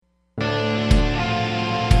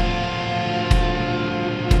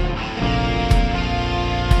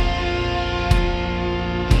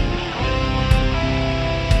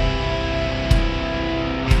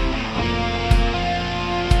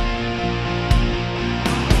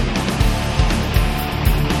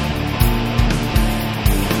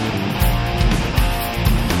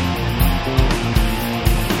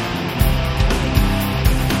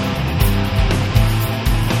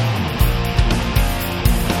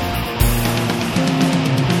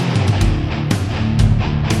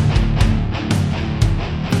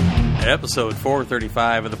episode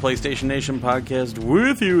 435 of the PlayStation Nation podcast.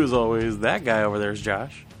 With you, as always, that guy over there is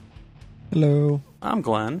Josh. Hello. I'm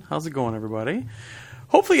Glenn. How's it going, everybody?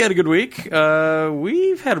 Hopefully you had a good week.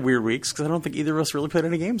 We've had weird weeks because I don't think either of us really played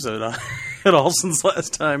any games at all since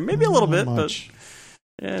last time. Maybe a little bit, much.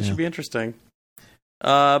 But it should be interesting.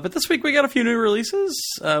 But this week we got a few new releases.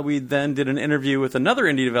 We then did an interview with another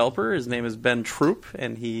indie developer. His name is Ben Troop,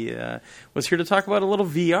 and he was here to talk about a little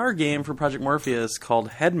VR game for Project Morpheus called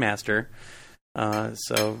Headmaster.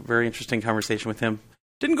 So very interesting conversation with him.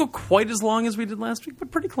 Didn't go quite as long as we did last week,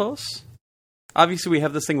 but pretty close. Obviously, we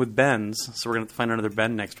have this thing with Bens, so we're going to have to find another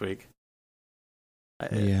Ben next week.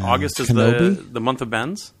 Yeah. August is Kenobi? the month of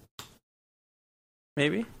Bens?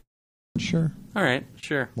 Maybe? Sure. All right,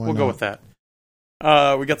 sure. Why We'll not? go with that.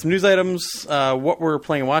 We got some news items, what we're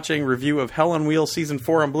playing and watching, review of Hell on Wheels Season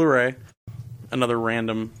 4 on Blu-ray, another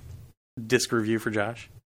random disc review for Josh,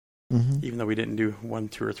 even though we didn't do 1,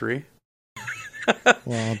 2, or 3.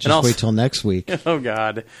 Well, just wait till next week. Oh,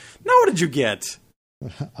 God. Now what did you get?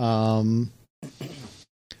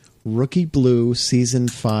 Rookie Blue Season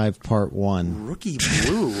 5 Part 1. Rookie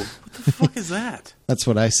Blue? What the fuck is that? That's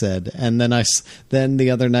what I said. And then then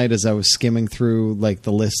the other night as I was skimming through like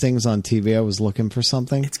the listings on TV, I was looking for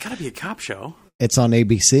something. It's got to be a cop show. It's on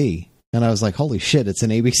ABC. And I was like, holy shit, it's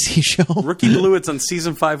an ABC show. Rookie Blue, it's on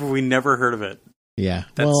Season 5, and we never heard of it. Yeah.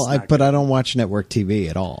 That's well, not but good. I don't watch network TV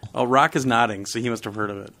at all. Oh, Rock is nodding, so he must have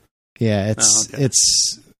heard of it. Yeah, okay.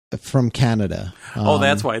 it's from Canada. Oh,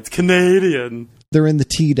 that's why. It's Canadian. They're in the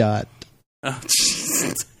T-Dot. Oh,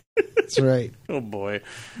 Jesus. That's right. Oh, boy.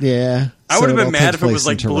 Yeah. I would have it been all mad takes if it was place in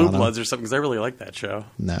like Blue Toronto. Bloods or something, because I really like that show.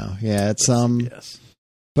 No. Yeah, it's Yes.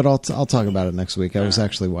 But I'll talk about it next week. I was All right.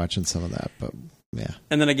 actually watching some of that, but yeah.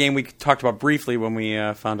 And then a game we talked about briefly when we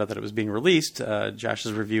found out that it was being released,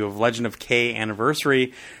 Josh's review of Legend of K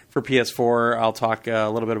Anniversary for PS4. I'll talk a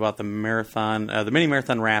little bit about the marathon, the mini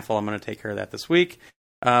marathon raffle. I'm going to take care of that this week.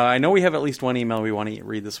 I know we have at least one email we want to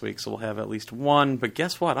read this week, so we'll have at least one. But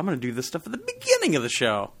guess what? I'm going to do this stuff at the beginning of the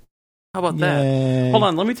show. How about that? Yay. Hold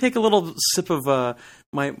on, let me take a little sip of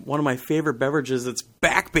one of my favorite beverages. It's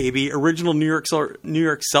Back Baby Original New York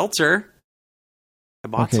Seltzer. I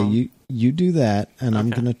bought some. Okay, you do that, and I'm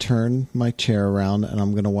Okay. going to turn my chair around, and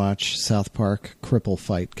I'm going to watch South Park Cripple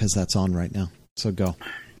Fight, because that's on right now. So go.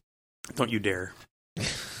 Don't you dare.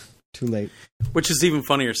 Too late. Which is even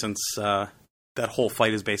funnier since that whole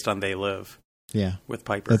fight is based on They Live Yeah. with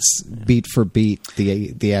Piper. That's beat for beat,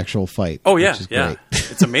 the actual fight. Oh, yeah, which is yeah. great.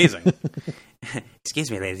 It's amazing. Excuse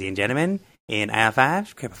me, ladies and gentlemen. In aisle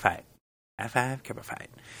 5, Cripple Fight. Aisle 5, Cripple Fight.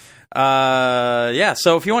 Yeah,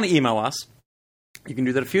 so if you want to email us, you can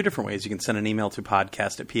do that a few different ways. You can send an email to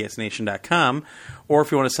podcast@psnation.com, or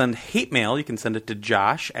if you want to send hate mail, you can send it to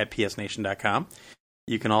josh@psnation.com.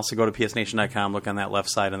 You can also go to psnation.com, look on that left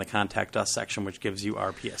side in the Contact Us section, which gives you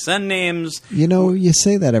our PSN names. You know, you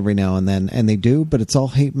say that every now and then, and they do, but it's all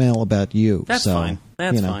hate mail about you. That's so, fine.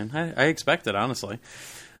 That's you know. fine. I expect it, honestly.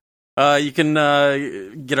 You can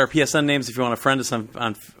get our PSN names if you want to friend us on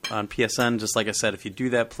PSN. Just like I said, if you do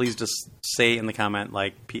that, please just say in the comment,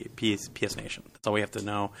 like, PS Nation. That's all we have to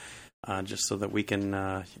know, just so that we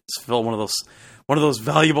can fill one of those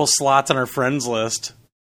valuable slots on our friends list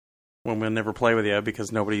when we'll never play with you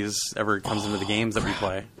because nobody's ever comes into the games that we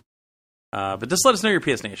play. But just let us know your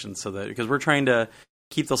PS Nation, because we're trying to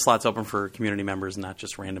keep those slots open for community members, not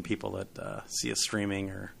just random people that see us streaming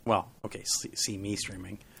or, see me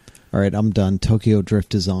streaming. All right, I'm done. Tokyo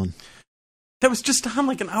Drift is on. That was just on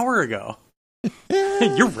like an hour ago.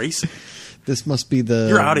 You're racing. This must be the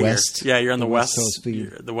You're out of west. here. Yeah, you're on the west. Coast speed.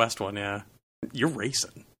 You're the west one, yeah. You're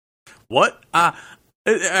racing. What?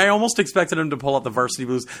 I almost expected him to pull out the Varsity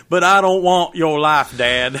Blues, but I don't want your life,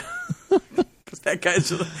 Dad. Because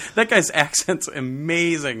that guy's accent's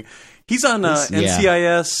amazing. He's on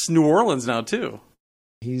NCIS New Orleans now too.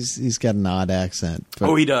 He's got an odd accent.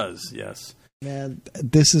 But He does. Yes. man,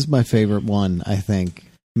 this is my favorite one. I think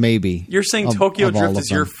maybe You're saying of Tokyo all Drift of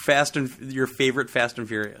is your them. your favorite Fast and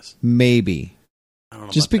Furious? Maybe I don't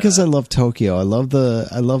know just about because that. I love Tokyo. I love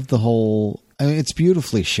the whole. I mean, it's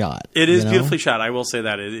beautifully shot. It is you know? beautifully shot. I will say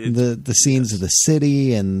that. The scenes of the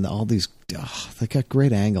city and all these. They got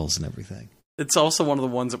great angles and everything. It's also one of the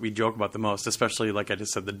ones that we joke about the most, especially like I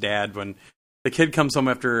just said, the dad when the kid comes home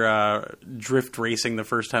after drift racing the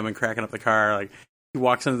first time and cracking up the car. Like he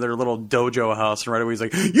walks into their little dojo house and right away he's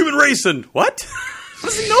like, "You've been racing? What? How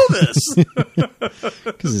does he know this?"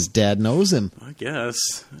 Because his dad knows him. I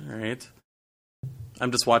guess. All right.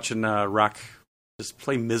 I'm just watching Rock just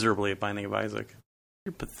play miserably at Binding of Isaac.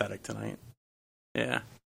 You're pathetic tonight. Yeah.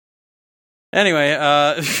 Anyway,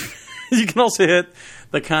 you can also hit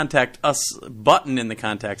the Contact Us button in the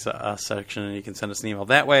Contact Us section, and you can send us an email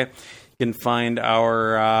that way. You can find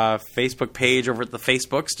our Facebook page over at the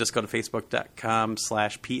Facebooks. Just go to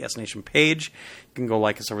facebook.com/PSNation page. You can go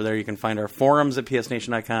like us over there. You can find our forums at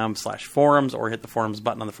psnation.com/forums or hit the forums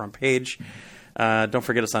button on the front page. Don't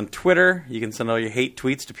forget us on Twitter. You can send all your hate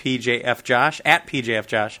tweets to PJFJosh, at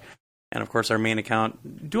PJFJosh. And, of course, our main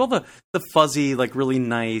account. Do all the fuzzy, like, really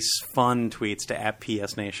nice, fun tweets to at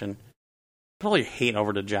PSNation. Put all your hate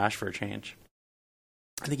over to Josh for a change.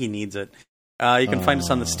 I think he needs it. You can find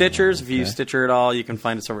us on the Stitchers. If you use Stitcher at all, you can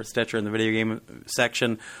find us over at Stitcher in the video game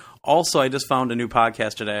section. Also, I just found a new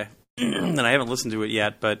podcast today, and I haven't listened to it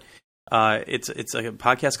yet, but it's a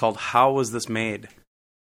podcast called How Was This Made?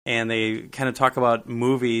 And they kind of talk about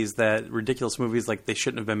ridiculous movies, like they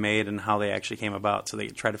shouldn't have been made and how they actually came about. So they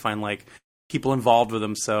try to find, like, people involved with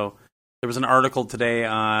them. So there was an article today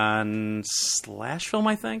on Slash Film,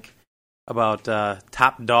 I think, about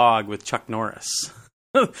Top Dog with Chuck Norris.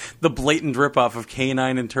 The blatant ripoff of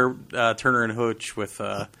K9 and Turner and Hooch with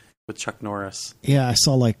Chuck Norris. Yeah, I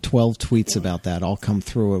saw like 12 tweets about that all come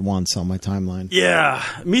through at once on my timeline. Yeah,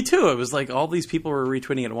 me too. It was like all these people were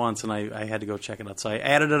retweeting it at once, and I had to go check it out. So I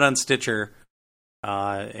added it on Stitcher,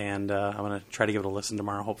 and I'm going to try to give it a listen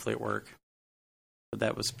tomorrow. Hopefully it work. But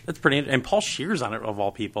that's pretty interesting. And Paul Scheer's on it, of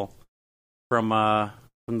all people, from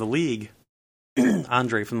the League.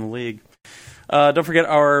 Andre from the League. Don't forget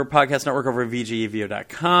our podcast network over at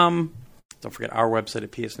VGEVO.com. Don't forget our website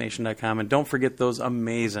at psnation.com. And don't forget those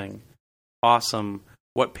amazing, awesome,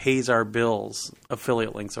 what pays our bills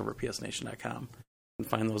affiliate links over at psnation.com. You can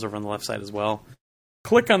find those over on the left side as well.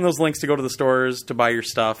 Click on those links to go to the stores to buy your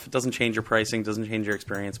stuff. It doesn't change your pricing, doesn't change your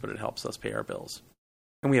experience, but it helps us pay our bills.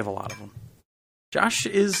 And we have a lot of them. Josh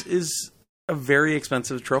is a very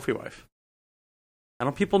expensive trophy wife. I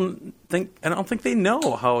don't think they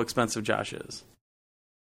know how expensive Josh is.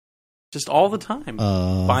 Just all the time.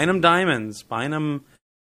 Buying them diamonds, buying them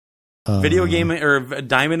video game or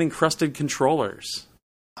diamond encrusted controllers.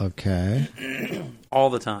 Okay. All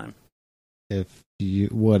the time. It's the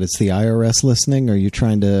IRS listening? Or are you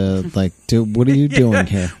trying to what are you doing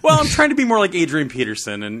here? Well, I'm trying to be more like Adrian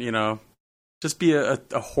Peterson and, just be a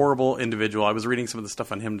horrible individual. I was reading some of the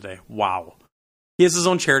stuff on him today. Wow. He has his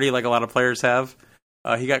own charity like a lot of players have.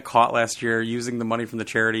 He got caught last year using the money from the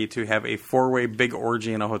charity to have a 4-way big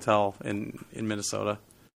orgy in a hotel in Minnesota.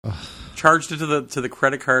 Charged it to the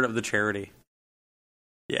credit card of the charity.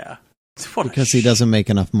 Yeah. Because he doesn't make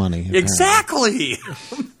enough money. Apparently. Exactly!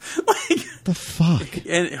 The fuck?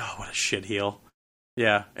 And what a shitheel.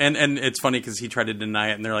 Yeah. And it's funny because he tried to deny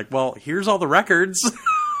it, and they're like, well, here's all the records.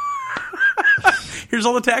 Here's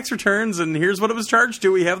all the tax returns, and here's what it was charged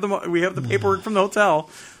to. We have the paperwork from the hotel.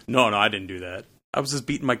 No, I didn't do that. I was just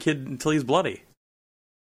beating my kid until he's bloody.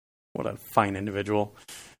 What a fine individual.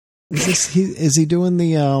 Is he doing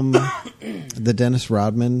the Dennis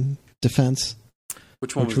Rodman defense?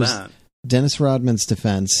 Which one was that? Dennis Rodman's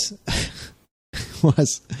defense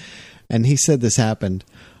was, and he said this happened.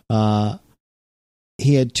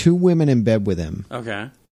 He had 2 women in bed with him. Okay.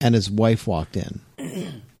 And his wife walked in.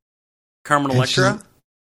 Carmen Electra?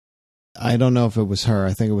 I don't know if it was her.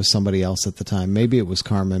 I think it was somebody else at the time. Maybe it was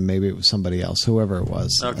Carmen. Maybe it was somebody else. Whoever it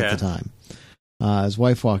was at the time. His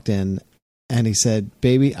wife walked in, and he said,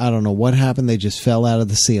 "Baby, I don't know what happened. They just fell out of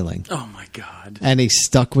the ceiling." Oh, my God. And he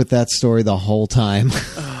stuck with that story the whole time.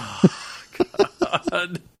 Oh,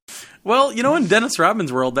 God. Well, in Dennis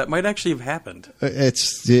Rodman's world, that might actually have happened.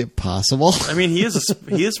 It's possible. I mean, he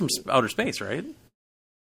is from outer space, right?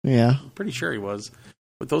 Yeah. I'm pretty sure he was.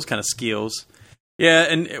 With those kind of skills. Yeah,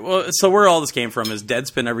 and so where all this came from is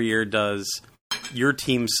Deadspin every year does your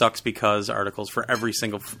team sucks because articles for every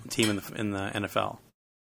single team in the NFL.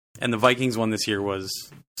 And the Vikings one this year was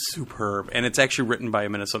superb. And it's actually written by a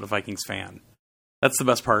Minnesota Vikings fan. That's the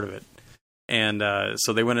best part of it. And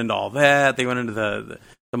so they went into all that. They went into the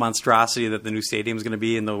monstrosity that the new stadium is going to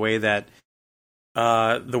be, and the way that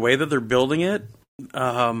they're building it.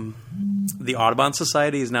 The Audubon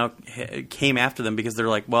Society came after them because they're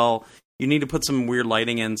like, well, you need to put some weird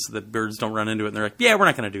lighting in so that birds don't run into it. And they're like, yeah, we're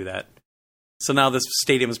not going to do that. So now this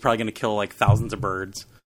stadium is probably going to kill like thousands of birds.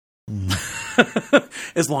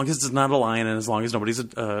 As long as it's not a lion and as long as nobody's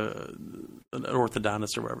an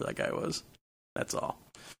orthodontist or whatever that guy was. That's all.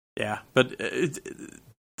 Yeah, but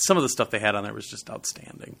some of the stuff they had on there was just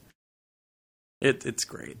outstanding. It's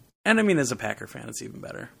great. And I mean, as a Packer fan, it's even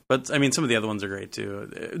better. But I mean, some of the other ones are great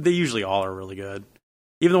too. They usually all are really good.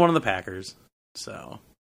 Even the one on the Packers. So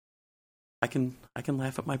I can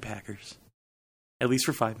laugh at my Packers. At least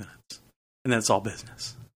for 5 minutes. And then it's all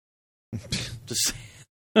business. Just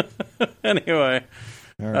anyway.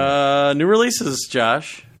 All right. New releases,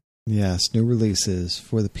 Josh. Yes, new releases.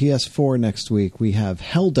 For the PS4 next week, we have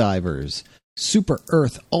Helldivers Super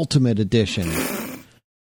Earth Ultimate Edition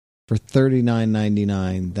for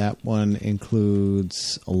 $39.99. That one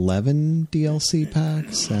includes 11 DLC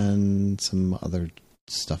packs and some other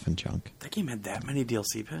stuff and junk. That game had that many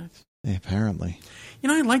DLC packs? Yeah, apparently.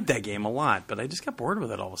 I liked that game a lot, but I just got bored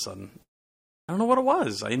with it all of a sudden. I don't know what it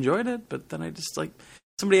was. I enjoyed it, but then I just,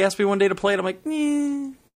 somebody asked me one day to play it. I'm like,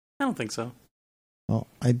 I don't think so. Well,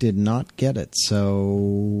 I did not get it,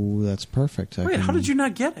 so that's perfect. Wait, how did you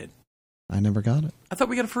not get it? I never got it. I thought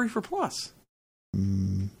we got it free for Plus.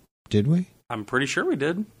 Did we? I'm pretty sure we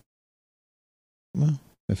did. Well,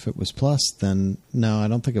 if it was Plus, then no, I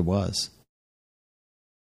don't think it was.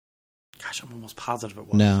 Gosh, I'm almost positive it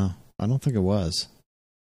was. No, I don't think it was.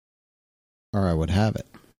 Or I would have it.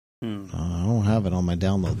 I don't have it on my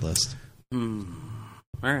download list. All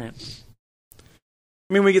right.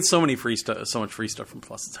 I mean, we get so much free stuff from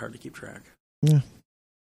Plus. It's hard to keep track. Yeah,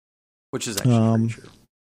 which is actually pretty true.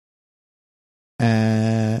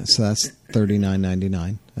 So that's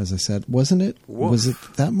 $39.99, as I said. Wasn't it? Woof. Was it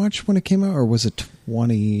that much when it came out, or was it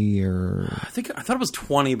 20? Or I thought it was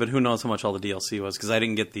 20, but who knows how much all the DLC was? Because I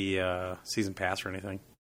didn't get the season pass or anything.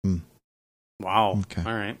 Wow. Okay.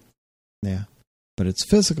 All right. Yeah, but it's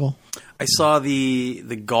physical. I saw the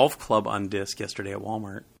golf club on disc yesterday at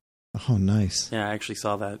Walmart. Oh, nice. Yeah, I actually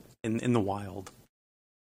saw that in the wild.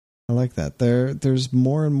 I like that. There's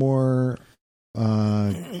more and more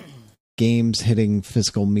games hitting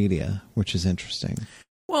physical media, which is interesting.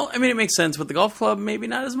 Well, I mean, it makes sense with the golf club. Maybe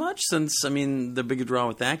not as much, since the big draw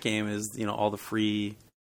with that game is all the free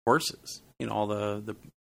courses. All the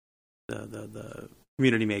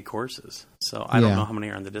community made courses. So I don't know how many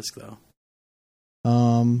are on the disc though.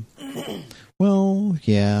 Well,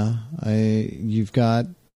 yeah. You've got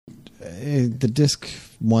the disc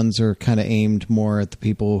ones are kind of aimed more at the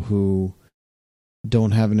people who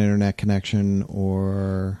don't have an internet connection,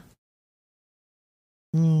 or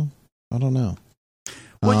I don't know.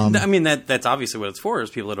 Well, that's obviously what it's for, is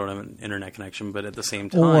people that don't have an internet connection, but at the same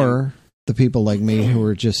time, or the people like me who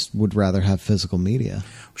are just would rather have physical media.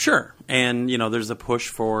 Sure, and there's a push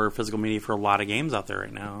for physical media for a lot of games out there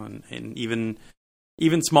right now, and even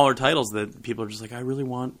smaller titles that people are just like, I really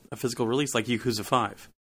want a physical release, like Yakuza 5.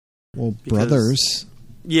 Well, Brothers,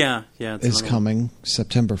 is coming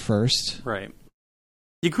September 1st, right?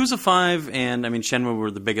 Yakuza 5 and Shenmue were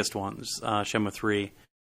the biggest ones. Shenmue 3.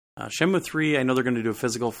 Shenmue 3, I know they're going to do a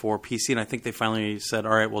physical for PC, and I think they finally said,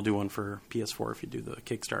 all right, we'll do one for PS4 if you do the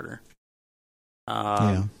Kickstarter.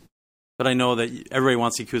 But I know that everybody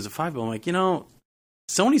wants Yakuza 5, but I'm like,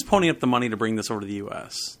 Sony's ponying up the money to bring this over to the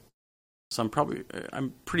US. So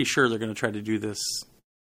I'm pretty sure they're going to try to do this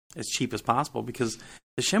as cheap as possible, because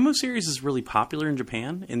the Shenmue series is really popular in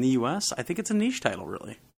Japan. In the US, I think it's a niche title,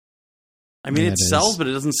 really. It sells, but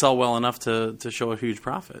it doesn't sell well enough to show a huge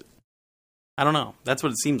profit. I don't know. That's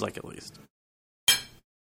what it seems like, at least.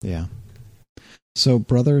 Yeah. So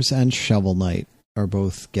Brothers and Shovel Knight are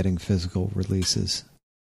both getting physical releases.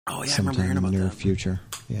 Oh, yeah, I remember hearing about that. In the near future.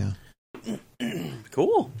 Yeah.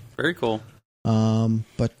 Cool. Very cool.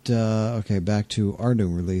 Okay, back to our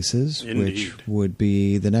new releases, Indeed. Which would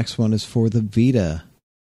be, the next one is for the Vita.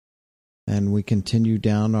 And we continue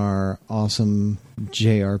down our awesome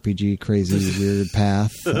JRPG crazy weird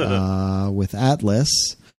path with Atlas,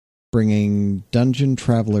 bringing Dungeon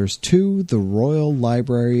Travelers 2, The Royal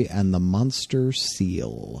Library, and the Monster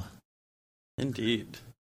Seal. Indeed.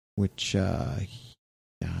 Which, I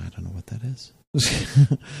don't know what that is.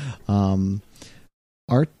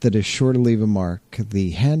 Art that is sure to leave a mark.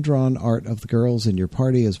 The hand-drawn art of the girls in your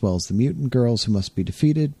party, as well as the mutant girls who must be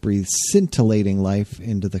defeated, breathes scintillating life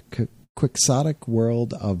into the quixotic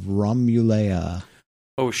world of Romulea.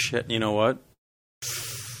 Oh, shit. You know what?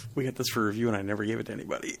 We got this for review, and I never gave it to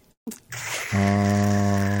anybody.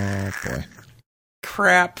 Oh, boy.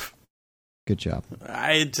 Crap. Good job.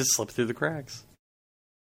 I just slipped through the cracks.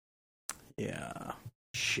 Yeah.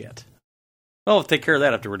 Shit. Oh, I'll take care of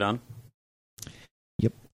that after we're done.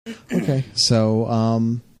 Yep. Okay.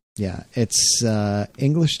 So, it's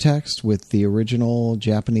English text with the original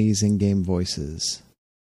Japanese in-game voices,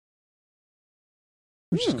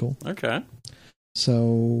 which is cool. Okay.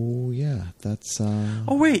 So, yeah, that's...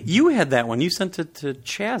 Oh, wait, you had that one. You sent it to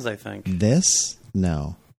Chaz, I think. This?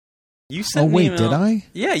 No. You sent an email. Did I?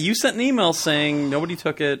 Yeah, you sent an email saying nobody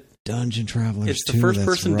took it. Dungeon Travelers 2, It's the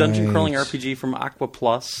first-person dungeon right. crawling RPG from Aqua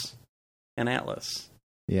Plus and Atlas.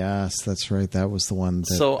 Yes, that's right. That was the one that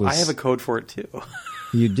So I have a code for it, too.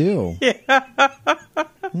 You do? Yeah.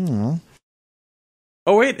 Oh.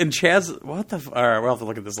 Oh, wait, and Chaz... What the... All right, we'll have to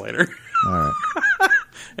look at this later. All right.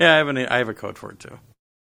 Yeah, I have a code for it too.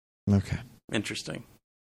 Okay. Interesting.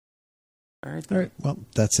 All right. All right. Well,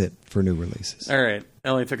 that's it for new releases. All right. It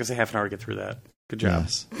only took us a half an hour to get through that. Good job.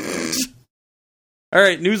 Yes. All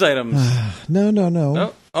right. News items.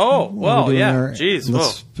 No. Well, yeah. Jeez.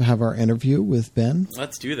 Let's have our interview with Ben.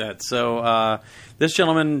 Let's do that. So this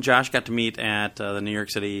gentleman, Josh, got to meet at the New York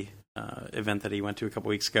City event that he went to a couple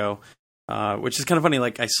weeks ago, which is kind of funny.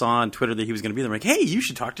 Like, I saw on Twitter that he was going to be there. I'm like, hey, you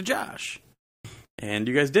should talk to Josh. And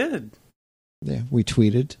you guys did. Yeah, we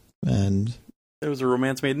tweeted, and it was a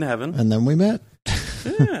romance made in heaven. And then we met.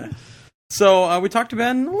 Yeah. So we talked to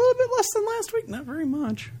Ben a little bit less than last week, not very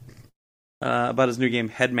much, about his new game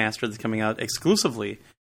Headmaster that's coming out exclusively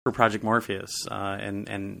for Project Morpheus.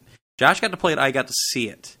 And Josh got to play it, I got to see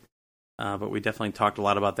it. But we definitely talked a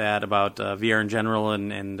lot about that, about VR in general,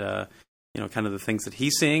 and kind of the things that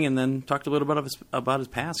he's seeing, and then talked a little bit about his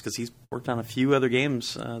past, because he's worked on a few other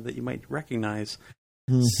games that you might recognize.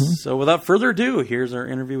 Mm-hmm. So without further ado, here's our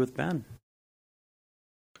interview with Ben.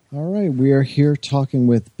 All right, we are here talking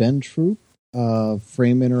with Ben Troop of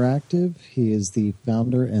Frame Interactive. He is the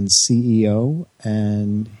founder and CEO,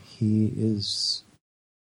 and he is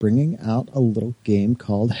bringing out a little game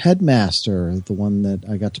called Headmaster, the one that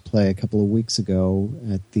I got to play a couple of weeks ago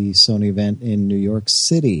at the Sony event in New York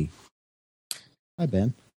City. Hi,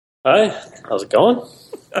 Ben. Hi, how's it going?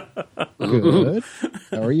 Good.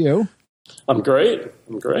 How are you? I'm great.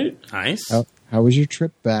 Nice. How was your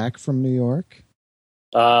trip back from New York?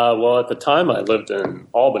 Well, at the time I lived in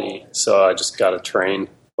Albany, so I just got a train.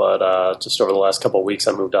 But just over the last couple of weeks,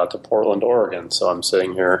 I moved out to Portland, Oregon. So I'm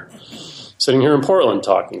sitting here in Portland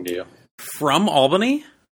talking to you. From Albany?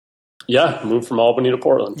 Yeah, moved from Albany to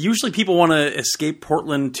Portland. Usually people want to escape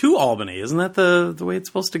Portland to Albany. Isn't that the way it's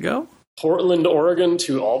supposed to go? Portland, Oregon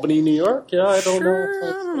to Albany, New York? Yeah, I don't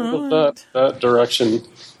know that direction. It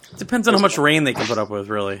depends on how much rain they can put up with,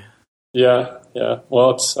 really. Yeah.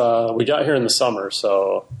 Well, it's we got here in the summer,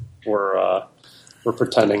 so we're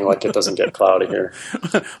pretending like it doesn't get cloudy here.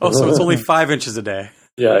 So it's only 5 inches a day.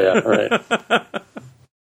 Yeah, right.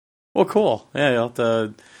 Well, cool. Yeah, you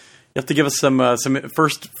have to give us some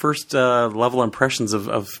first level impressions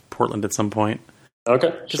of Portland at some point.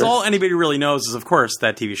 Okay, because all anybody really knows is, of course,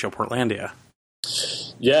 that TV show Portlandia.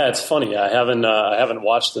 Yeah, it's funny. I haven't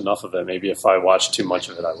watched enough of it. Maybe if I watched too much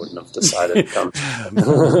of it, I wouldn't have decided to come.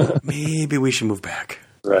 Maybe we should move back.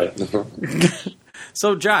 Right.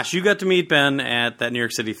 So, Josh, you got to meet Ben at that New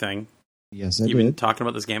York City thing. Yes, I did. You've been talking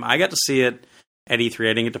about this game. I got to see it at E3. I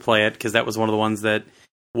didn't get to play it because that was one of the ones that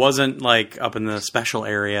wasn't like up in the special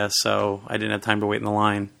area, so I didn't have time to wait in the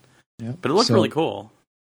line. Yep. But it looked really cool.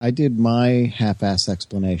 I did my half-assed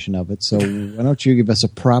explanation of it, so why don't you give us a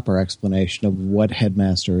proper explanation of what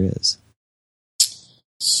Headmaster is?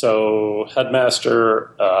 So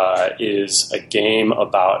Headmaster is a game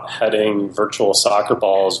about heading virtual soccer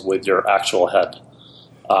balls with your actual head.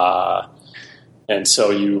 And so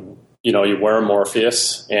you wear a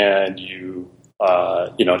Morpheus, and you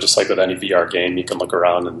just like with any VR game, you can look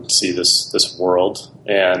around and see this world.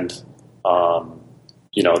 And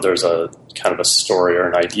there's a kind of a story or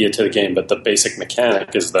an idea to the game, but the basic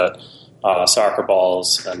mechanic is that soccer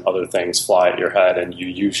balls and other things fly at your head, and you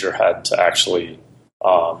use your head to actually,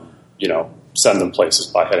 send them places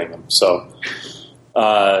by hitting them. So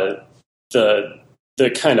the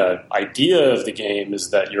kind of idea of the game is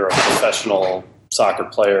that you're a professional soccer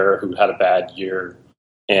player who had a bad year,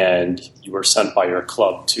 and you were sent by your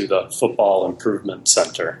club to the Football Improvement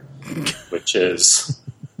Center, which is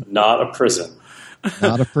not a prison.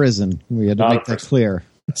 Not a prison. We had to make that clear.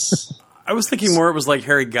 I was thinking more it was like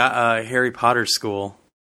Harry Potter's school.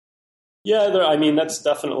 Yeah, that's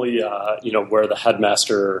definitely where the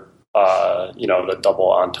Headmaster, the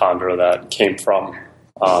double entendre that came from.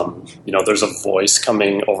 There's a voice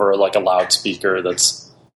coming over like a loudspeaker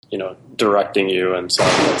that's directing you, and so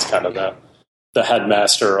that's kind of the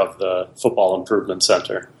headmaster of the Football Improvement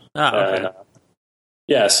Center. Okay. And,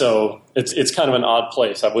 so it's kind of an odd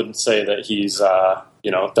place. I wouldn't say that he's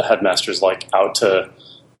the headmaster's like out to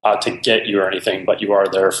get you or anything, but you are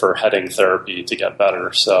there for heading therapy to get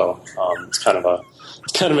better. So it's kind of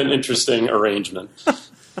an interesting arrangement.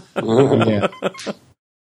 Yeah,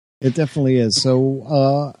 it definitely is.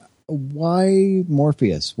 So why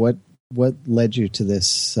Morpheus? What led you to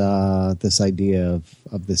this idea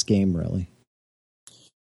of this game, really?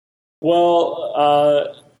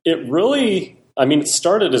 Well, it really, it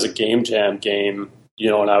started as a game jam game,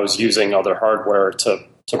 and I was using other hardware to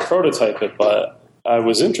prototype it, but I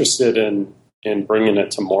was interested in bringing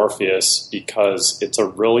it to Morpheus because it's a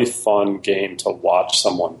really fun game to watch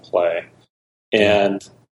someone play. And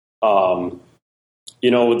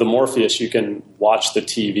with the Morpheus, you can watch the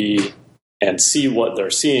TV and see what they're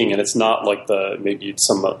seeing, and it's not like maybe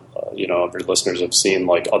some of your listeners have seen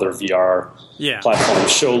like other VR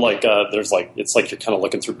platforms show like it's like you're kind of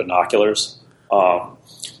looking through binoculars.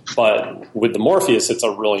 But with the Morpheus, it's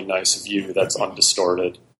a really nice view that's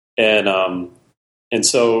undistorted, and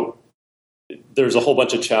so there's a whole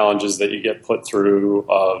bunch of challenges that you get put through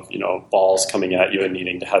of balls coming at you and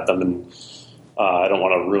needing to head them. And I don't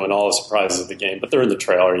want to ruin all the surprises of the game, but they're in the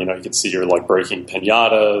trailer. You can see you're like breaking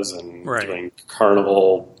piñatas and doing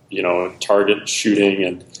carnival, target shooting,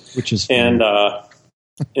 and which is fun.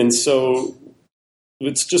 And so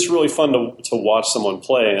it's just really fun to watch someone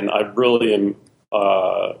play. And I really am.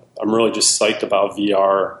 I'm really just psyched about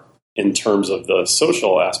VR in terms of the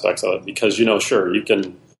social aspects of it, because sure, you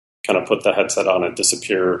can kind of put the headset on and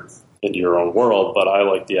disappear into your own world, but I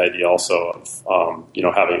like the idea also of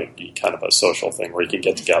having it be kind of a social thing where you can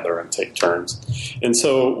get together and take turns. And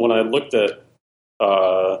so when I looked at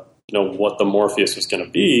what the Morpheus was going to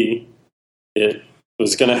be, it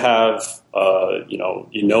was going to have that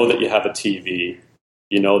you have a TV,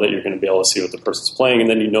 that you're going to be able to see what the person's playing, and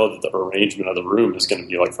then that the arrangement of the room is going to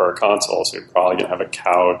be like for a console, so you're probably going to have a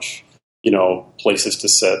couch, places to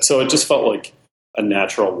sit. So it just felt like a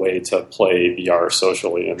natural way to play VR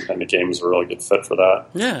socially, and the game was a really good fit for that.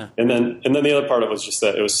 Yeah. And then the other part of it was just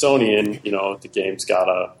that it was Sony, and the game's got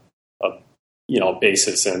a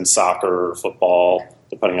basis in soccer or football,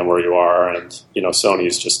 depending on where you are, and Sony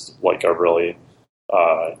is just like a really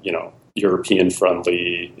European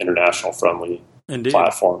friendly, international friendly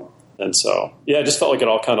platform. And so it just felt like it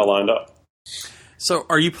all kind of lined up. So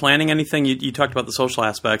are you planning anything? You talked about the social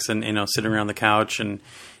aspects and sitting around the couch and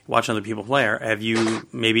watching other people play. Have you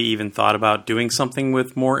maybe even thought about doing something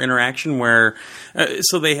with more interaction where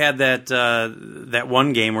so they had that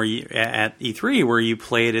one game where at E3 where you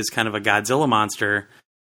played as kind of a Godzilla monster,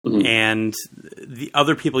 and the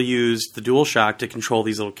other people used the DualShock to control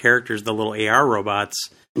these little characters, the little AR robots.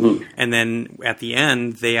 And then at the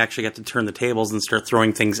end, they actually got to turn the tables and start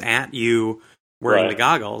throwing things at you wearing the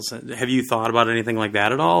goggles. Have you thought about anything like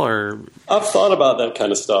that at all? Or I've thought about that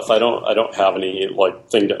kind of stuff. I don't have any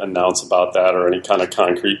thing to announce about that or any kind of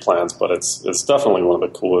concrete plans, but it's definitely one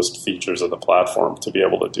of the coolest features of the platform to be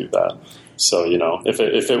able to do that. So if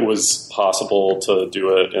it was possible to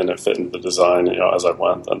do it and it fit into the design, as I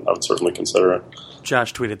went, then I would certainly consider it.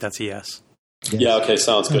 Josh tweeted that's a yes. Yes. Yeah, okay,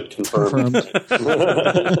 sounds good. Confirmed.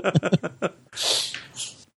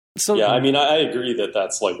 So yeah, I mean, I agree that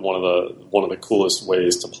that's like one of the coolest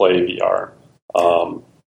ways to play VR.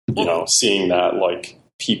 Seeing that like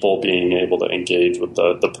people being able to engage with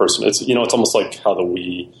the person. It's it's almost like how the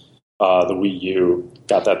Wii U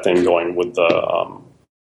got that thing going with the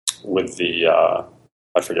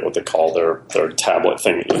I forget what they call their tablet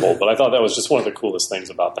thing that you hold, but I thought that was just one of the coolest things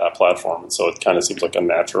about that platform, and so it kind of seems like a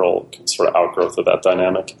natural sort of outgrowth of that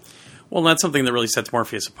dynamic. Well, that's something that really sets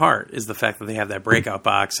Morpheus apart, is the fact that they have that breakout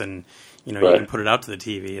box and you can put it out to the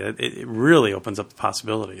TV. It really opens up the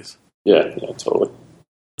possibilities. Yeah, totally.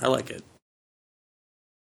 I like it.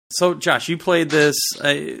 So, Josh, you played this.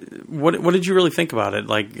 What did you really think about it?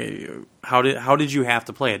 Like, how did you have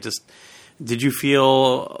to play it? Just did you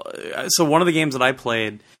feel? So, one of the games that I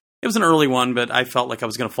played, it was an early one, but I felt like I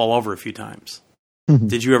was going to fall over a few times. Mm-hmm.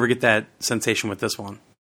 Did you ever get that sensation with this one?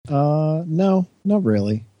 No, not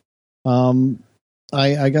really.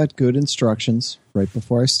 I got good instructions right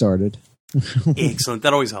before I started. Excellent.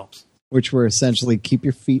 That always helps. Which were essentially keep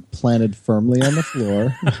your feet planted firmly on the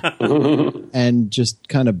floor and just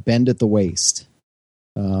kind of bend at the waist.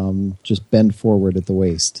 Just bend forward at the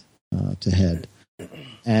waist to head.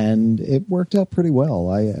 And it worked out pretty well.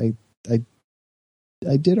 I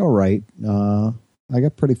did all right. I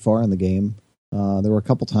got pretty far in the game. There were a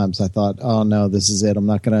couple times I thought, oh no, this is it. I'm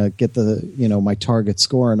not going to get my target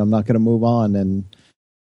score and I'm not going to move on. And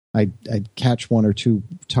I'd catch one or two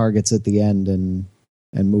targets at the end and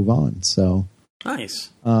move on. So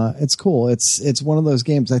nice. It's cool. It's one of those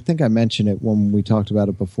games. I think I mentioned it when we talked about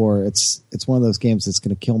it before. It's one of those games that's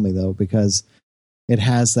going to kill me though, because it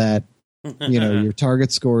has that, your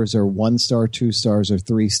target scores are 1 star, 2 stars, or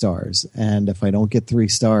 3 stars. And if I don't get 3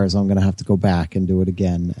 stars, I'm going to have to go back and do it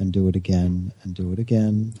again and do it again and do it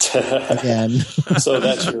again. Again. So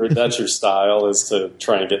that's your style, is to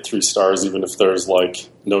try and get 3 stars, even if there's like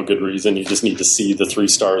no good reason. You just need to see the 3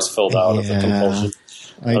 stars filled out as a compulsion.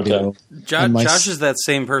 I do. Josh is that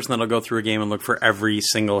same person that'll go through a game and look for every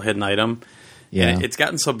single hidden item. Yeah. And it's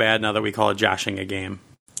gotten so bad now that we call it joshing a game.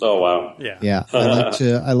 Oh wow! Yeah.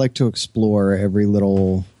 I like to explore every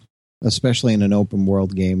little, especially in an open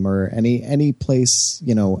world game or any place.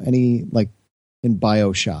 Any like in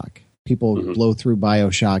BioShock, people blow through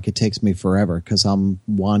BioShock, it takes me forever because I'm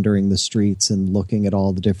wandering the streets and looking at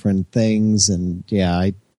all the different things. And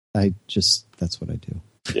I just, that's what I do.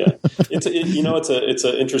 Yeah, it's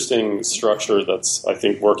an interesting structure that's, I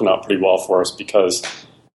think, working out pretty well for us because,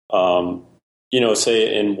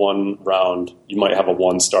 say in one round you might have a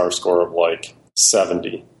 1-star score of like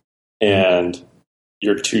 70, and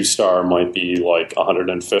your 2-star might be like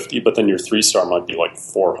 150, but then your 3-star might be like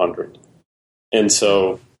 400. And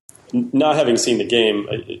so, not having seen the game,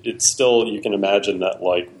 it's still, you can imagine that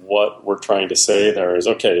like what we're trying to say there is,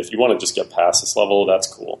 okay, if you want to just get past this level, that's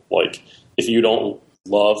cool. Like if you don't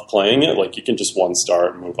love playing it, like you can just 1-star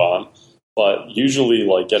it and move on. But usually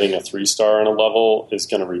like getting a 3-star in a level is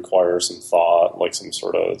going to require some thought, like some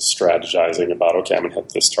sort of strategizing about, okay, I'm going to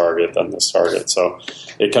hit this target, then this target. So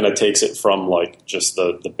it kind of takes it from like just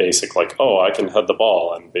the basic, like, oh, I can head the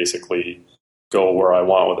ball and basically go where I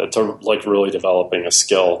want with it, to like really developing a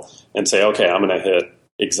skill and say, okay, I'm going to hit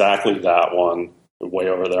exactly that one way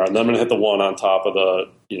over there. And then I'm going to hit the one on top of the,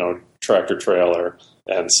 tractor trailer.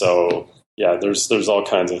 And so, yeah, there's all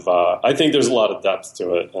kinds of, I think there's a lot of depth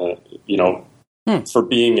to it. For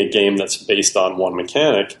being a game that's based on one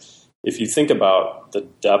mechanic, if you think about the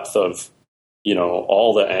depth of,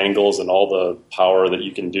 all the angles and all the power that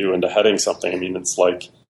you can do into heading something, I mean, it's like,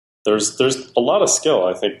 there's a lot of skill,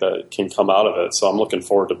 I think, that can come out of it. So I'm looking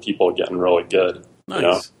forward to people getting really good.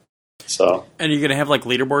 Nice. So, and you're going to have like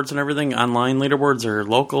leaderboards and everything, online leaderboards or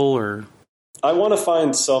local, or? I want to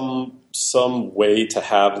find some way to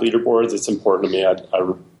have leaderboards. It's important to me.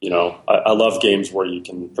 I love games where you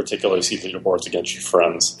can particularly see leaderboards against your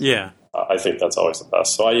friends. Yeah. I think that's always the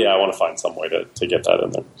best. So I want to find some way to get that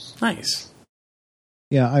in there. Nice.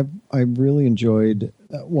 Yeah, I really enjoyed.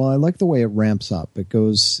 I like the way it ramps up. It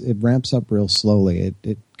ramps up real slowly.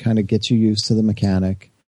 It kind of gets you used to the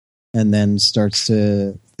mechanic, and then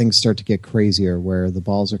things start to get crazier, where the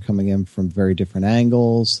balls are coming in from very different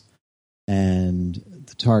angles, and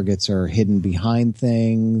the targets are hidden behind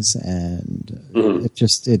things, and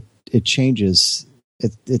it changes.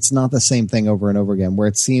 It's not the same thing over and over again. Where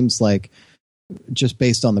it seems like, just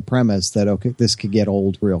based on the premise that, okay, this could get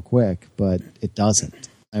old real quick, but it doesn't.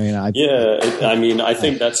 I mean, I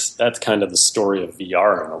think that's kind of the story of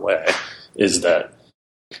VR in a way, is that,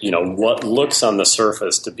 what looks on the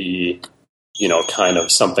surface to be, kind of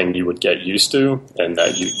something you would get used to and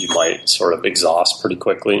that you might sort of exhaust pretty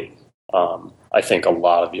quickly. I think a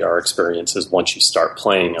lot of VR experiences, once you start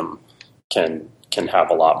playing them, can have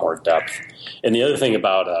a lot more depth. And the other thing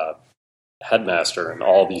about Headmaster and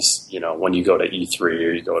all these, when you go to E3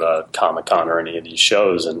 or you go to Comic-Con or any of these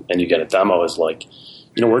shows and you get a demo, is like,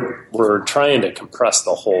 we're trying to compress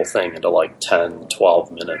the whole thing into like 10,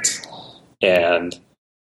 12 minutes. And,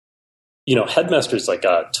 Headmaster is like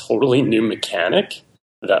a totally new mechanic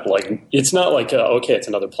that, like, it's not like, okay, it's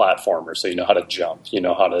another platformer, so you know how to jump, you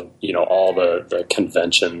know how to, all the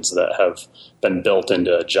conventions that have been built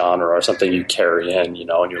into a genre or something you carry in, and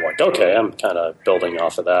you're like, okay, I'm kind of building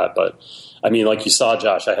off of that. But I mean, like you saw,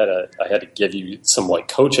 Josh, I had to give you some like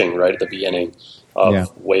coaching right at the beginning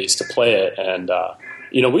of ways to play it. And,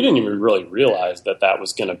 we didn't even really realize that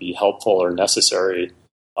was going to be helpful or necessary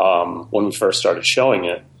when we first started showing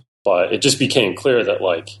it. But it just became clear that,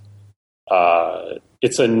 like,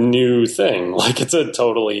 it's a new thing. Like, it's a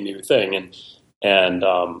totally new thing. And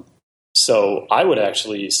so I would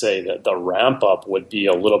actually say that the ramp up would be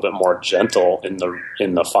a little bit more gentle in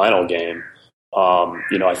the final game.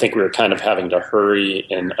 I think we were kind of having to hurry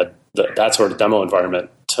in that sort of demo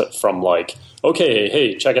environment from like, okay,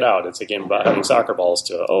 hey, check it out. It's a game about having soccer balls,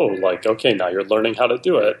 to, oh, like, okay, now you're learning how to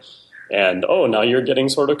do it. And, oh, now you're getting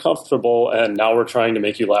sort of comfortable, and now we're trying to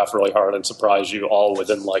make you laugh really hard and surprise you all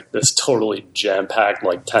within, like, this totally jam-packed,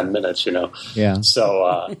 like, 10 minutes, Yeah. So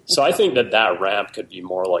I think that ramp could be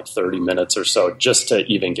more like 30 minutes or so just to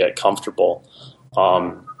even get comfortable.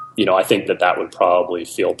 I think that would probably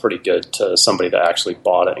feel pretty good to somebody that actually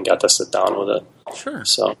bought it and got to sit down with it. Sure.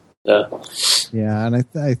 So, yeah. Yeah, and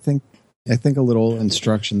I think a little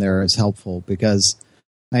instruction there is helpful, because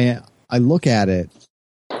I look at it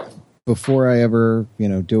before I ever,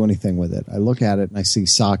 do anything with it. I look at it and I see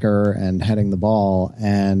soccer and heading the ball,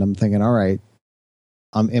 and I'm thinking, all right,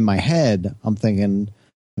 in my head, I'm thinking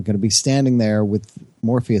I'm going to be standing there with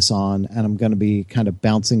Morpheus on, and I'm going to be kind of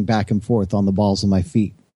bouncing back and forth on the balls of my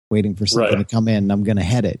feet, waiting for something to come in, and I'm going to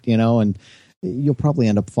head it, and you'll probably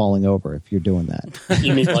end up falling over if you're doing that.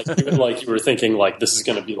 You mean like you were thinking like this is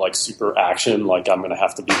going to be like super action, like I'm going to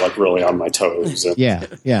have to be like really on my toes. And, yeah,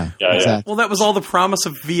 exactly. Well, that was all the promise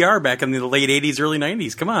of VR back in the late 80s, early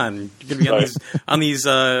 90s. Come on. You're going to be on these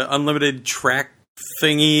unlimited track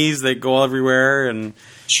thingies that go everywhere. And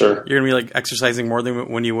Sure. You're going to be like exercising more than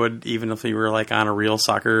when you would even if you were like on a real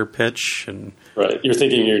soccer pitch. And right. You're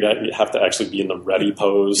thinking you'd have to actually be in the ready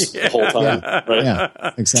pose the whole time. Yeah. Right.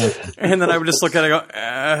 Yeah, exactly. And then I would just look at it and go,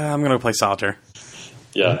 I'm going to play solitaire.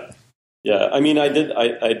 Yeah. Yeah. I mean, I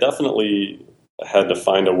definitely had to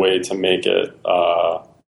find a way to make it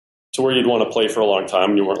to where you'd want to play for a long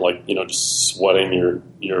time. You weren't like, just sweating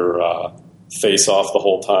your face off the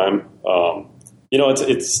whole time.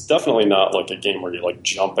 It's definitely not like a game where you're like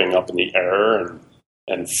jumping up in the air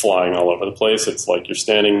and flying all over the place. It's like you're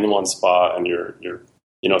standing in one spot and you're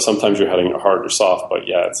sometimes you're hitting it hard or soft, but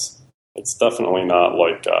yeah, it's definitely not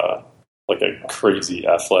like a crazy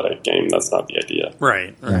athletic game. That's not the idea.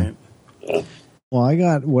 Right. Yeah.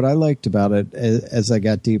 Well, what I liked about it as I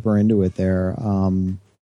got deeper into it there,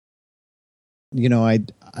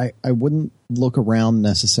 I wouldn't look around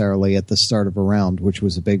necessarily at the start of a round, which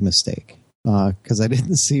was a big mistake because I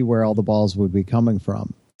didn't see where all the balls would be coming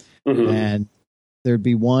from. Mm-hmm. And there'd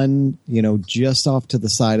be one, just off to the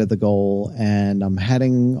side of the goal, and I'm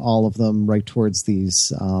heading all of them right towards the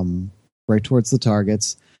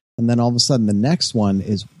targets. And then all of a sudden the next one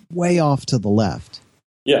is way off to the left.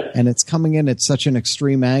 Yeah. And it's coming in at such an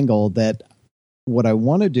extreme angle that what I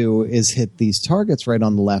want to do is hit these targets right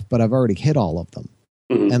on the left, but I've already hit all of them.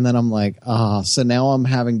 Mm-hmm. And then I'm like, so now I'm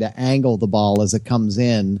having to angle the ball as it comes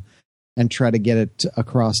in and try to get it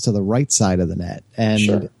across to the right side of the net. And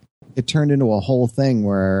sure. It turned into a whole thing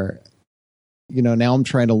where, now I'm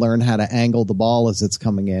trying to learn how to angle the ball as it's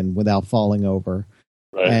coming in without falling over.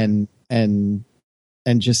 Right. And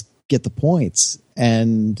just get the points.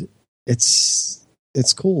 And it's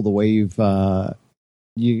cool the way you've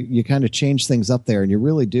you kind of change things up there, and you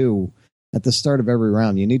really do at the start of every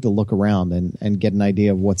round. You need to look around and get an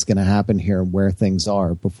idea of what's going to happen here and where things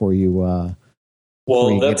are before you.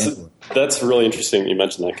 That's really interesting you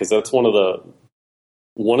mentioned that, because that's one of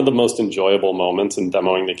the most enjoyable moments in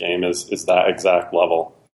demoing the game is that exact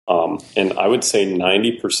level. And I would say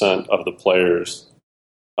 90% of the players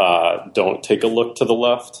don't take a look to the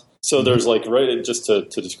left. So there's like, right, just to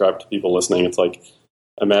describe to people listening, it's like,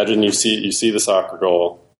 imagine you see the soccer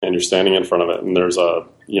goal and you're standing in front of it, and there's a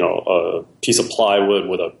piece of plywood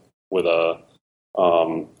with a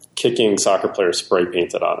kicking soccer player spray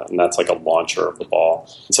painted on it, and that's like a launcher of the ball.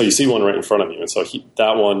 And so you see one right in front of you, and so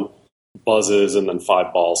that one buzzes, and then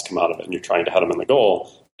 5 balls come out of it, and you're trying to head them in the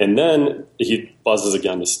goal. And then he buzzes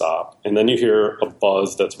again to stop. And then you hear a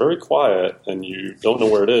buzz that's very quiet, and you don't know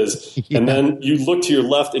where it is. Yeah. And then you look to your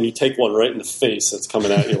left, and you take one right in the face that's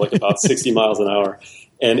coming at you like about 60 miles an hour.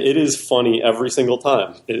 And it is funny every single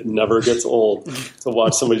time. It never gets old to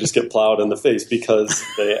watch somebody just get plowed in the face, because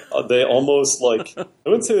they almost like, I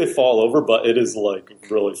wouldn't say they fall over, but it is like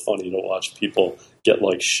really funny to watch people get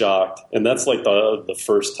like shocked. And that's like the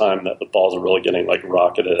first time that the balls are really getting like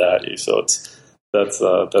rocketed at you. So that's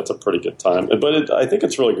a pretty good time. But I think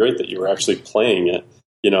it's really great that you were actually playing it.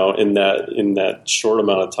 In that short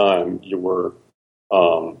amount of time, you were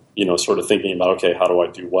sort of thinking about, okay, how do I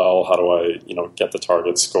do well? How do I, get the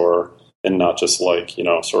target score, and not just like,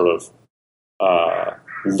 sort of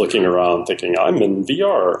looking around thinking I'm in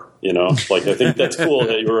VR, like, I think that's cool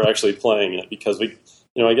that you were actually playing it, because I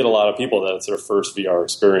get a lot of people that it's their first VR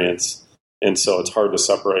experience. And so it's hard to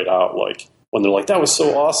separate out, like, when they're like, that was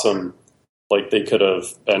so awesome. Like, they could have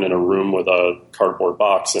been in a room with a cardboard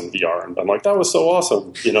box in VR and been like, that was so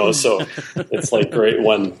awesome, So it's like great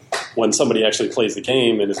when somebody actually plays the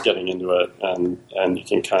game and is getting into it, and you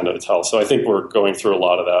can kind of tell. So I think we're going through a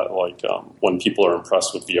lot of that. Like, when people are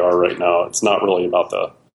impressed with VR right now, it's not really about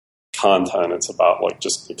the content. It's about like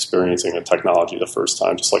just experiencing the technology the first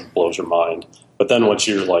time, just like blows your mind. But then once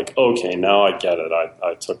you're like, okay, now I get it.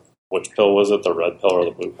 I took, which pill was it? The red pill or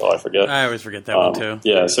the blue pill? I forget. I always forget that one too.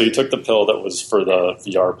 Yeah, so you took the pill that was for the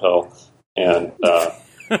VR pill, and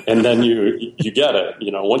and then you get it.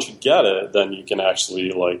 Once you get it, then you can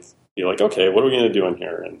actually like be like, okay, what are we going to do in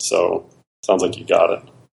here? And so it sounds like you got it.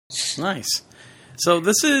 Nice. So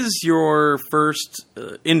this is your first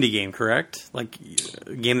indie game, correct? Like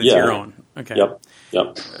a game that's your own. Okay.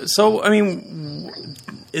 Yep. So, I mean,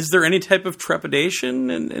 is there any type of trepidation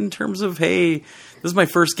in terms of, hey, this is my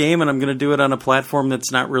first game and I'm going to do it on a platform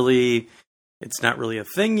that's not really a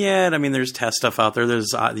thing yet? I mean, there's test stuff out there.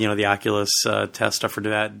 There's, the Oculus test stuff for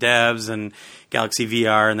that, devs, and Galaxy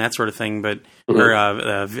VR and that sort of thing, but or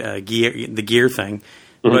the gear thing.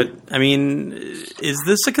 Mm-hmm. But, I mean, is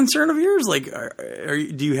this a concern of yours? Like,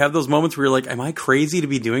 do you have those moments where you're like, am I crazy to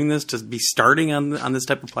be doing this, to be starting on this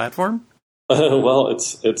type of platform? Well,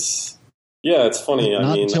 it's funny.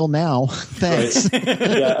 Not until now. Thanks. Right?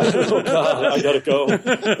 Yeah. Oh God, I gotta go.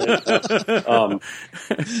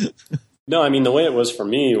 No, I mean, the way it was for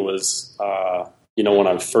me was, when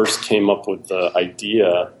I first came up with the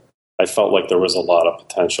idea, I felt like there was a lot of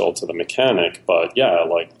potential to the mechanic. But yeah,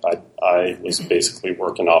 like I was basically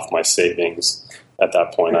working off my savings at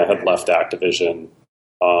that point. I had left Activision,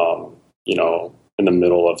 in the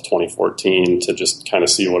middle of 2014 to just kind of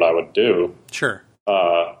see what I would do. Sure.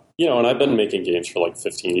 And I've been making games for like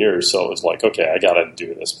 15 years, so it was like, okay, I got to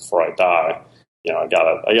do this before I die. I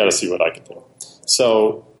gotta see what I can do.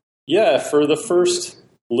 So yeah, for the first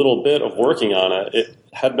little bit of working on it,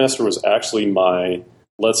 Headmaster was actually my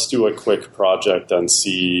let's do a quick project and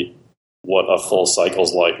see what a full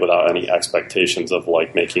cycle's like without any expectations of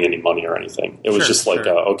like making any money or anything. It was just like,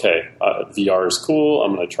 VR is cool.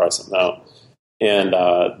 I'm going to try something out. And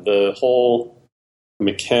the whole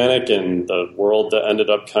mechanic and the world that ended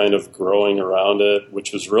up kind of growing around it,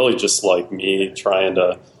 which was really just like me trying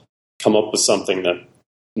to come up with something that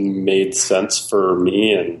made sense for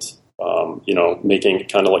me and, making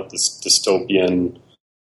it kind of like this dystopian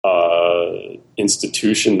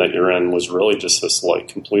institution that you're in was really just this like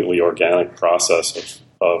completely organic process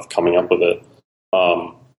of coming up with it.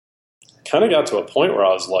 Kind of got to a point where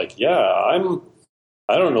I was like, I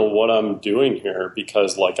don't know what I'm doing here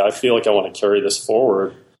because like I feel like I want to carry this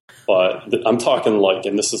forward, but I'm talking like,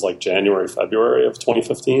 and this is like January, February of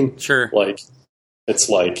 2015. Sure. Like it's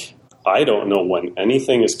like I don't know when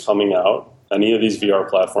anything is coming out. Any of these VR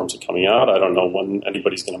platforms are coming out. I don't know when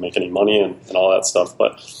anybody's going to make any money and all that stuff.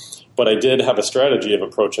 But I did have a strategy of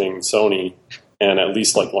approaching Sony, and at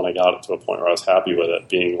least like when I got it to a point where I was happy with it,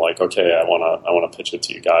 being like, okay, I want to pitch it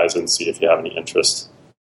to you guys and see if you have any interest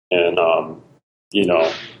in,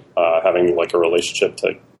 having like a relationship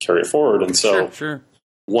to carry it forward. And so sure.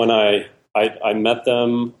 When I met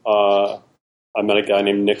them, I met a guy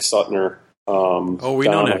named Nick Sutner. We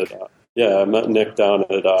know Nick. I met Nick down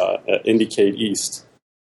at Indicate East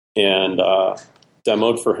and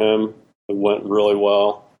demoed for him. It went really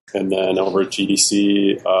well. And then over at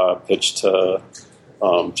GDC, pitched to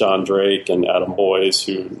John Drake and Adam Boyes,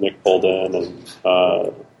 who Nick pulled in, and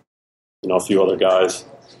a few other guys.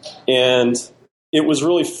 And it was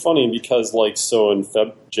really funny because, like, so in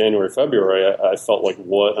January, February, I felt like,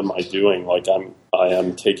 what am I doing? Like, I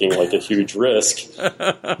am taking like a huge risk.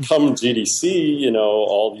 Come GDC,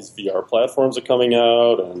 all these VR platforms are coming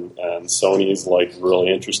out, and Sony's like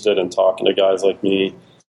really interested in talking to guys like me.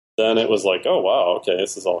 Then it was like, oh wow, okay,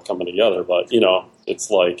 this is all coming together. But it's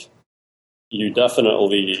like you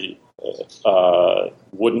definitely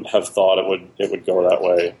wouldn't have thought it would go that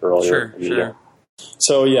way earlier. Sure.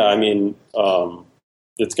 So yeah, I mean,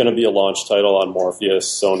 it's going to be a launch title on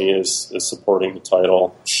Morpheus. Sony is supporting the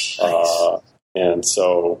title, and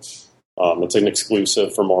so it's an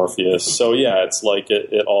exclusive for Morpheus. So yeah, it's like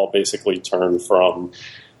it all basically turned from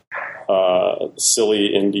silly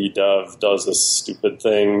indie dev does this stupid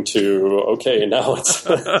thing to okay, now it's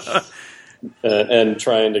and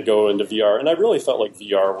trying to go into VR. And I really felt like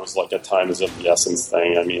VR was like a time is of the essence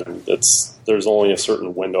thing. I mean, there's only a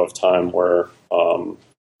certain window of time where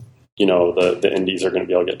the indies are going to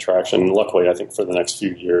be able to get traction. And luckily, I think for the next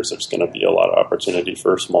few years, there's going to be a lot of opportunity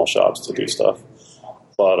for small shops to do stuff.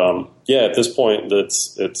 But at this point,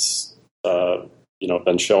 it's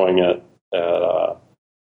been showing it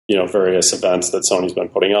at various events that Sony's been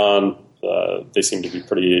putting on. They seem to be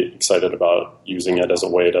pretty excited about using it as a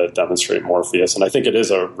way to demonstrate Morpheus. And I think it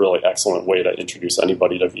is a really excellent way to introduce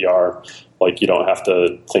anybody to VR. Like, you don't have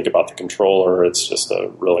to think about the controller. It's just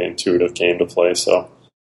a really intuitive game to play. So,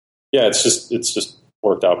 yeah, it's just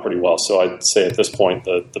worked out pretty well. So I'd say at this point,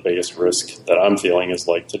 the biggest risk that I'm feeling is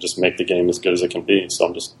like to just make the game as good as it can be. So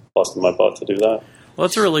I'm just busting my butt to do that. Well,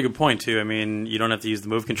 that's a really good point, too. I mean, you don't have to use the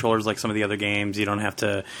Move controllers like some of the other games. You don't have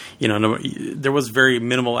to, there was very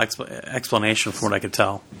minimal explanation from what I could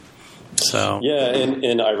tell. So yeah,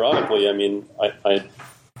 and ironically, I mean,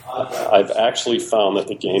 I've actually found that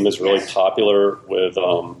the game is really popular with,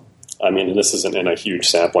 and this isn't in a huge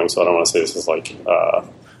sampling, so I don't want to say this is like,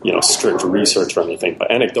 strict research or anything, but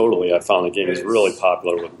anecdotally, I found the game is really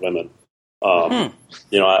popular with women.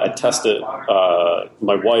 I tested.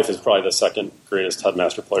 My wife is probably the second greatest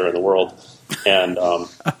Headmaster player in the world, and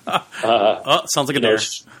sounds like a dare.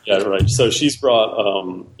 Yeah, right. So she's brought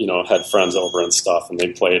had friends over and stuff, and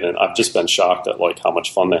they played, and I've just been shocked at like how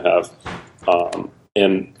much fun they have.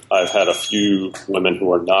 And I've had a few women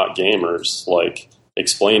who are not gamers like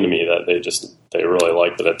explain to me that they really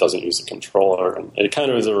like that it doesn't use a controller, and it kind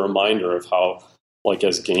of is a reminder of how, like,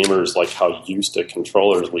 as gamers, like how used to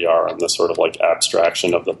controllers we are and the sort of like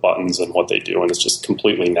abstraction of the buttons and what they do. And it's just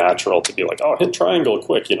completely natural to be like, oh, hit triangle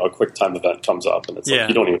quick, a quick time event comes up. And it's like,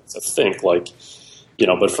 you don't even have to think like,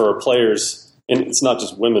 but for players and it's not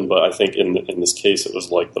just women, but I think in this case, it was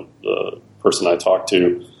like the person I talked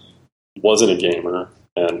to wasn't a gamer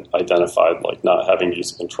and identified like not having to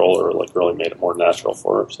use a controller like really made it more natural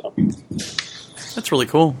for her. So that's really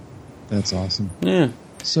cool. That's awesome. Yeah.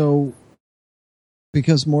 So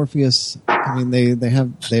because Morpheus, I mean, they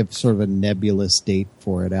have sort of a nebulous date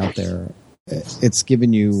for it out there. It's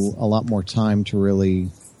given you a lot more time to really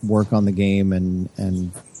work on the game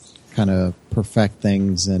and kind of perfect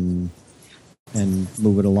things and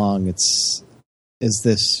move it along. I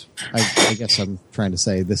guess I'm trying to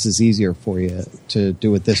say this is easier for you to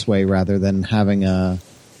do it this way rather than having an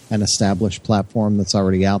established platform that's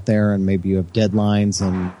already out there and maybe you have deadlines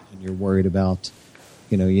and you're worried about,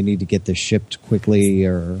 you need to get this shipped quickly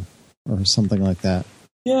or something like that.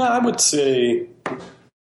 Yeah, I would say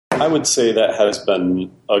that has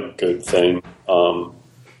been a good thing,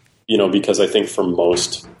 because I think for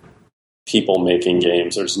most people making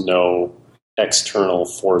games, there's no external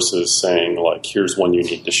forces saying, like, here's when you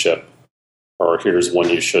need to ship or here's when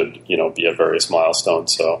you should, be at various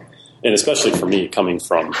milestones. So, and especially for me, coming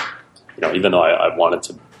from, even though I wanted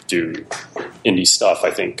to do indie stuff,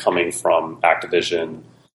 I think coming from Activision,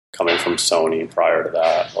 coming from Sony prior to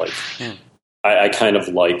that, like, I kind of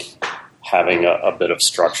like having a bit of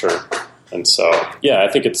structure. And so, yeah,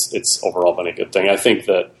 I think it's overall been a good thing. I think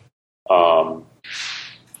that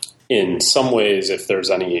in some ways, if there's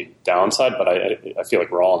any downside, but I feel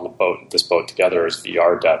like we're all in this boat together as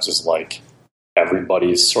VR devs, is like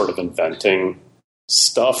everybody's sort of inventing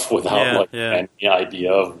stuff without any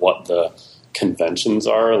idea of what the conventions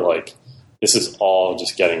are. Like, this is all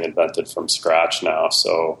just getting invented from scratch now.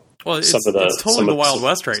 So, well, it's totally the Wild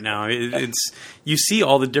West right now. You see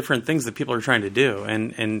all the different things that people are trying to do,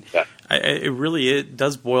 and it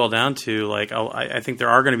does boil down to, like, I think there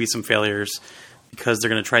are going to be some failures because they're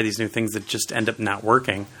going to try these new things that just end up not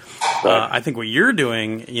working. Right. I think what you're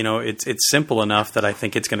doing, it's simple enough that I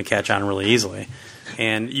think it's going to catch on really easily,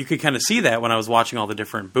 and you could kind of see that when I was watching all the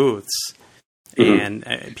different booths. Mm-hmm.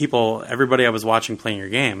 And everybody I was watching playing your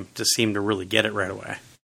game just seemed to really get it right away.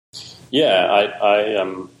 Yeah,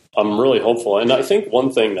 I'm really hopeful. And I think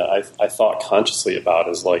one thing that I thought consciously about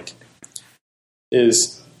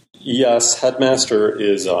is yes, Headmaster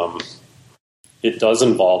is, it does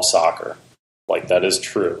involve soccer. Like, that is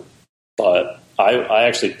true. But I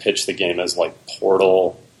actually pitched the game as like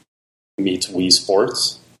Portal meets Wii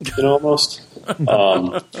Sports, almost.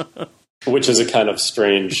 Which is a kind of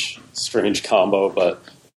strange combo, but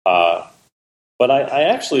I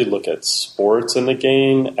actually look at sports in the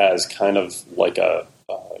game as kind of like a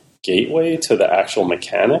gateway to the actual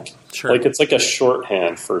mechanic. Sure. Like, it's like a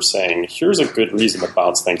shorthand for saying, here's a good reason to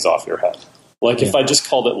bounce things off your head. Like, if I just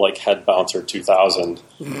called it like Headbouncer 2000,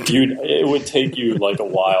 it would take you like a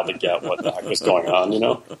while to get what the heck was going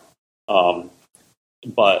on,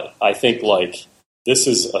 But I think like this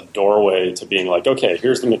is a doorway to being like, okay,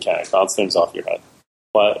 here's the mechanic, bounce things off your head.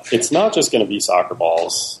 But it's not just going to be soccer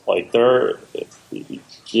balls. Like, I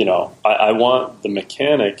want the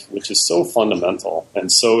mechanic, which is so fundamental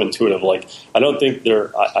and so intuitive. Like, I don't think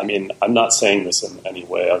I'm not saying this in any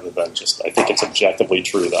way other than just, I think it's objectively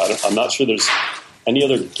true that I'm not sure there's any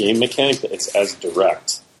other game mechanic that it's as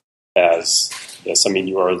direct as this. I mean,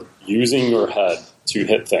 you are using your head to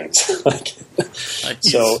hit things.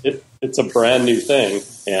 So it's a brand new thing.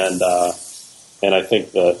 And I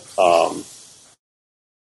think that,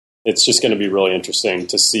 it's just going to be really interesting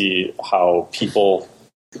to see how people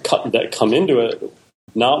that come into it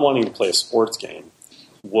not wanting to play a sports game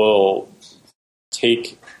will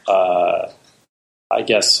take the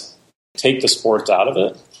sports out of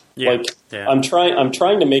it. I'm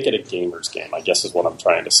trying to make it a gamer's game, I guess is what I'm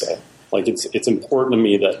trying to say. Like, it's important to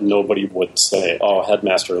me that nobody would say, "Oh,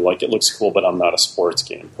 Headmaster, like, it looks cool, but I'm not a sports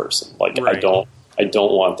game person." Like, right. I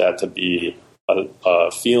don't want that to be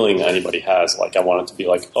a feeling anybody has. Like, I want it to be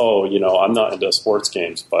like, oh, I'm not into sports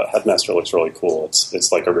games, but Headmaster looks really cool. It's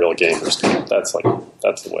like a real gamer's game. That's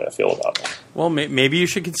the way I feel about it. Well, maybe you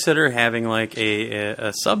should consider having like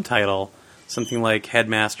a subtitle, something like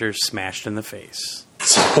Headmaster Smashed in the Face.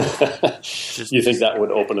 You think that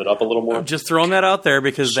would open it up a little more? I'm just throwing that out there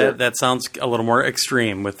because that sounds a little more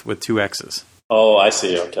extreme with two X's. Oh, I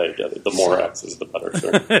see. Okay, yeah, the more X's, the better.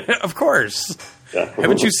 Sure. Of course. Yeah.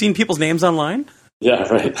 Haven't you seen people's names online? Yeah,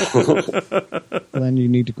 right. Glenn, you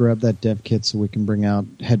need to grab that dev kit so we can bring out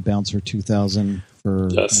Headbouncer 2000 for...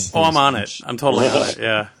 Yes. Oh, I'm on it. I'm totally on it,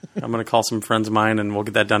 yeah. I'm going to call some friends of mine, and we'll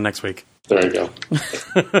get that done next week. There you go.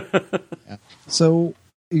 Yeah. So,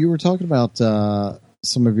 you were talking about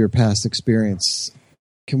some of your past experience.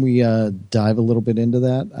 Can we dive a little bit into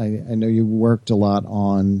that? I know you worked a lot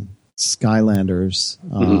on Skylanders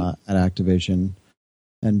at Activision,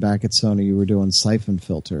 and back at Sony you were doing Siphon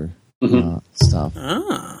Filter stuff.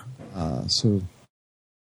 So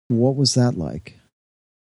what was that like?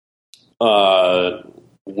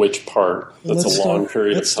 Which part? That's a long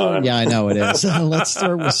period of time. Yeah, I know it is. Let's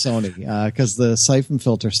start with Sony, because the Siphon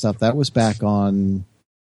Filter stuff that was back on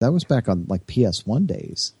like PS1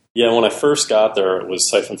 days. Yeah, when I first got there, it was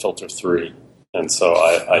Siphon Filter 3, and so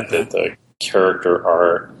I did the character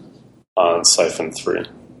art on Siphon 3,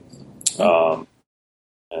 and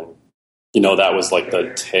that was like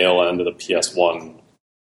the tail end of the PS1,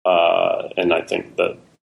 and I think that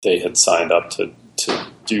they had signed up to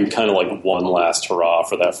do kind of like one last hurrah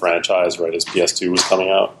for that franchise right as PS2 was coming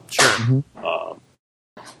out. Sure.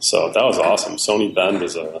 So that was awesome. Sony Bend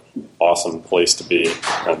is an awesome place to be,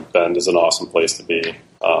 and Bend is an awesome place to be.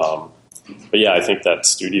 But yeah, I think that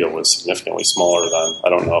studio was significantly smaller then. I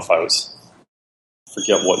don't know if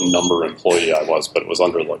forget what number employee I was, but it was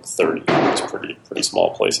under like 30. It was a pretty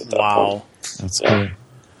small place at that point. That's cool.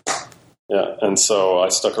 Yeah, and so I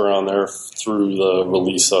stuck around there through the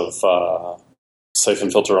release of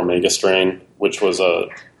Siphon Filter Omega Strain, which was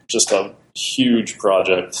just a huge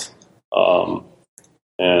project.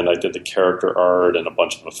 And I did the character art and a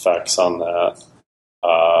bunch of effects on that.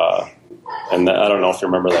 And I don't know if you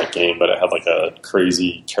remember that game, but it had like a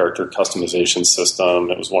crazy character customization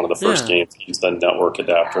system. It was one of the first games that used the network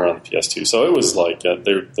adapter on the PS2. So it was like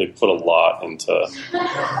they put a lot into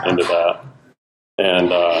that.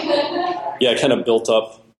 And it kind of built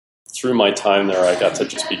up through my time there. I got to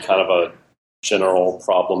just be kind of a general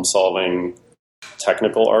problem-solving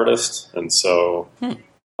technical artist. And so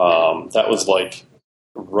that was like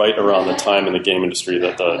right around the time in the game industry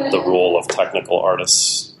that the role of technical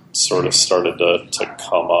artists sort of started to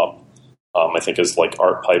come up. I think as like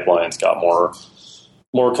art pipelines got more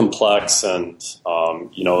complex, and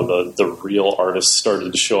the real artists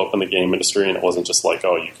started to show up in the game industry, and it wasn't just like,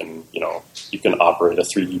 oh, you can operate a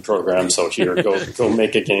 3D program, so here, go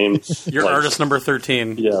make a game. You're like, artist number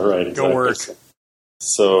 13. Yeah, right. Exactly. Go work.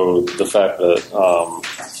 So the fact that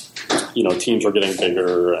teams were getting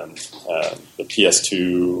bigger, and the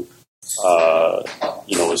PS2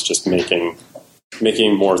 was just making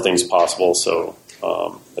more things possible. So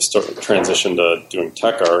I transitioned to doing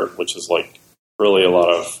tech art, which is like really a lot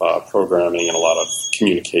of programming and a lot of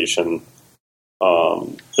communication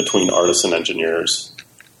between artists and engineers.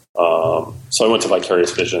 So I went to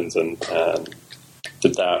Vicarious Visions and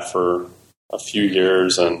did that for a few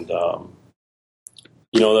years, and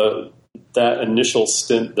that initial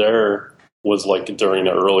stint there was like during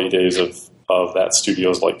the early days of that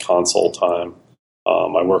studio's like console time.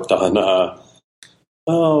 I worked on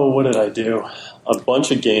what did I do? A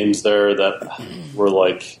bunch of games there that were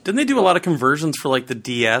like... Didn't they do a lot of conversions for like the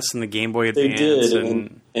DS and the Game Boy Advance? They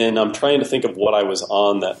did, and I'm trying to think of what I was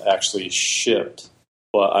on that actually shipped.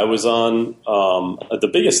 But I was on... the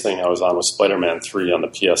biggest thing I was on was Spider-Man 3 on the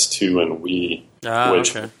PS2 and Wii,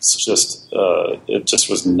 which just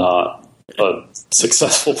was not a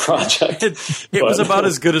successful project. It was about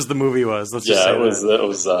as good as the movie was. Let's just say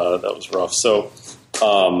that was rough. So...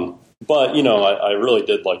 but I really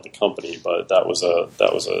did like the company, but that was a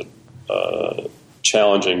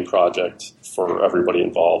challenging project for everybody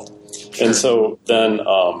involved. Sure. And so then,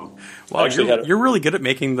 you're really good at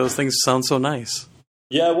making those things sound so nice.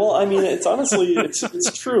 Yeah, well, I mean, it's honestly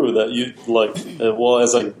it's true that you like.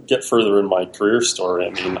 As I get further in my career story, I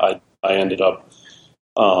mean, I ended up.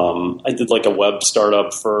 I did like a web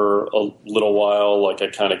startup for a little while. Like I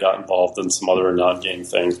kind of got involved in some other non-game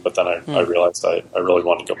things, but then I realized I really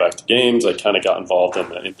wanted to go back to games. I kind of got involved in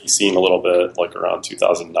the indie scene a little bit, like around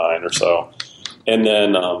 2009 or so. And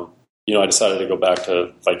then, I decided to go back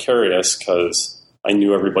to Vicarious because I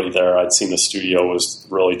knew everybody there. I'd seen the studio was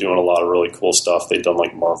really doing a lot of really cool stuff. They'd done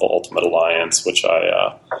like Marvel Ultimate Alliance, which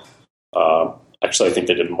actually I think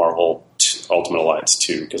they did Marvel Ultimate Alliance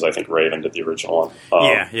 2 because I think Raven did the original one.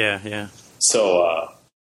 Yeah. So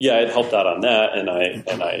it helped out on that, and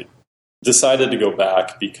I decided to go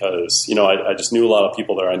back because I just knew a lot of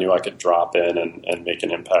people there. I knew I could drop in and make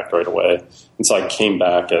an impact right away, and so I came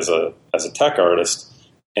back as a tech artist,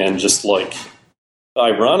 and just like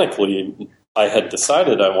ironically, I had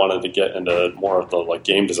decided I wanted to get into more of the like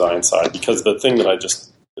game design side because the thing that I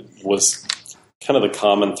just was kind of the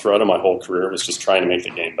common thread of my whole career was just trying to make the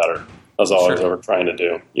game better. That's all I was ever trying to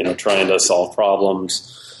do. Trying to solve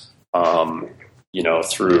problems,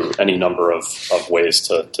 through any number of ways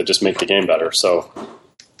to just make the game better. So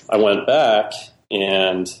I went back,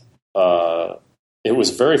 and it was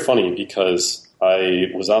very funny because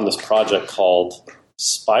I was on this project called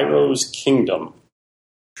Spyro's Kingdom,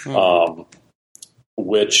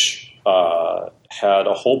 which had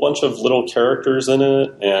a whole bunch of little characters in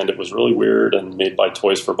it, and it was really weird and made by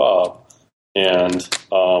Toys for Bob. And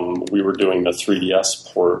we were doing the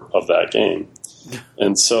 3DS port of that game.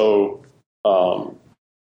 And so,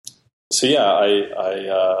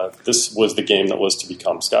 this was the game that was to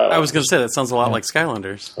become Skylanders. I was going to say, that sounds a lot like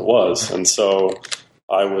Skylanders. It was. And so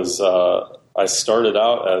I started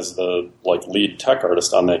out as the lead tech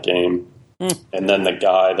artist on that game. And then the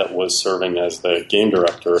guy that was serving as the game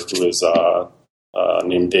director, who is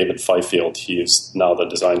named David Fifield, he's now the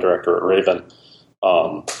design director at Raven.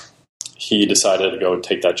 He decided to go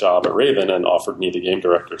take that job at Raven and offered me the game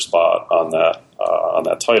director spot on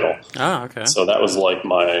that title. Oh, okay. So that was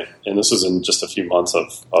and this was in just a few months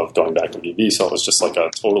of going back to VB. So it was just like a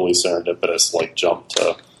totally serendipitous jump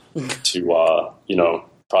to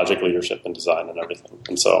project leadership and design and everything.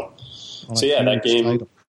 And that game. Title.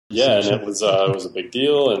 Yeah, and it was a big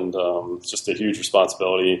deal, and just a huge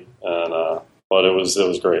responsibility, and but it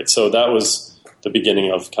was great. So that was the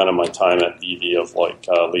beginning of kind of my time at VV of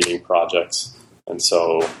leading projects, and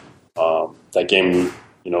so that game,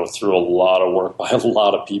 through a lot of work by a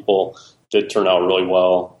lot of people, did turn out really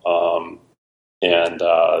well. And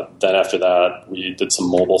then after that, we did some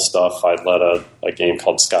mobile stuff. I led a game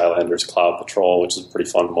called Skylanders Cloud Patrol, which is a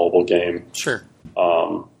pretty fun mobile game. Sure.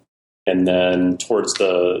 And then towards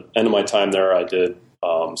the end of my time there, I did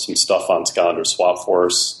some stuff on Skylanders Swap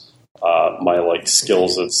Force. My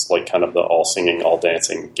skills as kind of the all singing, all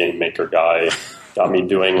dancing game maker guy got me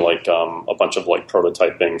doing a bunch of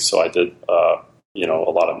prototyping. So I did a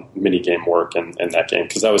lot of mini game work in that game,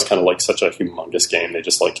 because that was kind of such a humongous game. They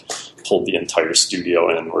just pulled the entire studio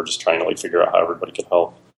in, and we're just trying to figure out how everybody could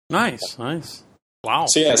help. Nice. Wow.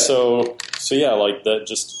 So that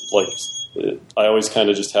just I always kind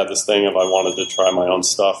of just had this thing of I wanted to try my own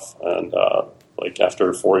stuff, and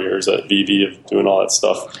after 4 years at VV of doing all that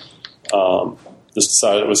stuff, just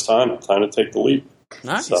decided it was time to take the leap.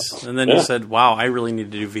 Nice. So, and then you said, "Wow, I really need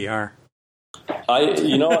to do VR."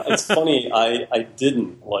 It's funny. I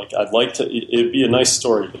didn't I'd like to. It'd be a nice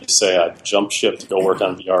story to say I jumped ship to go work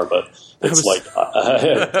on VR, but it's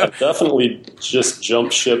I definitely just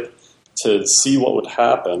jumped ship to see what would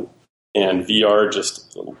happen. And VR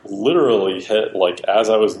just literally hit as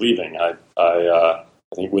I was leaving. I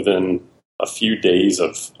think within a few days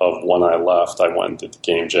of when I left, I went and did the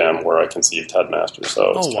game jam where I conceived Headmaster.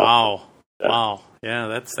 So wow, yeah,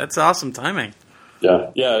 that's awesome timing.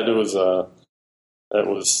 Yeah, it was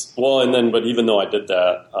well, and then but even though I did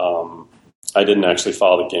that, I didn't actually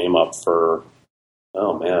follow the game up for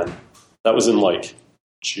that was in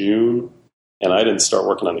June. And I didn't start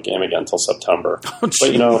working on the game again until September. Oh,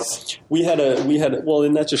 but we had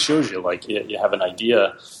and that just shows you you have an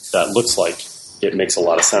idea that looks like it makes a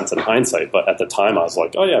lot of sense in hindsight. But at the time, I was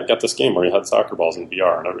like, oh yeah, I've got this game where you had soccer balls in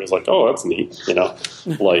VR, and everybody's like, oh, that's neat.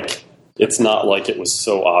 It's not like it was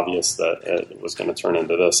so obvious that it was going to turn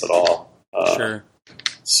into this at all. Sure.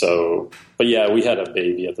 So, but yeah, we had a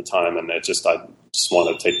baby at the time, and I just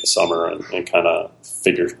wanted to take the summer and kind of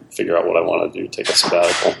figure out what I want to do, take a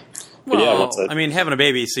sabbatical. Well, having a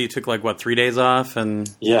baby, so you took 3 days off and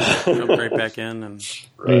jumped right back in, and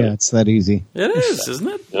right. Yeah, it's that easy. It is, isn't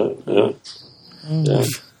it? Yeah.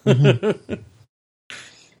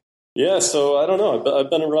 Yeah. So I don't know. I've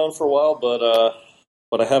been around for a while,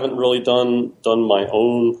 but I haven't really done my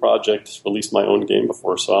own project, released my own game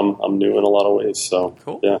before. So I'm new in a lot of ways. So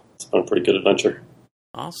cool. Yeah, it's been a pretty good adventure.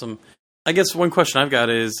 Awesome. I guess one question I've got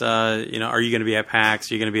is, are you going to be at PAX?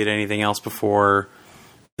 Are you going to be at anything else before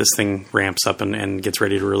this thing ramps up and gets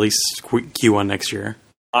ready to release Q1 next year?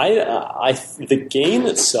 The game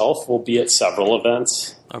itself will be at several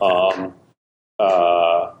events. Okay.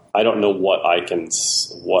 I don't know what I can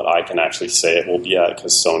actually say it will be at,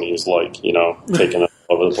 because Sony is taking it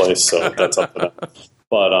over the place. So that's up to them.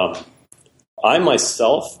 But I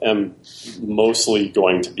myself am mostly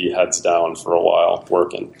going to be heads down for a while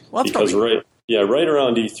working, because right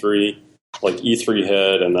around E3. E3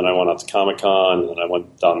 hit, and then I went out to Comic-Con, and then I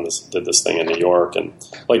went down did this thing in New York, and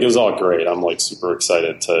it was all great. I'm super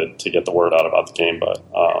excited to get the word out about the game, but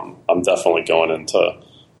I'm definitely going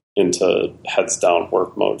into heads down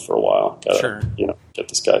work mode for a while. Gotta, get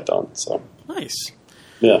this guy done. So nice.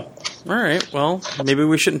 Yeah. All right. Well, maybe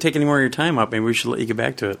we shouldn't take any more of your time up. Maybe we should let you get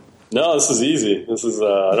back to it. No, this is easy. This is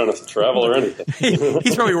I don't have to travel or anything.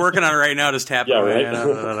 He's probably working on it right now, just tapping. Yeah,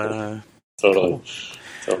 right. Totally.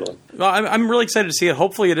 Well, I'm really excited to see it.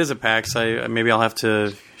 Hopefully, it is a PAX. Maybe I'll have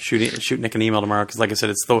to shoot Nick an email tomorrow because, like I said,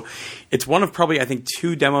 it's one of probably I think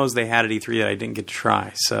 2 demos they had at E3 that I didn't get to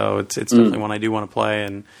try. So it's definitely one I do want to play.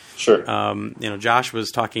 And sure, Josh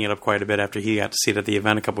was talking it up quite a bit after he got to see it at the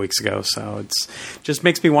event a couple weeks ago. So it's just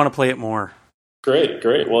makes me want to play it more. Great.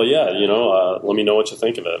 Well, yeah, let me know what you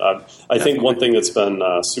think of it. I think one thing that's been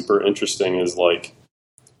super interesting is like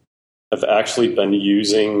I've actually been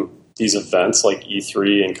using these events like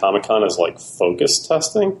E3 and Comic-Con as like focus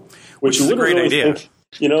testing, which is a great idea. Think,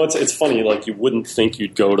 it's funny, like you wouldn't think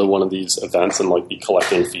you'd go to one of these events and like be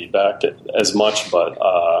collecting feedback as much, but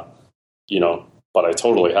but I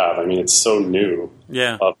totally have. I mean, it's so new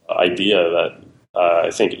of idea that I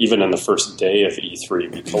think even in the first day of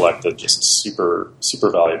E3, we collected just super, super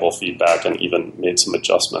valuable feedback and even made some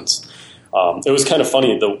adjustments. It was kind of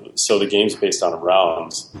funny, so the game's based on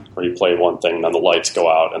rounds, where you play one thing, and then the lights go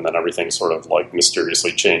out, and then everything sort of like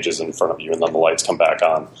mysteriously changes in front of you, and then the lights come back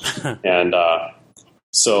on. And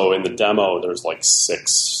so in the demo, there's like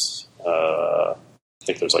 6, I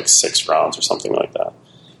think there's like 6 rounds or something like that.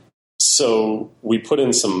 So we put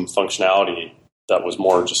in some functionality that was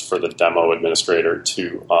more just for the demo administrator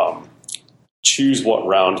to choose what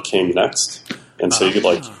round came next. And so you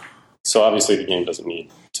could so obviously the game doesn't need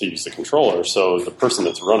to use the controller, so the person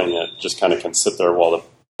that's running it just kind of can sit there while the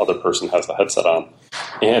other person has the headset on.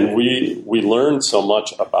 And we learned so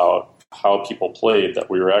much about how people played that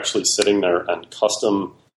we were actually sitting there and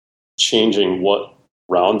custom changing what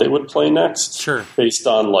round they would play next, based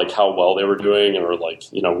on like how well they were doing, or like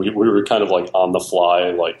we were kind of like on the fly,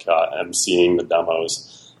 like emceeing the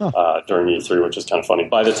demos during E3, which is kind of funny.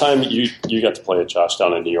 By the time you got to play it, Josh,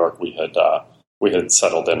 down in New York, we had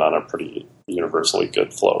settled in on a pretty universally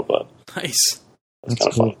good flow. But nice, that's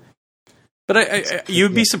kind of fun. But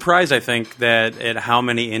you'd be surprised, I think, at how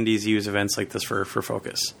many indies use events like this for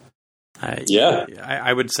focus.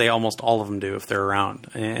 I would say almost all of them do if they're around,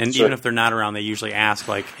 and even if they're not around, they usually ask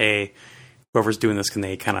like, "Hey, whoever's doing this, can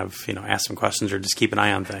they kind of ask some questions or just keep an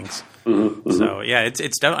eye on things?" Mm-hmm. So yeah,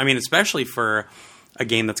 it's I mean, especially for a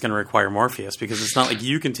game that's going to require Morpheus, because it's not like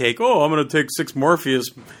you can take I'm going to take 6 Morpheus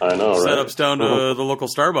setups down to the local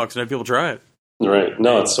Starbucks and have people try it. Right?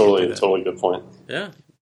 No, it's totally a good point. Yeah.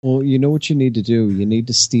 Well, you know what you need to do? You need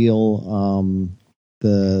to steal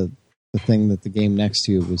the thing that the game next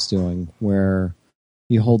to you was doing, where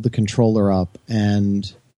you hold the controller up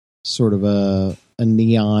and sort of a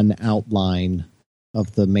neon outline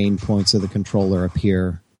of the main points of the controller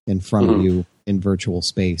appear in front of you in virtual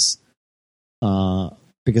space.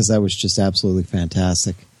 Because that was just absolutely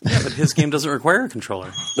fantastic. Yeah, but his game doesn't require a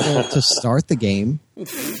controller. Well, to start the game,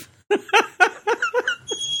 it's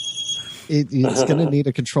going to need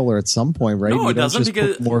a controller at some point, right? No, it doesn't,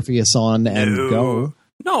 just put Morpheus on and go.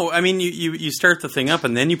 No, I mean, you start the thing up,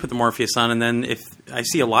 and then you put the Morpheus on, and then if I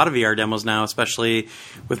see a lot of VR demos now, especially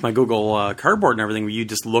with my Google Cardboard and everything, where you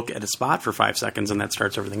just look at a spot for 5 seconds, and that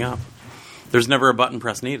starts everything up. There's never a button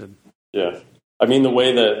press needed. Yeah. I mean, the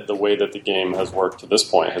way that the game has worked to this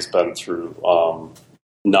point has been through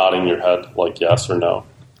nodding your head like yes or no.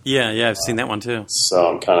 Yeah, I've seen that one too. So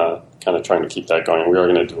I'm kind of trying to keep that going. We are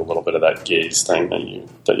going to do a little bit of that gaze thing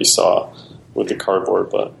that you saw with the cardboard,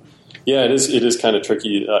 but yeah, it is kind of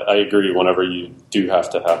tricky. I agree. Whenever you do have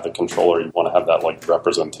to have the controller, you want to have that like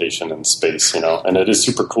representation in space, and it is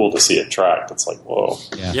super cool to see it tracked. It's like, whoa.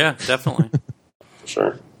 Yeah, definitely. For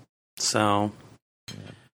sure. So,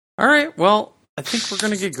 all right. Well, I think we're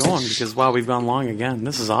going to get going because, wow, we've gone long again.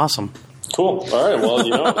 This is awesome. Cool. All right.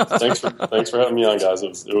 Well, thanks for having me on, guys.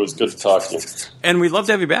 It was good to talk to you. And we'd love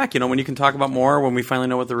to have you back, when you can talk about more, when we finally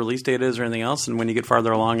know what the release date is or anything else, and when you get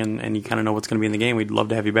farther along and you kind of know what's going to be in the game, we'd love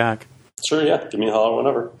to have you back. Sure, yeah. Give me a holler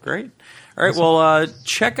whenever. Great. All right, well,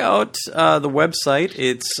 check out the website.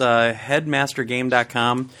 It's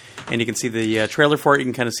headmastergame.com, and you can see the trailer for it. You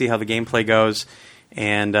can kind of see how the gameplay goes,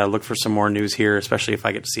 and look for some more news here, especially if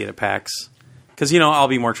I get to see it at PAX. Because, I'll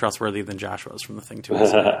be more trustworthy than Josh was from the thing, too.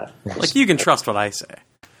 Like, you can trust what I say.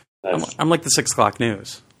 Nice. I'm like the 6 o'clock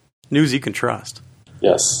news. News you can trust.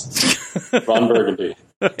 Yes. Ron Burgundy.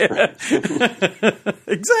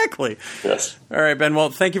 Exactly. Yes. All right, Ben. Well,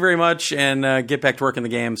 thank you very much, and get back to work in the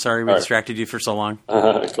game. Sorry we distracted you for so long.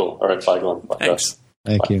 Cool. All right, bye, Glenn. Bye, thanks.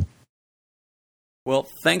 Thank you. Well,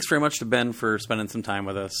 thanks very much to Ben for spending some time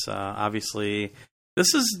with us. Obviously,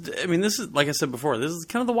 this is, like I said before, this is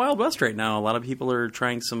kind of the Wild West right now. A lot of people are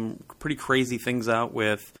trying some pretty crazy things out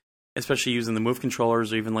with, especially using the Move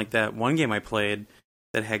controllers, or even like that one game I played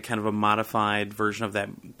that had kind of a modified version of that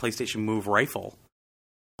PlayStation Move rifle.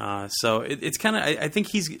 So it's kind of, I think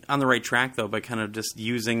he's on the right track, though, by kind of just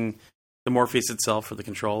using the Morpheus itself for the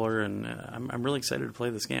controller, and I'm really excited to play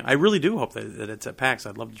this game. I really do hope that it's at PAX.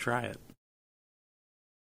 I'd love to try it.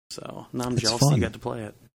 So now I'm It's jealous fun. you got to play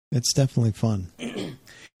it. It's definitely fun.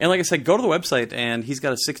 And like I said, go to the website, and he's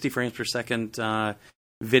got a 60 frames per second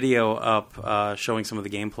video up showing some of the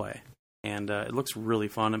gameplay. And it looks really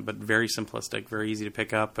fun, but very simplistic, very easy to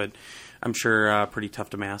pick up, but I'm sure pretty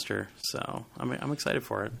tough to master. So I'm excited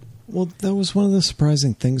for it. Well, that was one of the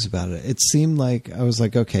surprising things about it. It seemed like, I was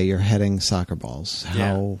like, okay, you're heading soccer balls.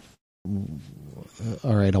 How... Yeah.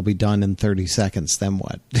 All right, I'll be done in 30 seconds. Then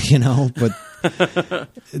what? But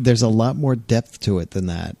there's a lot more depth to it than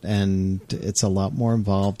that. And it's a lot more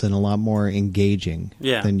involved and a lot more engaging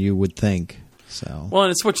than you would think. So, well,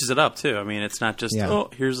 and it switches it up too. I mean, it's not just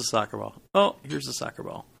here's a soccer ball. Oh, here's a soccer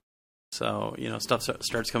ball. So stuff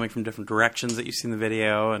starts coming from different directions that you see in the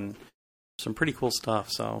video, and some pretty cool stuff.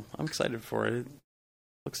 So I'm excited for it. It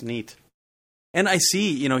looks neat. And I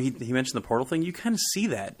see, he mentioned the portal thing. You kind of see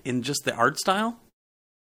that in just the art style,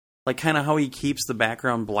 like kind of how he keeps the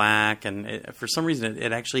background black, and for some reason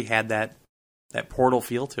it actually had that portal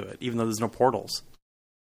feel to it, even though there's no portals.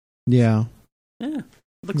 Yeah, it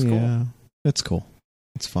looks cool. Yeah. It's cool.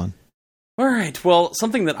 It's fun. All right. Well,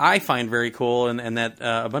 something that I find very cool and that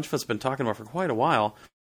a bunch of us have been talking about for quite a while.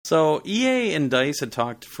 So EA and DICE had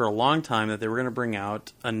talked for a long time that they were going to bring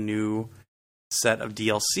out a new set of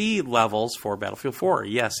DLC levels for Battlefield 4.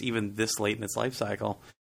 Yes, even this late in its life cycle.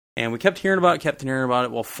 And we kept hearing about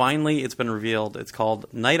it. Well, finally, it's been revealed. It's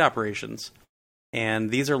called Night Operations. And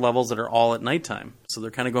these are levels that are all at nighttime. So they're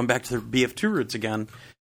kind of going back to their BF2 roots again.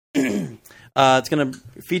 It's going to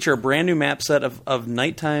feature a brand new map set of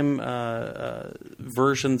nighttime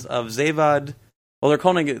versions of Zavad. Well, they're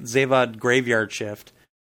calling it Zavad Graveyard Shift.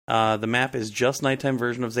 The map is just nighttime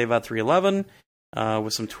version of Zavad 311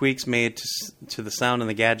 with some tweaks made to the sound and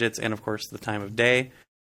the gadgets and, of course, the time of day.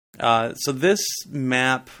 So this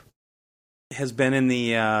map has been in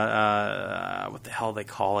the... what the hell they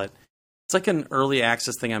call it? It's like an early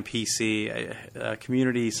access thing on PC,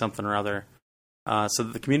 community something or other. So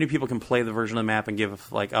that the community people can play the version of the map and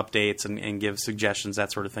give like updates and give suggestions,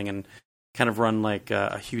 that sort of thing, and kind of run like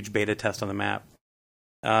a huge beta test on the map.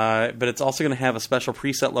 But it's also going to have a special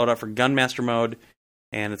preset loadout for Gunmaster mode,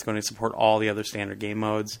 and it's going to support all the other standard game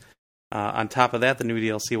modes. On top of that, the new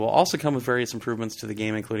DLC will also come with various improvements to the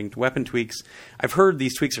game, including weapon tweaks. I've heard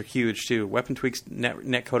these tweaks are huge, too. Weapon tweaks,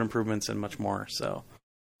 netcode improvements, and much more. So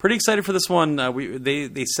pretty excited for this one.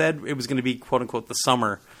 They said it was going to be, quote-unquote, the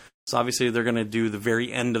summer. So obviously they're going to do the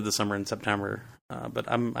very end of the summer in September. But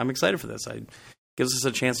I'm excited for this. It gives us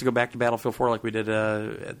a chance to go back to Battlefield 4 like we did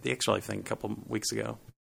at the Extra Life thing a couple weeks ago.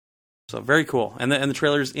 So very cool. And the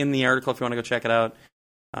trailer's in the article if you want to go check it out.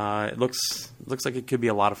 It looks like it could be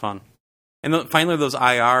a lot of fun. And finally, those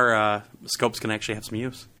IR scopes can actually have some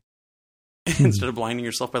use. Instead of blinding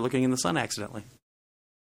yourself by looking in the sun accidentally.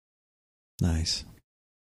 Nice.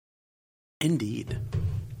 Indeed.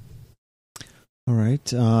 All right.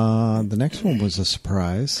 The next one was a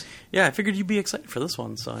surprise. Yeah, I figured you'd be excited for this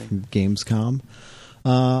one. So Gamescom.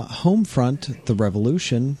 Homefront, The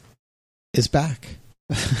Revolution, is back.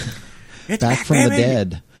 It's back from baby. the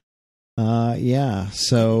dead. Yeah.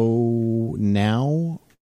 So now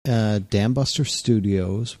Dambuster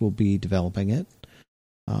Studios will be developing it.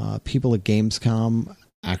 People at Gamescom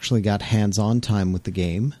actually got hands-on time with the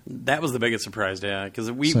game. That was the biggest surprise, yeah,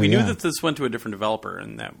 because we knew that this went to a different developer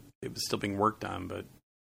and that it was still being worked on, but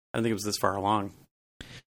I don't think it was this far along.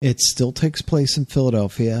 It still takes place in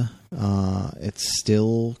Philadelphia. It's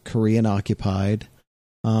still Korean occupied,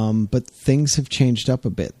 but things have changed up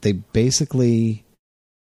a bit. They basically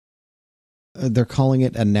they're calling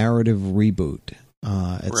it a narrative reboot.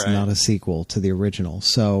 It's not a sequel to the original.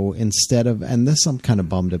 So instead of, and this I'm kind of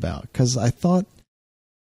bummed about because I thought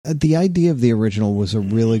the idea of the original was a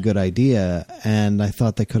really good idea, and I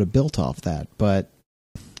thought they could have built off that, but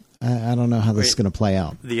I don't know how this is going to play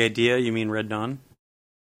out. The idea, you mean Red Dawn?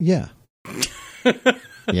 Yeah.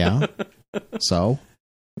 Yeah. So?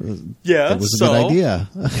 Yeah, it was a good idea.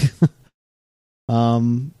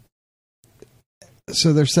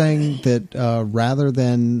 So they're saying that rather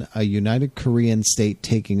than a united Korean state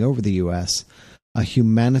taking over the U.S., a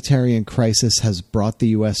humanitarian crisis has brought the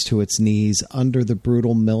U.S. to its knees under the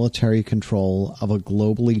brutal military control of a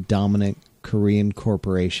globally dominant Korean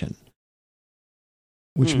corporation.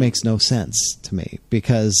 Which makes no sense to me,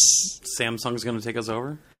 because Samsung's going to take us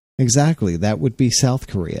over? Exactly. That would be South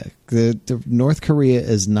Korea. The North Korea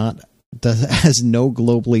has no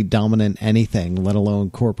globally dominant anything, let alone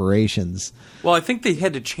corporations. Well, I think they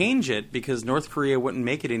had to change it because North Korea wouldn't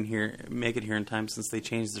make it here in time since they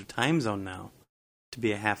changed their time zone now to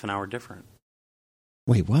be a half an hour different.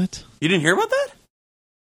 Wait, what? You didn't hear about that?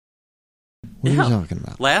 What are you talking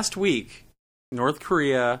about? Last week, North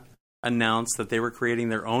Korea announced that they were creating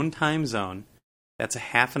their own time zone that's a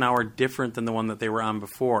half an hour different than the one that they were on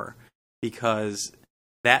before, because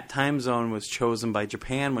that time zone was chosen by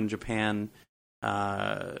Japan when Japan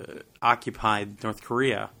occupied North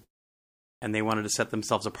Korea, and they wanted to set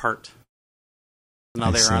themselves apart.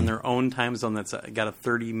 Now they're on their own time zone that's got a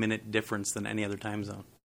 30-minute difference than any other time zone.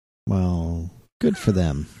 Well, good for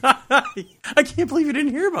them. I can't believe you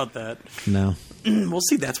didn't hear about that. No. We'll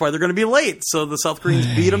see. That's why they're going to be late. So the South Koreans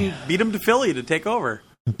beat them to Philly to take over.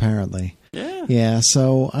 Apparently. Yeah. Yeah,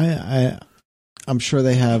 so I'm sure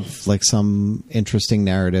they have like some interesting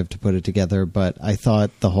narrative to put it together, but I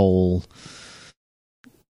thought the whole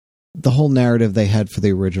narrative they had for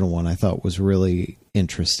the original one I thought was really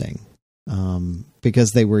interesting.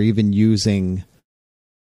 Because they were even using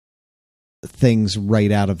things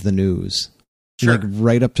right out of the news. Sure. Like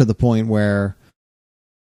right up to the point where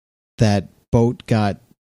the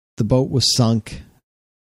boat was sunk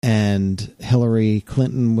and Hillary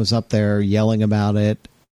Clinton was up there yelling about it,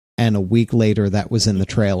 and a week later that was in the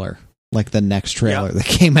trailer. Like the next trailer that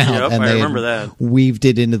came out, and I they remember that. Weaved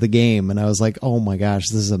it into the game, and I was like, "Oh my gosh,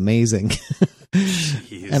 this is amazing!"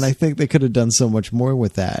 And I think they could have done so much more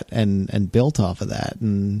with that, and built off of that.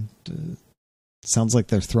 And sounds like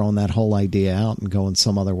they're throwing that whole idea out and going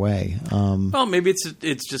some other way. Well, maybe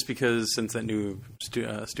it's just because since that new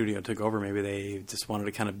studio took over, maybe they just wanted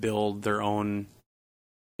to kind of build their own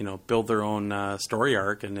story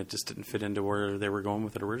arc, and it just didn't fit into where they were going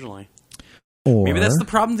with it originally. Or maybe that's the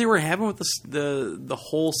problem they were having with the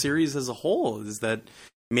whole series as a whole, is that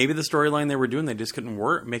maybe the storyline they were doing, they just couldn't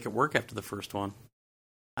make it work after the first one.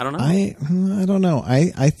 I don't know. I don't know.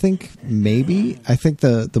 I think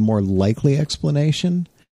the more likely explanation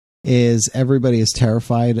is everybody is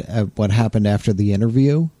terrified at what happened after the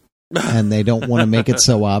interview, and they don't want to make it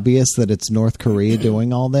so obvious that it's North Korea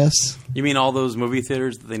doing all this. You mean all those movie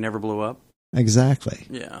theaters that they never blew up? Exactly.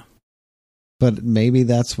 Yeah. But maybe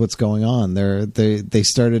that's what's going on. They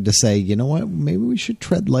started to say, you know what? Maybe we should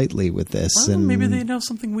tread lightly with this. Well, and maybe they know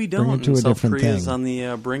something we don't. Bring it to a South different Korea is thing. on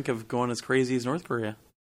the brink of going as crazy as North Korea.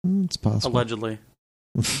 It's possible. Allegedly.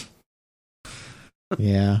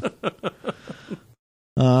 Yeah.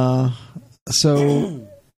 So,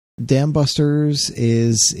 Dam Busters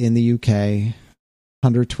is in the UK.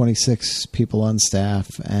 126 people on staff,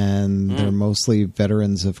 and they're mostly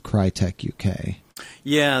veterans of Crytek UK.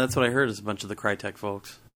 Yeah, that's what I heard, is a bunch of the Crytek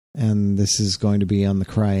folks. And this is going to be on the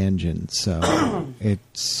CryEngine, so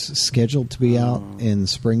it's scheduled to be out in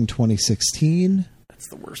spring 2016. That's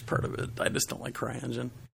the worst part of it. I just don't like CryEngine.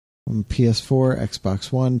 On PS4,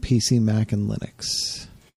 Xbox One, PC, Mac, and Linux.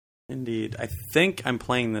 Indeed. I think I'm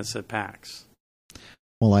playing this at PAX.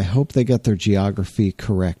 Well, I hope they got their geography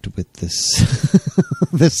correct with this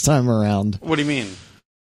this time around. What do you mean?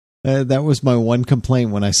 That was my one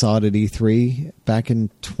complaint when I saw it at E3 back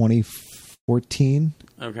in 2014.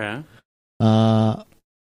 Okay.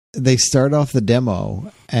 They start off the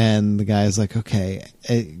demo, and the guy's like, okay,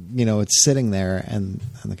 it's sitting there, and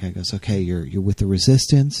the guy goes, okay, you're with the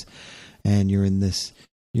Resistance, and you're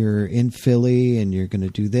in Philly, and you're going to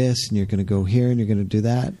do this, and you're going to go here, and you're going to do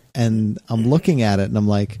that. And I'm looking at it, and I'm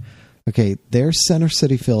like, okay, there's Center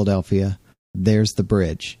City, Philadelphia. There's the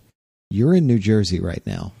bridge. You're in New Jersey right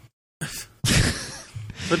now.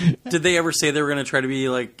 But did they ever say they were going to try to be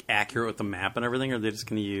like accurate with the map and everything, or are they just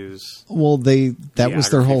going to use? Well, that was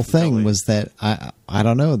their whole thing. Philly? Was that I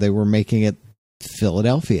don't know. They were making it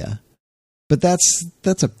Philadelphia, but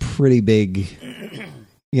that's a pretty big,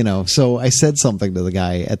 So I said something to the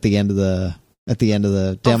guy at the end of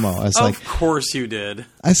the demo. I was like, "Of course you did."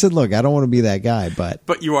 I said, "Look, I don't want to be that guy,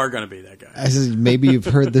 but you are going to be that guy." I said, maybe you've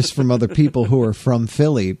heard this from other people who are from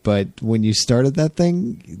Philly, but when you started that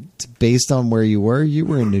thing, based on where you were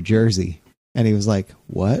in New Jersey." And he was like,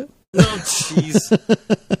 "What?" Oh, jeez.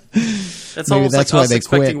 That's Maybe almost that's like why us they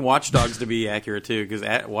expecting quit. Watch Dogs to be accurate too, because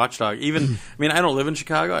Watch Dog, I don't live in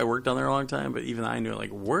Chicago. I worked down there a long time, but even I knew,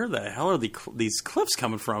 like, where the hell are these cliffs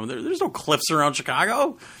coming from? There's no cliffs around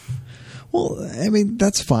Chicago. Well, I mean,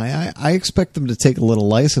 that's fine. I expect them to take a little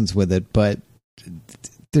license with it, but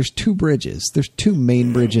there's two bridges. There's two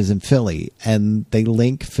main bridges in Philly, and they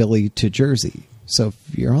link Philly to Jersey. So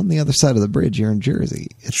if you're on the other side of the bridge, you're in Jersey.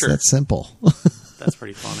 It's that simple. That's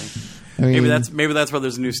pretty funny. I mean, maybe that's why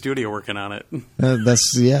there's a new studio working on it.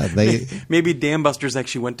 Maybe Dam Busters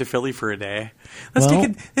actually went to Philly for a day.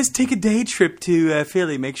 Let's take a day trip to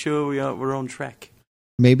Philly. Make sure we're on track.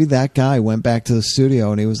 Maybe that guy went back to the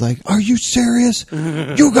studio and he was like, "Are you serious?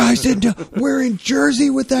 You guys didn't. We're in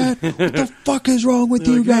Jersey with that. What the fuck is wrong with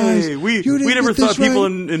you guys? Hey, we never thought people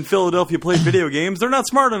in Philadelphia played video games. They're not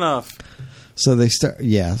smart enough." So they start.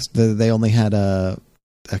 Yes, they only had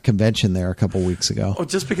a convention there a couple weeks ago. Oh,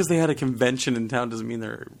 just because they had a convention in town doesn't mean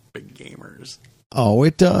they're big gamers. Oh,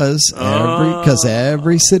 it does. Because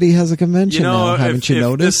every city has a convention now. Haven't you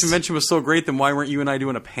noticed? If this convention was so great, then why weren't you and I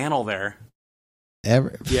doing a panel there?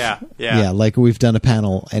 Yeah. Like we've done a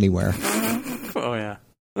panel anywhere. Oh, yeah.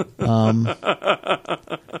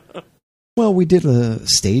 Well, we did a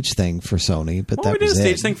stage thing for Sony, but that was it. We did a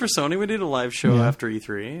stage thing for Sony. We did a live show after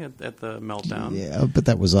E3 at the Meltdown. Yeah, but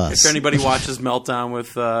that was us. If anybody watches Meltdown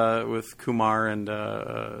with Kumar and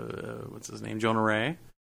what's his name, Jonah Ray,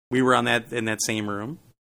 we were in that same room.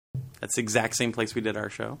 That's the exact same place we did our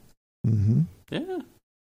show. Mm-hmm. Yeah,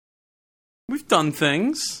 we've done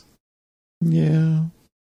things. Yeah,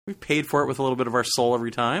 we've paid for it with a little bit of our soul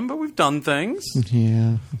every time, but we've done things.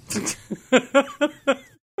 Yeah.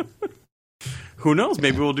 Who knows?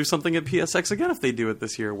 Maybe we'll do something at PSX again if they do it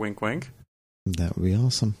this year. Wink, wink. That would be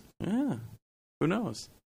awesome. Yeah. Who knows?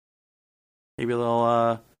 Maybe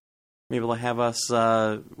they'll have us.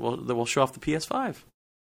 We'll show off the PS5.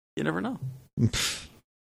 You never know.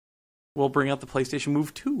 We'll bring out the PlayStation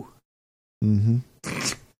Move 2. Mm-hmm.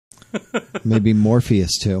 Maybe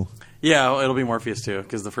Morpheus 2. Yeah, it'll be Morpheus 2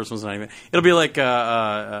 because the first one's not even. It'll be like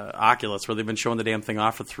Oculus, where they've been showing the damn thing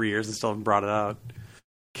off for 3 years and still haven't brought it out.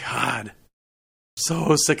 God.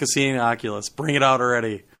 So sick of seeing Oculus. Bring it out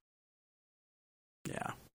already.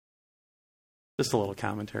 Yeah. Just a little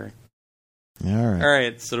commentary. All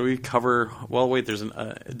right. So do we cover... Well, wait, there's an...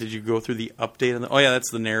 did you go through the update? Oh, yeah,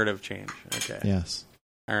 that's the narrative change. Okay. Yes.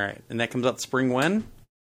 All right. And that comes out spring when?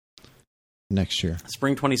 Next year.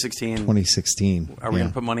 Spring 2016. 2016. Are we going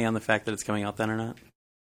to put money on the fact that it's coming out then or not?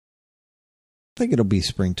 I think it'll be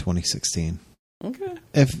spring 2016. Okay.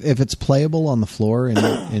 If it's playable on the floor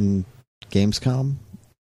in Gamescom,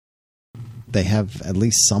 they have at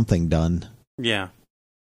least something done. Yeah.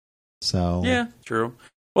 So. Yeah, true.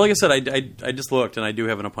 Well, like I said, I just looked, and I do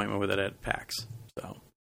have an appointment with it at PAX. So,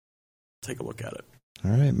 take a look at it.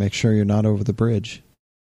 All right. Make sure you're not over the bridge.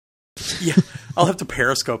 Yeah. I'll have to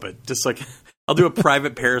Periscope it. Just like, I'll do a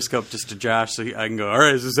private Periscope just to Josh so I can go, all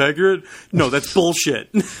right, is this accurate? No, that's bullshit.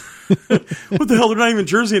 What the hell? They're not even in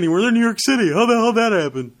Jersey anymore. They're in New York City. How the hell did that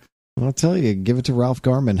happen? I'll tell you. Give it to Ralph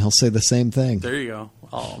Garman. He'll say the same thing. There you go.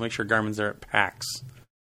 I'll make sure Garman's there at PAX.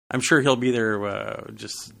 I'm sure he'll be there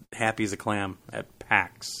just happy as a clam at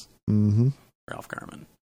PAX. Mm-hmm. Ralph Garman.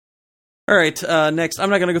 All right, next. I'm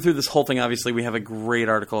not going to go through this whole thing, obviously. We have a great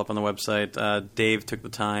article up on the website. Dave took the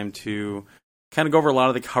time to kind of go over a lot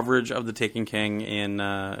of the coverage of The Taken King in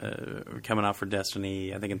coming out for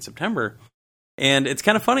Destiny, I think, in September. And it's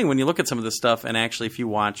kind of funny when you look at some of this stuff, and actually if you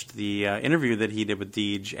watched the interview that he did with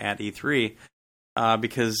Deej at E3,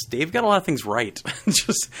 because Dave got a lot of things right,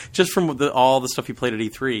 just from all the stuff he played at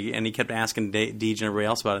E3, and he kept asking Deej and everybody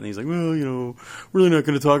else about it, and he's like, well, we're really not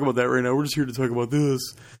going to talk about that right now. We're just here to talk about this,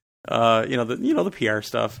 the PR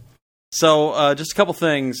stuff. So just a couple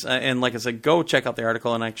things, and like I said, go check out the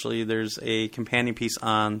article, and actually there's a companion piece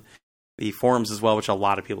on the forums as well, which a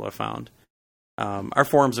lot of people have found. Our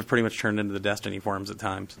forums have pretty much turned into the Destiny forums at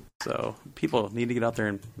times, so people need to get out there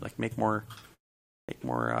and like make more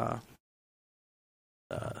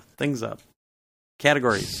things up,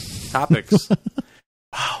 categories, topics.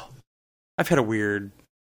 Wow, I've had a weird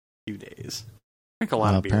few days. Drank a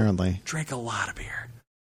lot of beer. Apparently, drank a lot of beer.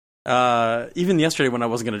 Even yesterday when I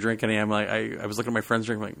wasn't going to drink any, I'm like, I was looking at my friends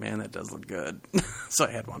drink, I'm like, man, that does look good. So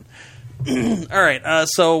I had one. All right.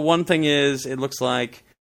 So one thing is, it looks like.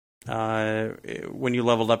 When you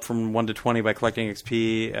leveled up from 1 to 20 by collecting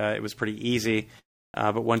XP, it was pretty easy.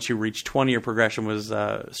 But once you reached 20, your progression was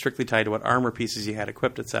strictly tied to what armor pieces you had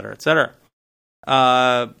equipped, etc., etc.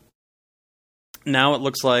 Now it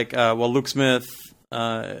looks like, Luke Smith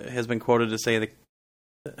has been quoted to say that,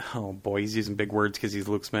 oh boy, he's using big words because he's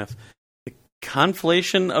Luke Smith. The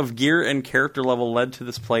conflation of gear and character level led to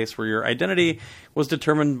this place where your identity was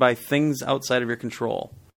determined by things outside of your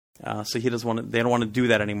control. So they don't want to do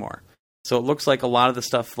that anymore. So it looks like a lot of the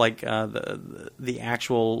stuff, like the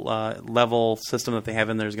actual level system that they have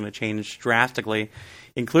in there is going to change drastically,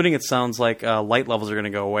 including it sounds like light levels are going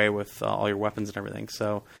to go away with all your weapons and everything.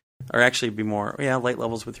 So, or actually be more, light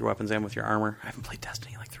levels with your weapons and with your armor. I haven't played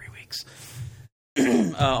Destiny in like 3 weeks.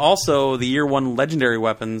 Also, the year 1 legendary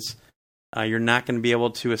weapons, you're not going to be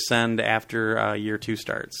able to ascend after year 2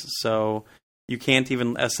 starts. So you can't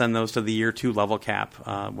even ascend those to the year 2 level cap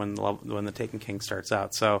when the Taken King starts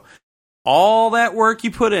out. So all that work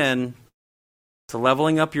you put in to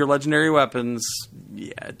leveling up your legendary weapons,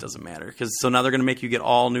 it doesn't matter. So now they're going to make you get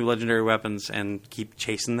all new legendary weapons and keep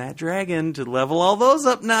chasing that dragon to level all those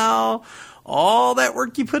up now. All that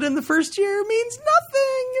work you put in the first year means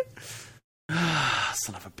nothing.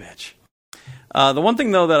 Son of a bitch. The one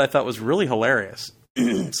thing, though, that I thought was really hilarious,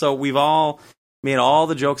 so we've all made all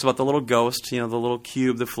the jokes about the little ghost, the little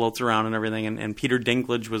cube that floats around and everything, and Peter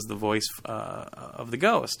Dinklage was the voice of the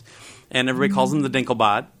ghost. And everybody calls him the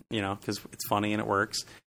Dinklebot, because it's funny and it works.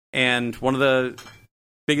 And one of the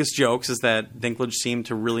biggest jokes is that Dinklage seemed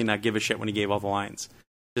to really not give a shit when he gave all the lines.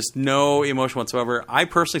 Just no emotion whatsoever. I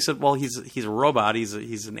personally said, well, he's a robot, he's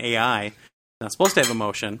an AI, not supposed to have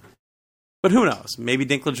emotion. But who knows? Maybe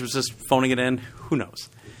Dinklage was just phoning it in. Who knows?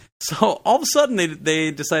 So all of a sudden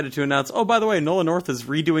they decided to announce, oh, by the way, Nolan North is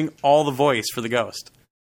redoing all the voice for the ghost.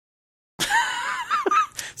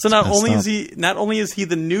 So not only is he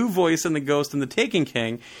the new voice in the Ghost and the Taken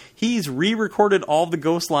King, he's re-recorded all the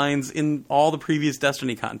ghost lines in all the previous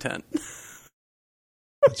Destiny content.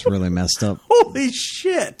 That's really messed up. Holy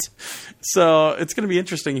shit! So it's going to be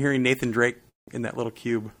interesting hearing Nathan Drake in that little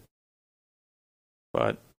cube.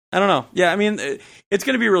 But I don't know. Yeah, I mean, it's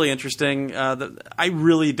going to be really interesting. I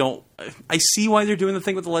really don't. I see why they're doing the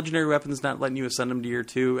thing with the legendary weapons, not letting you ascend them to year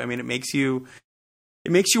 2. I mean, it makes you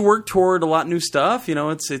work toward a lot of new stuff.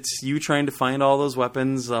 It's you trying to find all those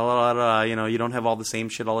weapons. You don't have all the same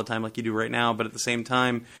shit all the time like you do right now. But at the same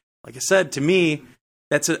time, like I said, to me,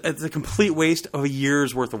 it's a complete waste of a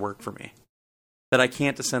year's worth of work for me. That I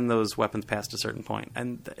can't ascend those weapons past a certain point.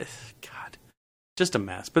 And God, just a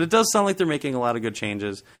mess. But it does sound like they're making a lot of good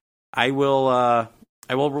changes. I will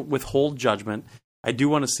withhold judgment. I do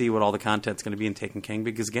want to see what all the content's going to be in Taken King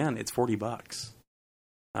because again, it's $40.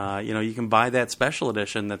 You can buy that special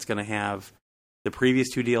edition that's going to have the previous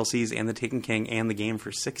 2 DLCs and the Taken King and the game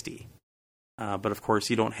for $60. But of course,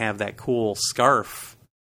 you don't have that cool scarf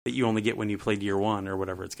that you only get when you played year 1 or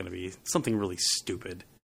whatever it's going to be. Something really stupid.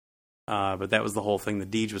 But that was the whole thing that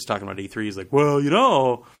Deej was talking about at E3. He's like, well,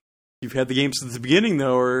 you've had the game since the beginning,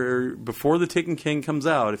 though, or before the Taken King comes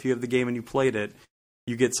out. If you have the game and you played it,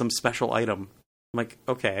 you get some special item. I'm like,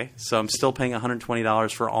 okay, so I'm still paying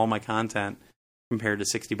 $120 for all my content compared to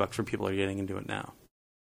 $60 for people are getting into it now.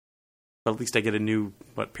 But at least I get a new,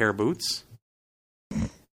 pair of boots?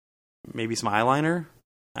 Maybe some eyeliner?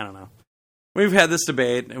 I don't know. We've had this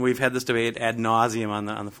debate ad nauseum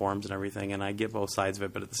on the forums and everything, and I get both sides of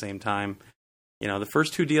it, but at the same time, the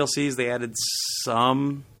first 2 DLCs, they added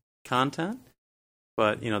some content,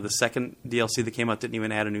 but the second DLC that came out didn't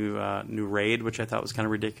even add a new raid, which I thought was kind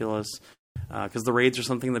of ridiculous, because the raids are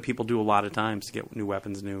something that people do a lot of times to get new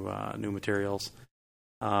weapons, new materials.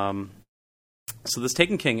 So this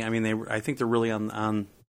Taken King, I mean, I think they're really on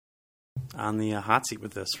the hot seat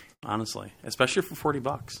with this, honestly, especially for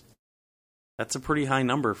 $40. That's a pretty high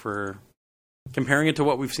number for comparing it to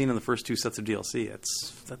what we've seen in the first 2 sets of DLC.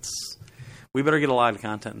 We better get a lot of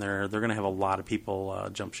content in there. They're going to have a lot of people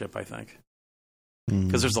jump ship, I think.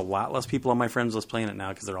 Because there's a lot less people on my friends list playing it now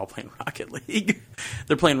because they're all playing Rocket League.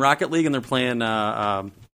 They're playing Rocket League and they're playing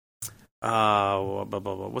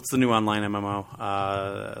what's the new online MMO?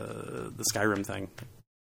 The Skyrim thing.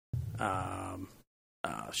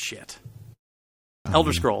 Shit.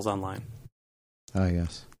 Elder Scrolls Online. Oh,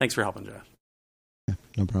 yes. Thanks for helping, Josh. Yeah,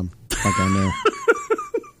 no problem. Like I knew.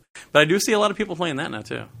 But I do see a lot of people playing that now,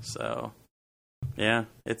 too. So, yeah,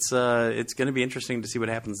 it's going to be interesting to see what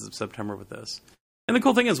happens in September with this. And the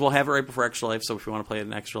cool thing is we'll have it right before Extra Life, so if we want to play it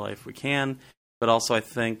in Extra Life, we can. But also, I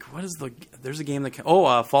think, there's a game that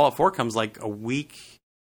Fallout 4 comes like a week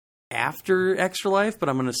after Extra Life, but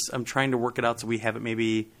I'm trying to work it out so we have it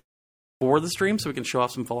maybe for the stream so we can show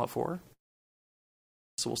off some Fallout 4.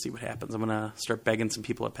 So we'll see what happens. I'm going to start begging some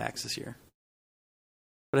people at PAX this year.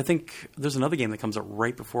 But I think there's another game that comes out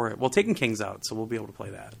right before it. Well, Taken King's out, so we'll be able to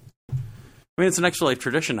play that. I mean, it's an Extra Life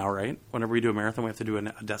tradition now, right? Whenever we do a marathon, we have to do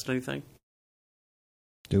a Destiny thing.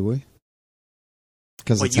 Do we?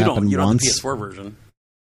 Because you don't have the PS4 version.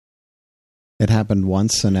 It happened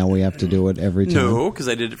once, so now we have to do it every time? No, because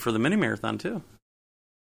I did it for the mini marathon, too.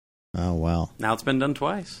 Oh, well. Now it's been done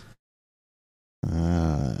twice.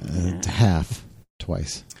 Half.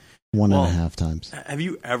 Twice. 1.5 times. Have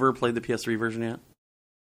you ever played the PS3 version yet?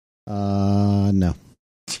 No.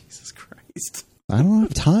 Jesus Christ. I don't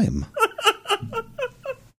have time.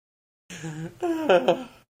 I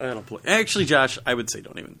don't play. Actually, Josh, I would say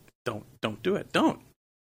don't do it.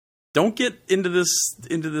 Don't get into this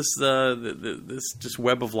just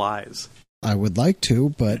web of lies. I would like to,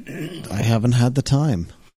 but I haven't had the time.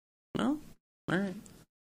 Well, all right.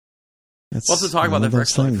 We'll have to talk about that for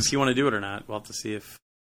Extra Life, if you want to do it or not. We'll have to see if...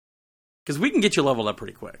 Because we can get you leveled up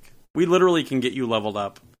pretty quick. We literally can get you leveled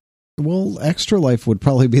up. Well, Extra Life would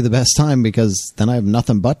probably be the best time because then I have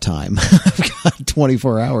nothing but time. I've got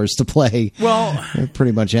 24 hours to play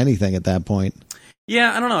pretty much anything at that point.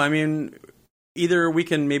 Yeah, I don't know. I mean, either we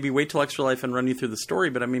can maybe wait till Extra Life and run you through the story,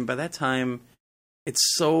 but I mean, by that time, it's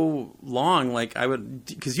so long. Like I would,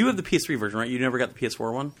 because you have the PS3 version, right? You never got the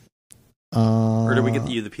PS4 one, or did we get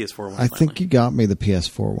you the PS4 one? I think you got me the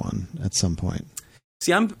PS4 one at some point.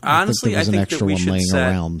 See, I think that we should set.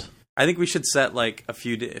 Around. I think we should set like a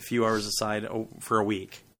few hours aside for a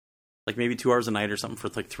week, like maybe 2 hours a night or something for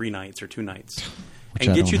like 3 nights or 2 nights,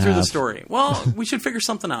 and get you through the story. Well, we should figure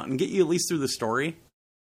something out and get you at least through the story,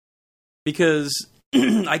 because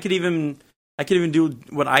I could even do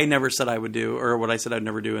what I never said I would do, or what I said I'd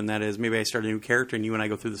never do, and that is maybe I start a new character and you and I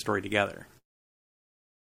go through the story together,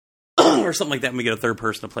 or something like that, and we get a third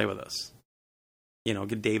person to play with us. You know,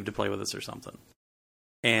 get Dave to play with us or something,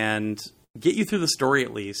 and get you through the story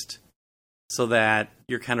at least, so that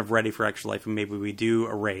you're kind of ready for Extra Life, and maybe we do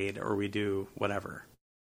a raid or we do whatever.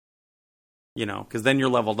 You know, because then you're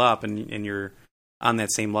leveled up and you're on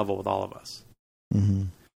that same level with all of us.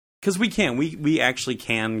 Because we actually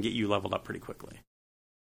can get you leveled up pretty quickly.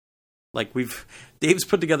 Like Dave's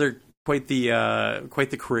put together quite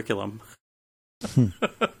the curriculum.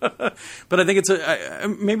 But I think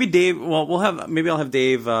it's maybe Dave. Well, maybe I'll have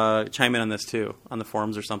Dave chime in on this too on the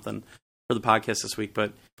forums or something for the podcast this week.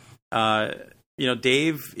 But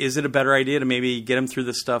Dave, is it a better idea to maybe get him through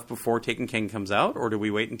this stuff before Taken King comes out, or do we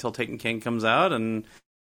wait until Taken King comes out? And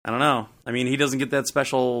I don't know. I mean, he doesn't get that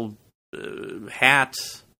special hat,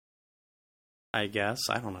 I guess.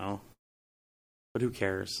 I don't know, but who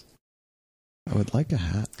cares? I would like a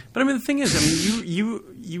hat. But I mean, the thing is,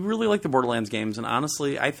 you really like the Borderlands games, and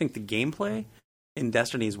honestly, I think the gameplay in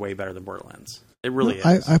Destiny is way better than Borderlands. It really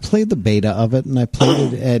is. I played the beta of it, and I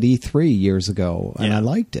played it at E3 years ago, and I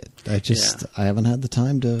liked it. I haven't had the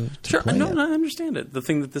time to play it. I understand it. The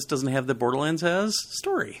thing that this doesn't have that Borderlands has,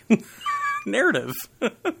 story. Narrative.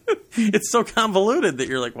 It's so convoluted that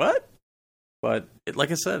you're like, what? But like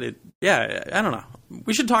I said, I don't know.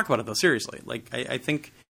 We should talk about it, though, seriously. Like, I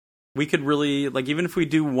think we could really, like, even if we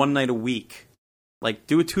do one night a week, like,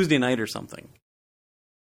 do a Tuesday night or something.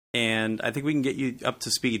 And I think we can get you up to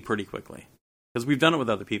speed pretty quickly. Because we've done it with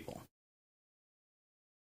other people.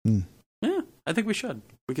 Yeah, I think we should.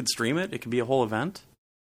 We could stream it. It could be a whole event.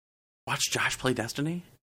 Watch Josh play Destiny.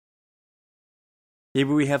 Maybe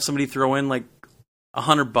we have somebody throw in like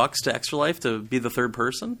 $100 to Extra Life to be the third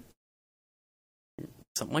person.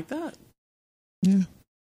 Something like that.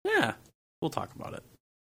 Yeah. We'll talk about it.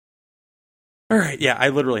 All right. Yeah, I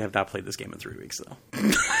literally have not played this game in 3 weeks, though.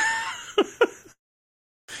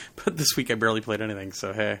 But this week I barely played anything,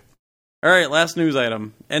 so hey. All right, last news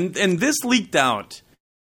item. And this leaked out,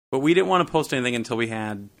 but we didn't want to post anything until we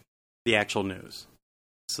had the actual news.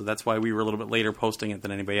 So that's why we were a little bit later posting it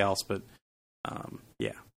than anybody else, but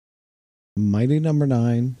yeah. Mighty Number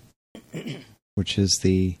 9, which is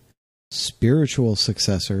the spiritual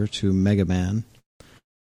successor to Mega Man,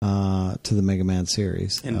 to the Mega Man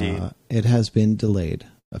series. Indeed. It has been delayed,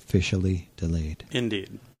 officially delayed.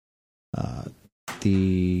 Indeed.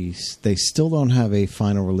 They still don't have a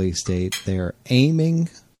final release date. They're aiming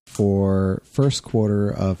for first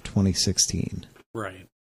quarter of 2016. Right.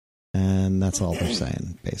 And that's all they're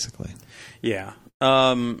saying, basically. Yeah.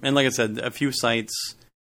 And like I said, a few sites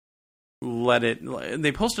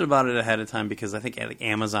they posted about it ahead of time because I think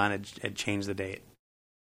Amazon had changed the date.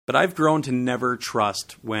 But I've grown to never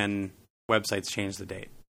trust when websites change the date.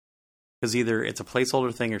 Because either it's a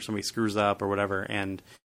placeholder thing or somebody screws up or whatever. And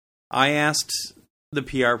I asked the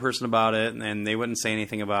PR person about it, and they wouldn't say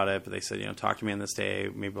anything about it, but they said, talk to me on this day.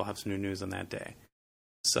 Maybe we'll have some new news on that day.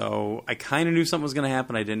 So I kind of knew something was going to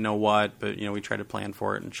happen. I didn't know what, but, we tried to plan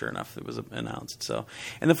for it, and sure enough, it was announced. So,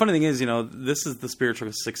 and the funny thing is, this is the spiritual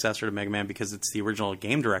successor to Mega Man because it's the original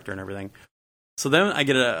game director and everything. So then I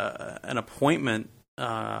get an appointment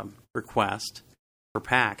request for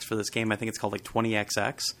PAX for this game. I think it's called like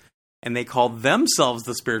 20XX, and they call themselves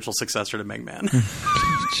the spiritual successor to Mega Man.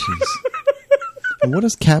 Jeez. What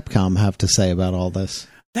does Capcom have to say about all this?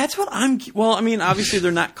 That's what well, I mean, obviously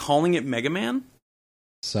they're not calling it Mega Man.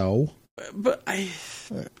 So? But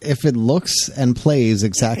if it looks and plays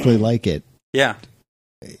exactly like it. Yeah.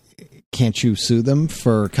 Can't you sue them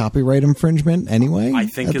for copyright infringement anyway? I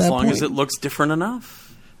think as long as it looks different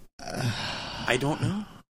enough. I don't know.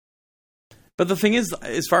 But the thing is,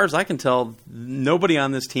 as far as I can tell, nobody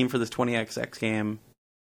on this team for this 20XX game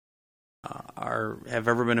have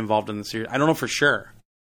ever been involved in the series. I don't know for sure.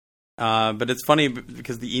 But it's funny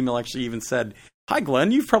because the email actually even said, "Hi,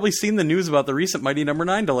 Glenn, you've probably seen the news about the recent Mighty Number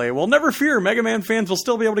 9 delay. Well, never fear, Mega Man fans will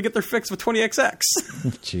still be able to get their fix with 20XX.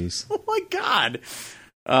 Jeez. Oh, my God.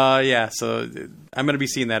 Yeah, so I'm going to be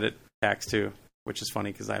seeing that at PAX, too, which is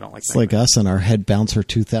funny because I don't like It's like us and our Headbouncer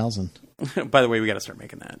 2000. By the way, we got to start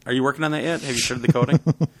making that. Are you working on that yet? Have you started the coding?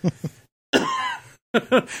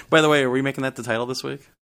 By the way, are we making that the title this week?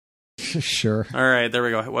 Sure. All right, there we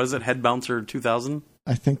go. What is it? Headbouncer 2000?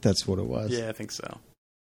 I think that's what it was. Yeah, I think so.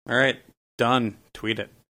 All right, done. Tweet it.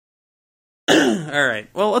 All right.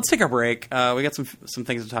 Well, let's take our break. We got some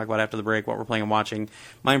things to talk about after the break, what we're playing and watching.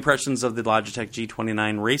 My impressions of the Logitech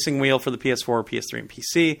G29 racing wheel for the PS4, PS3, and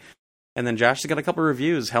PC. And then Josh has got a couple of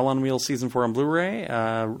reviews. Hell on Wheels Season 4 on Blu-ray.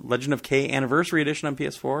 Legend of K Anniversary Edition on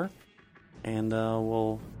PS4. And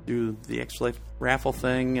we'll do the Extra Life raffle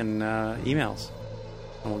thing and emails.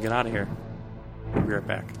 And we'll get out of here. We'll be right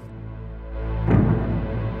back.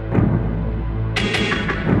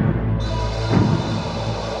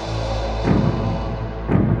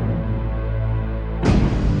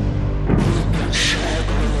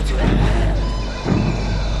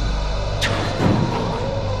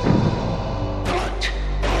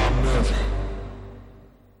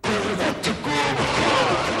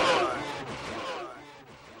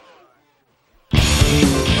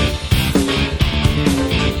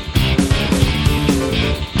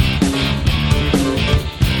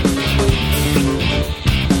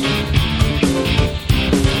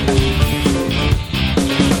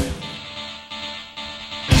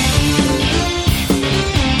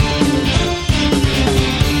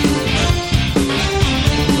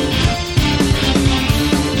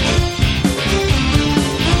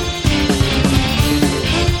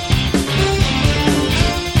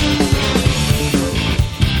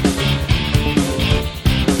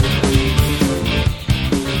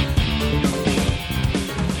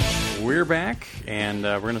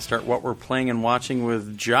 We're going to start what we're playing and watching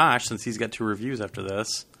with Josh, since he's got 2 reviews after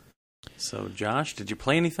this. So, Josh, did you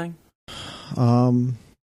play anything?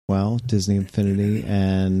 Well, Disney Infinity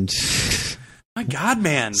and my God,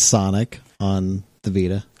 man, Sonic on the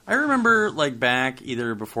Vita. I remember, like, back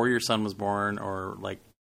either before your son was born or like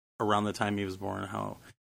around the time he was born, how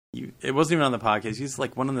it wasn't even on the podcast. He's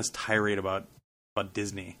like went on this tirade about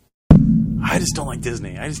Disney. I just don't like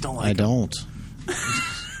Disney. I just don't like. I don't.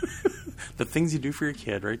 The things you do for your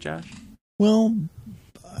kid, right, Josh? Well,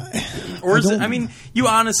 or is it? I mean, you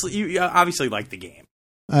obviously like the game.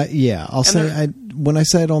 Yeah, I'll say when I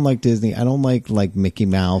say I don't like Disney, I don't like Mickey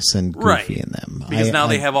Mouse and Goofy in them. Because now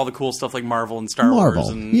they have all the cool stuff like Marvel and Star Wars.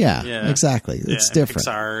 And, yeah, exactly. It's different.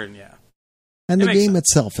 Pixar and and the game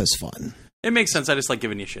itself is fun. It makes sense. I just like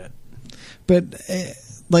giving you shit. But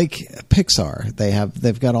like Pixar,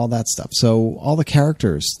 they've got all that stuff. So all the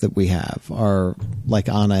characters that we have are like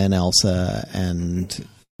Anna and Elsa and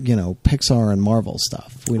Pixar and Marvel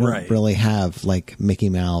stuff. We don't really have like Mickey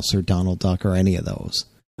Mouse or Donald Duck or any of those.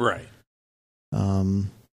 Right.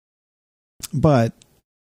 But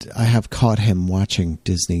I have caught him watching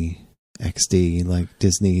Disney XD, like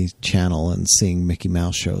Disney Channel, and seeing Mickey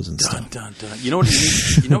Mouse shows and stuff. Dun. You know what you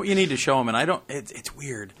need? You know what you need to show him, and I don't. It's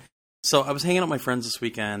weird. So I was hanging out with my friends this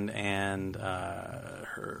weekend, and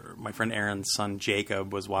my friend Aaron's son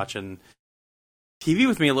Jacob was watching TV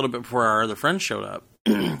with me a little bit before our other friends showed up,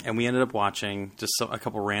 and we ended up watching just a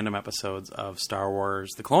couple random episodes of Star Wars: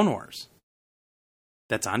 The Clone Wars.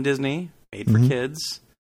 That's on Disney, made for kids,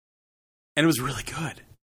 and it was really good.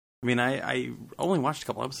 I mean, I only watched a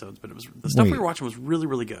couple episodes, but the stuff we were watching was really,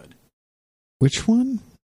 really good. Which one?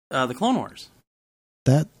 The Clone Wars.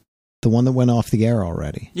 The one that went off the air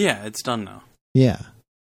already. Yeah, it's done now. Yeah.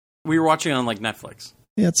 We were watching it on, like, Netflix.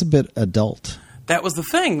 Yeah, it's a bit adult. That was the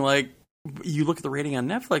thing. Like, you look at the rating on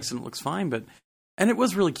Netflix and it looks fine, and it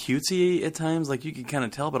was really cutesy at times. Like, you could kind of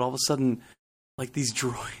tell, but all of a sudden, like, these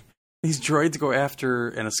droids go after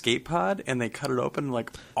an escape pod, and they cut it open, and, like,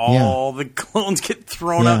 all the clones get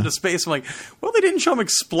thrown out into space. I'm like, well, they didn't show them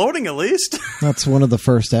exploding, at least. That's one of the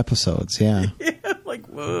first episodes, yeah. Yeah, like,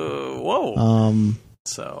 whoa.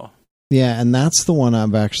 Yeah, and that's the one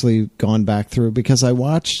I've actually gone back through, because I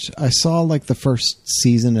saw like the first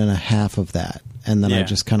season and a half of that, and then I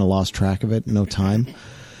just kind of lost track of it in no time.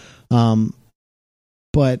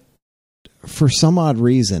 But for some odd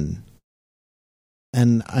reason,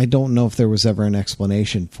 and I don't know if there was ever an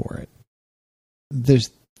explanation for it,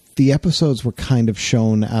 the episodes were kind of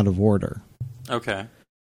shown out of order. Okay.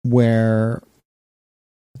 Where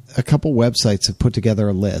a couple websites have put together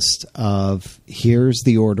a list of here's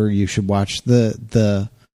the order you should watch, the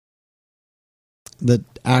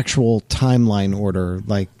actual timeline order,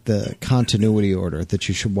 like the continuity order that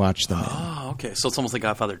you should watch them in. Oh, okay. So it's almost like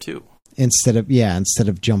Godfather 2. Instead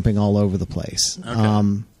of jumping all over the place.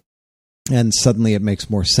 Okay. And suddenly it makes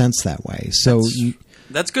more sense that way. So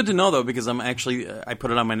that's good to know, though, because I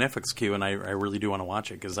put it on my Netflix queue, and I really do want to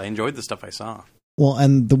watch it because I enjoyed the stuff I saw. Well,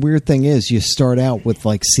 and the weird thing is, you start out with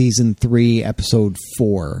like season 3, episode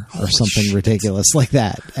 4, or something ridiculous like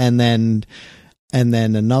that, and then and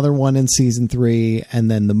then another one in season 3, and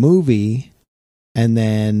then the movie, and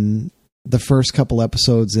then the first couple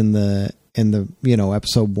episodes in the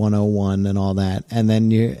episode 101 and all that, and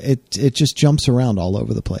then it just jumps around all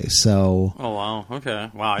over the place. So oh wow, okay,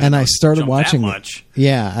 wow. And I started watching it.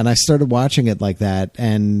 Yeah, and I started watching it like that,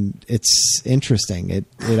 and it's interesting. It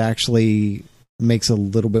actually makes a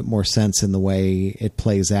little bit more sense in the way it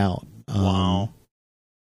plays out. Wow.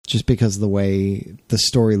 Just because of the way the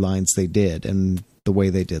storylines they did and the way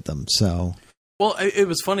they did them. So, well, it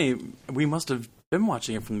was funny. We must have been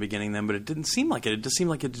watching it from the beginning then, but it didn't seem like it. It just seemed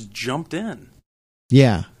like it just jumped in.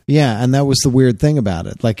 Yeah, and that was the weird thing about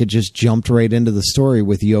it. Like, it just jumped right into the story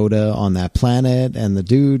with Yoda on that planet and the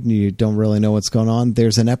dude, and you don't really know what's going on.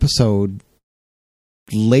 There's an episode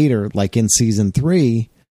later, like in season 3,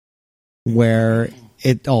 where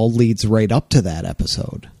it all leads right up to that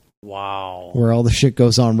episode. Wow. Where all the shit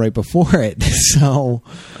goes on right before it. So,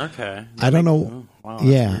 okay. I don't know. Wow,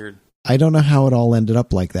 that's weird. I don't know how it all ended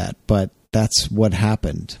up like that, but that's what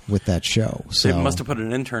happened with that show. So they must have put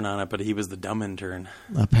an intern on it, but he was the dumb intern.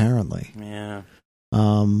 Apparently. Yeah.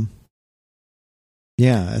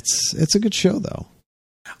 Yeah, it's a good show though.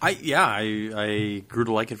 I grew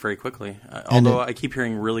to like it very quickly. Although I keep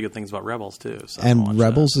hearing really good things about Rebels too. So and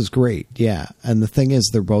Rebels is great, yeah. And the thing is,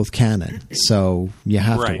 they're both canon, so you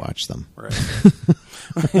have to watch them.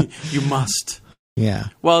 Right. You must. Yeah.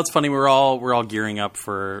 Well, it's funny. We're all gearing up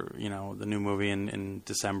for the new movie in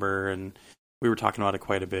December, and we were talking about it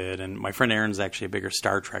quite a bit. And my friend Erin's actually a bigger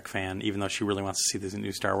Star Trek fan, even though she really wants to see this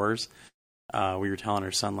new Star Wars. We were telling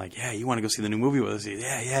her son, like, yeah, you want to go see the new movie with us?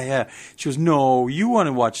 Yeah. She goes, no, you want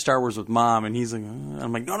to watch Star Wars with Mom. And he's like,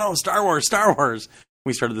 I'm like, no, Star Wars.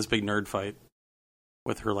 We started this big nerd fight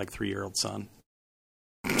with her, like, 3-year-old son.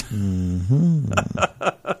 Mm-hmm.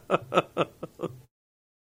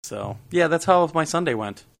 So, yeah, that's how my Sunday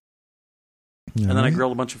went. All and then right. I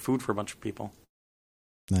grilled a bunch of food for a bunch of people.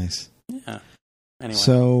 Nice. Yeah. Anyway.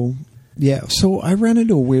 So I ran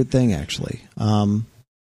into a weird thing, actually.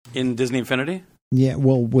 In Disney Infinity? Yeah,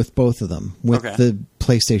 well, with both of them. With Okay. the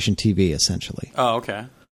PlayStation TV, essentially. Oh, okay.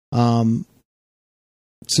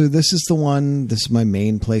 So this is my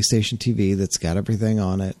main PlayStation TV that's got everything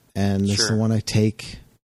on it. And this is the one I take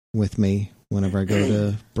with me whenever I go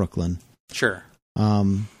to Brooklyn. Sure.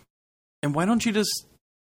 And why don't you just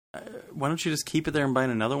keep it there and buy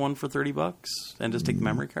another one for $30 and just take the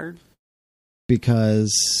memory card?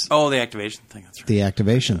 Because the activation thing. That's right. The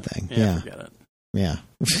activation thing. Yeah. Forget it. Yeah.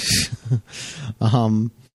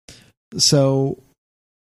 So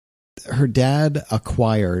her dad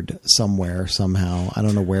acquired somehow. I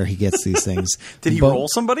don't know where he gets these things. Did he roll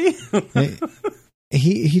somebody?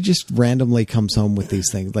 He just randomly comes home with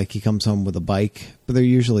these things. Like, he comes home with a bike, but they're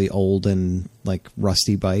usually old and like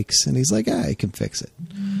rusty bikes, and he's like, I can fix it.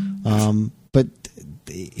 But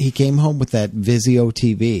he came home with that Vizio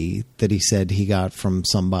TV that he said he got from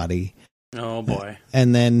somebody. Oh boy.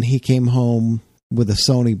 And then he came home with a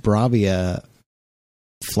Sony Bravia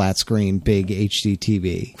flat screen big HD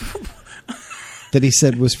TV that he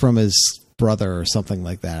said was from his brother or something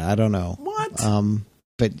like that. I don't know. What?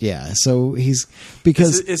 But yeah, so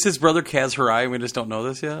because is his brother Kaz Hirai and we just don't know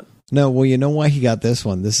this yet? No, well, you know why he got this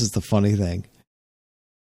one? This is the funny thing.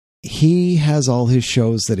 He has all his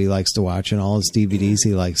shows that he likes to watch and all his DVDs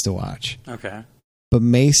he likes to watch. Okay. But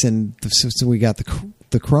Mason, so we got the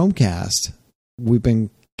Chromecast. We've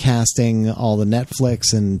been casting all the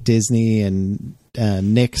Netflix and Disney and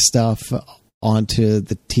Nick stuff onto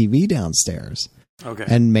the TV downstairs. Okay.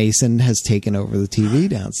 And Mason has taken over the TV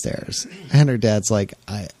downstairs. And her dad's like,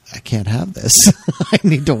 I can't have this. I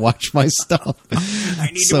need to watch my stuff.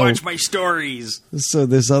 I need to watch my stories. So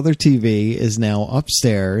this other TV is now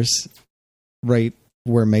upstairs, right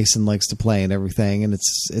where Mason likes to play and everything. And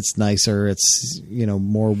it's nicer. It's,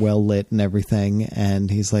 more well lit and everything.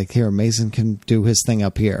 And he's like, here, Mason can do his thing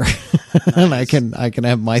up here. Nice. And I can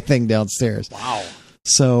have my thing downstairs. Wow.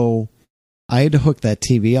 So I had to hook that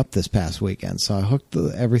TV up this past weekend. So I hooked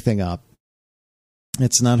everything up.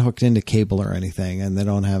 It's not hooked into cable or anything, and they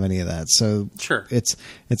don't have any of that. So sure, it's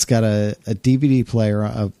got a DVD player,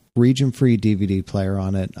 a region-free DVD player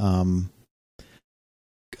on it.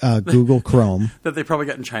 Google Chrome that they probably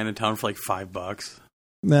got in Chinatown for like $5.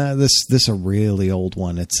 Nah, this a really old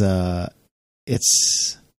one. It's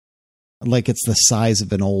like it's the size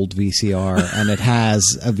of an old VCR, and it has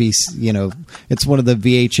a it's one of the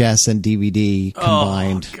VHS and DVD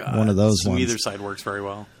combined. Oh, one of those so ones. Either side works very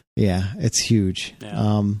well. Yeah, it's huge.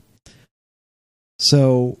 Yeah.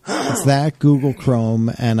 So it's that Google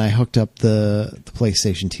Chrome, and I hooked up the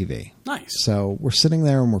PlayStation TV. Nice. So we're sitting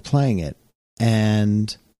there and we're playing it,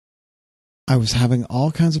 and I was having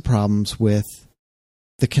all kinds of problems with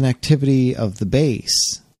the connectivity of the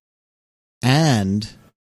base and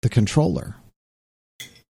the controller.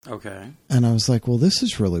 Okay. And I was like, well, this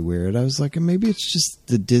is really weird. I was like, maybe it's just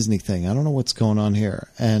the Disney thing. I don't know what's going on here.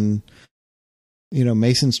 And,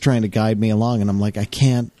 Mason's trying to guide me along, and I'm like, I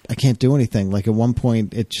can't do anything. Like at one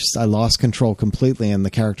point, I lost control completely, and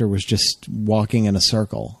the character was just walking in a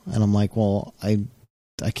circle. And I'm like, well, I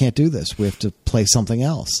can't do this. We have to play something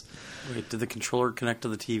else. Wait, did the controller connect to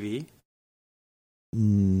the TV?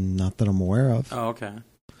 Not that I'm aware of. Oh, okay.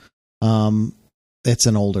 It's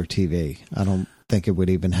an older TV. I don't think it would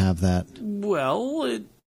even have that. Well,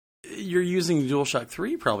 you're using DualShock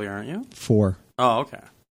 3 probably, aren't you? 4. Oh, okay.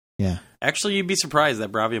 Yeah. Actually, you'd be surprised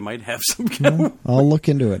that Bravia might have some kind of... I'll look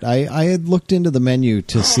into it. I had looked into the menu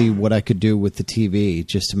to see what I could do with the TV,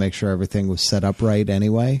 just to make sure everything was set up right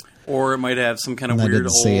anyway. Or it might have some kind of weird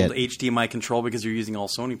old HDMI control because you're using all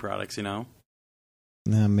Sony products,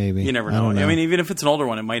 Maybe. You never know. I mean, even if it's an older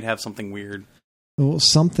one, it might have something weird. Well,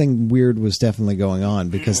 something weird was definitely going on,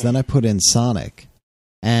 because then I put in Sonic,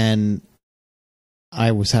 and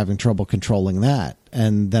I was having trouble controlling that.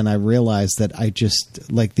 And then I realized that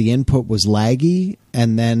the input was laggy,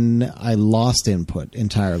 and then I lost input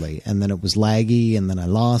entirely. And then it was laggy, and then I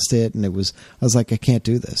lost it, and I was like, I can't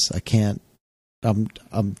do this. I can't. I'm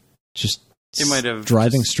just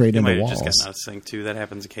driving straight into walls. Just gotten out of sync too. That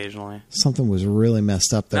happens occasionally. Something was really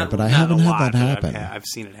messed up there, but I haven't had that happen. I've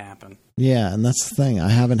seen it happen. Yeah, and that's the thing. I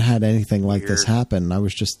haven't had anything like this happen. I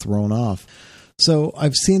was just thrown off. So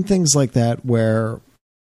I've seen things like that where,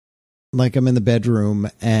 like, I'm in the bedroom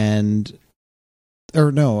I'm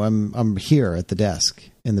here at the desk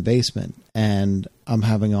in the basement, and I'm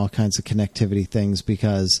having all kinds of connectivity things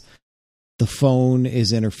because the phone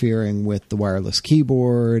is interfering with the wireless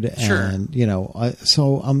keyboard, and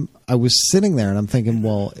I was sitting there and I'm thinking,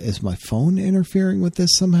 well, is my phone interfering with this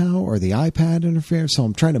somehow, or the iPad interfering? So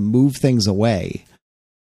I'm trying to move things away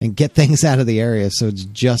and get things out of the area, so it's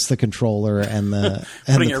just the controller and the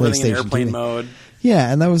putting the everything PlayStation in airplane TV. mode.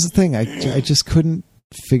 Yeah, and that was the thing. I just couldn't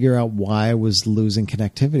figure out why I was losing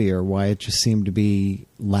connectivity, or why it just seemed to be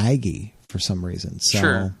laggy for some reason.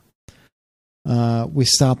 So we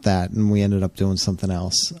stopped that, and we ended up doing something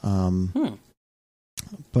else.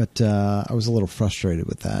 But I was a little frustrated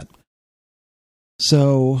with that.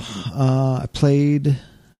 So I played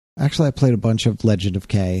a bunch of Legend of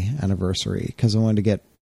K Anniversary because I wanted to get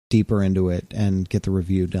deeper into it and get the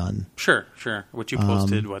review done. Sure. What you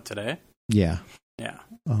posted, today? Yeah. Yeah.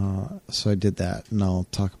 So I did that, and I'll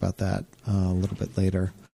talk about that a little bit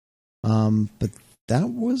later. But that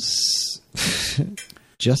was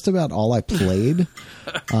just about all I played.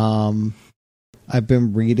 I've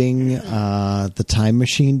been reading The Time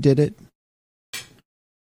Machine Did It.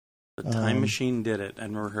 The Time Machine Did It.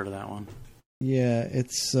 I've never heard of that one. Yeah,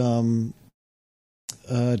 it's John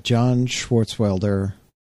Swartzwelder,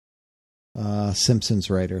 Simpsons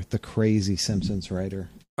writer, the crazy Simpsons writer.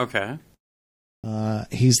 Okay.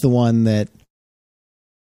 He's the one that,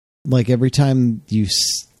 like, every time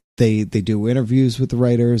they do interviews with the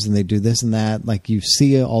writers and they do this and that, like, you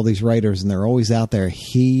see all these writers and they're always out there.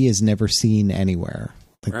 He is never seen anywhere.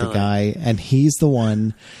 Like, really? The guy, and he's the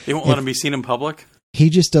one. They won't let him be seen in public? He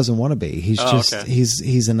just doesn't want to be. He's okay.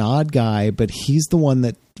 He's an odd guy, but he's the one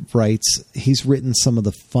that he's written some of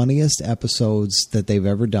the funniest episodes that they've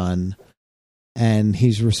ever done. And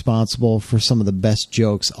he's responsible for some of the best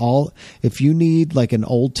jokes. If you need like an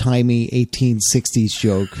old-timey 1860s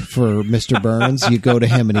joke for Mr. Burns, you go to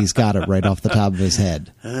him and he's got it right off the top of his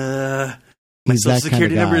head. My social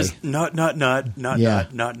security number is not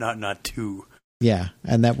 2. Yeah,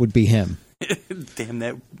 and that would be him. Damn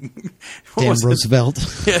that! Damn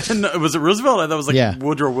Roosevelt. Yeah, no, was it Roosevelt? I thought it was like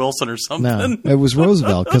Woodrow Wilson or something. No, it was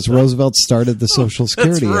Roosevelt because Roosevelt started the Social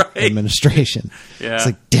Security Administration. Yeah, it's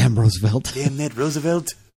like, damn Roosevelt. Damn that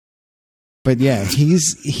Roosevelt. But yeah,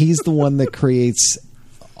 he's the one that creates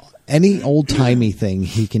any old timey thing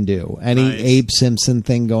he can do. Any Abe Simpson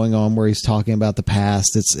thing going on where he's talking about the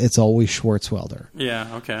past. It's always Swartzwelder.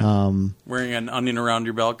 Yeah. Okay. Wearing an onion around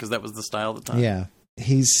your belt because that was the style at the time. Yeah.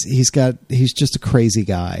 He's just a crazy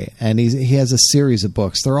guy, and he has a series of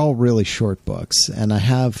books. They're all really short books, and I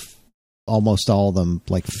have almost all of them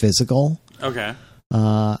like physical. Okay.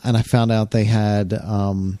 And I found out they had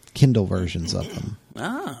Kindle versions of them.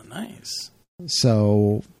 Ah, nice.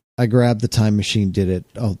 So I grabbed The Time Machine Did It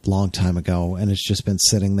a long time ago, and it's just been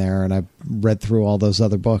sitting there, and I read through all those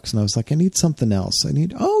other books, and I was like, I need something else. Look at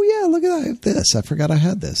that, I have this. I forgot I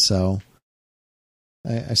had this. So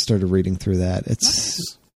I started reading through that.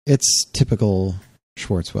 It's typical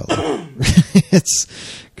Swartzwelder. It's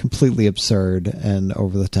completely absurd and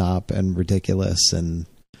over the top and ridiculous, and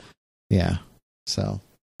yeah. So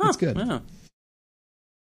It's good. Yeah.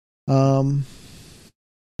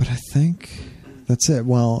 But I think that's it.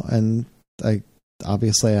 Well, and I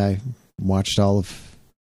watched all of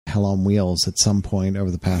Hell on Wheels at some point over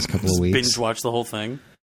the past couple of weeks. Binge watch the whole thing.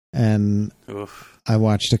 And Oof. I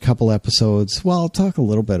watched a couple episodes. Well, I'll talk a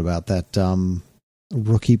little bit about that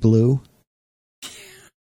Rookie Blue.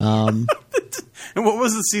 And what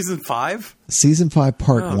was it, season 5? Season 5,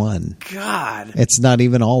 part 1. God. It's not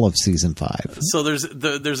even all of season 5. So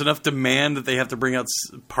there's enough demand that they have to bring out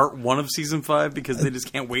part 1 of season 5 because they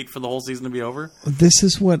just can't wait for the whole season to be over? This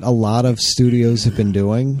is what a lot of studios have been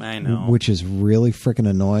doing. I know. Which is really freaking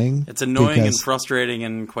annoying. It's annoying and frustrating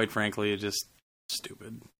and, quite frankly, just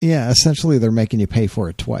stupid. Yeah, essentially they're making you pay for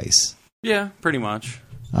it twice. Yeah, pretty much.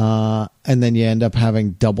 And then you end up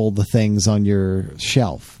having double the things on your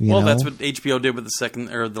shelf. You know? That's what HBO did with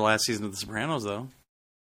the last season of The Sopranos, though.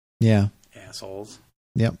 Yeah. Assholes.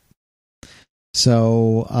 Yep.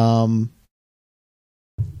 So,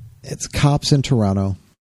 it's cops in Toronto.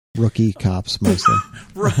 Rookie cops, mostly.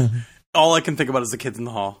 All I can think about is the kids in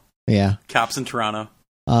the hall. Yeah. Cops in Toronto.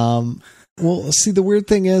 Well, see, the weird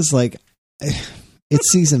thing is, like, it's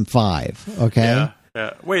season 5, okay? Yeah.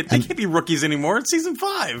 Wait, they can't be rookies anymore. It's season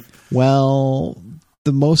 5. Well,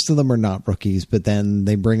 most of them are not rookies, but then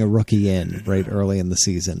they bring a rookie in right early in the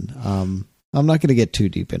season. I'm not going to get too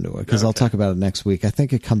deep into it because I'll talk about it next week. I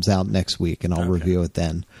think it comes out next week, and I'll review it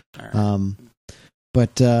then. Right.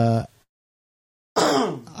 But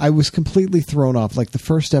I was completely thrown off. Like, the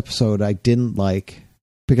first episode I didn't like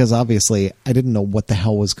because obviously I didn't know what the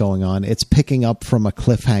hell was going on. It's picking up from a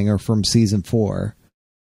cliffhanger from season 4.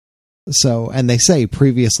 So, and they say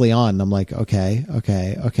previously on, and I'm like, okay.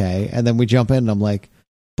 And then we jump in and I'm like,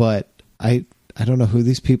 but I don't know who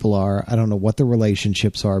these people are. I don't know what the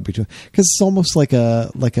relationships are between, because it's almost like an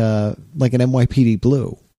NYPD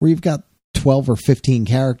Blue where you've got 12 or 15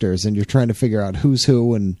 characters and you're trying to figure out who's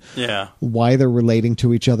who and why they're relating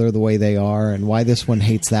to each other the way they are and why this one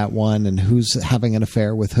hates that one and who's having an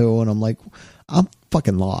affair with who. And I'm like, I'm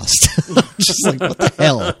fucking lost. Just like, what the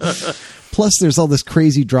hell? Plus, there's all this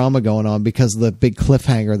crazy drama going on because of the big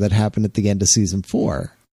cliffhanger that happened at the end of season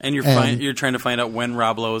 4. And you're trying to find out when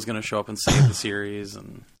Rob Lowe is going to show up and save the series.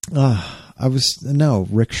 And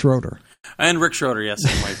Rick Schroeder. And Rick Schroeder, yes,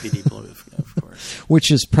 NYPD Blue, of course.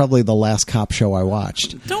 Which is probably the last cop show I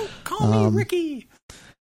watched. Don't call me Ricky.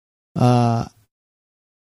 By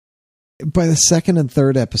the second and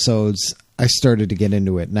third episodes, I started to get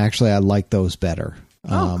into it, and actually, I like those better.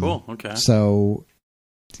 Cool. Okay. So,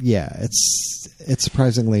 yeah, it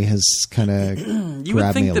surprisingly has kind of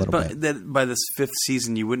grabbed me a little bit. That by this 5th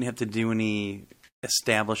season, you wouldn't have to do any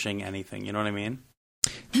establishing anything. You know what I mean?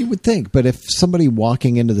 You would think, but if somebody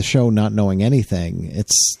walking into the show not knowing anything,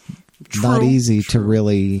 it's not easy to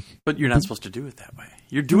really... But you're not supposed to do it that way.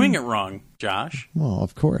 You're doing it wrong, Josh. Well,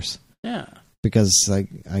 of course. Yeah. Because I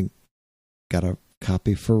got a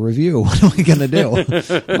copy for review. What am I going to do?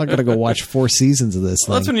 I'm not going to go watch 4 seasons of this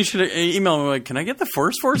thing. That's when you should email me, like, can I get the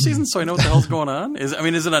first 4 seasons so I know what the hell's going on? Is it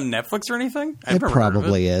on Netflix or anything? It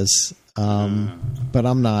probably is. But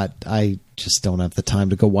I just don't have the time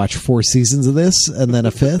to go watch 4 seasons of this and then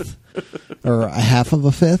a 5th or a half of a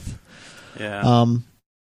 5th. Yeah.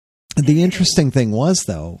 The interesting thing was,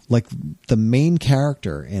 though, like the main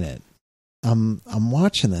character in it, I'm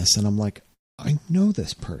watching this and I'm like, I know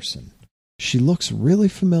this person. She looks really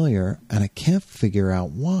familiar, and I can't figure out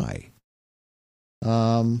why.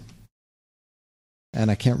 And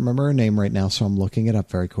I can't remember her name right now, so I'm looking it up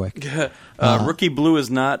very quick. Rookie Blue is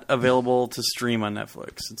not available to stream on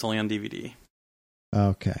Netflix. It's only on DVD.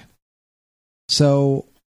 Okay. So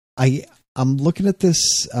I'm looking at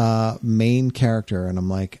this main character, and I'm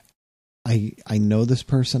like, I know this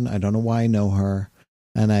person. I don't know why I know her.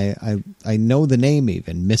 And I know the name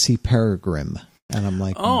even, Missy Peregrine. And I'm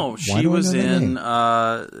like, she was in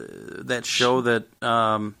that show that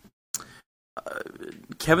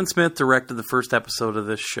Kevin Smith directed the first episode of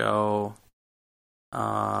this show.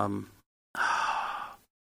 And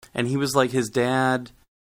he was like his dad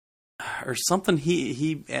or something.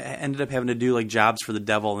 He ended up having to do like jobs for the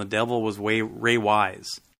devil, and the devil was Ray Wise.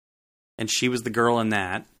 And she was the girl in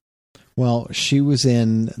that. Well, she was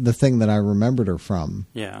in the thing that I remembered her from.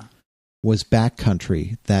 Yeah. Was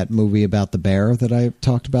Backcountry, that movie about the bear that I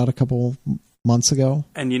talked about a couple months ago.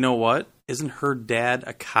 And you know what? Isn't her dad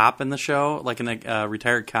a cop in the show? Like a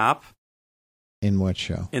retired cop? In what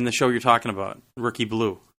show? In the show you're talking about, Rookie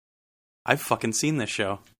Blue. I've fucking seen this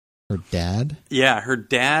show. Her dad? Yeah, her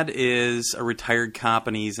dad is a retired cop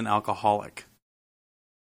and he's an alcoholic.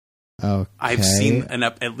 Okay. I've seen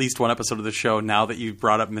at least one episode of the show now that you've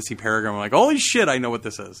brought up Missy Peregrine. I'm like, holy shit, I know what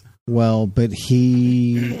this is. Well, but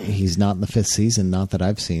he's not in the 5th season, not that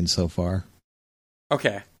I've seen so far.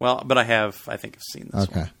 Okay. Well, but I think I've seen this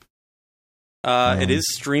one. Okay. It is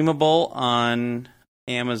streamable on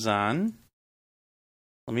Amazon.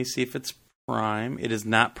 Let me see if it's Prime. It is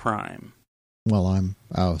not Prime. Well,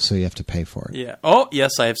 so you have to pay for it. Yeah. Oh,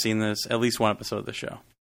 yes, I have seen this. At least one episode of the show.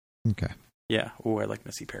 Okay. Yeah. Oh, I like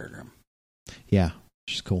Missy Peregrine. Yeah,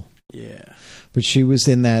 she's cool. Yeah. But she was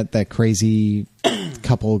in that crazy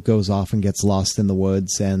couple goes off and gets lost in the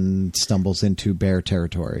woods and stumbles into bear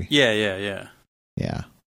territory. Yeah. Yeah.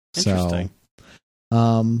 Interesting.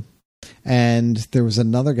 So, and there was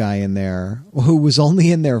another guy in there who was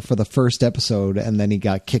only in there for the first episode, and then he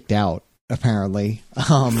got kicked out, apparently.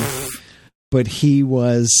 But he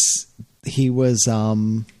was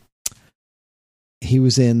in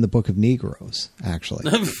the Book of Negroes, actually.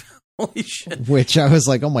 Holy shit. Which I was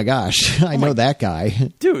like, oh my gosh, I know that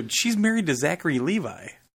guy. Dude, she's married to Zachary Levi.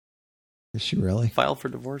 Is she really? Filed for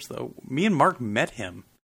divorce, though. Me and Mark met him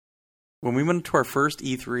when we went to our first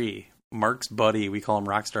E3. Mark's buddy, we call him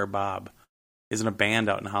Rockstar Bob, is in a band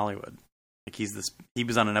out in Hollywood. Like he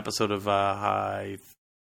was on an episode of I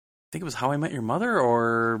think it was How I Met Your Mother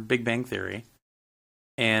or Big Bang Theory,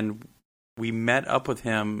 and we met up with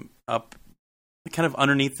him up kind of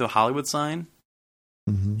underneath the Hollywood sign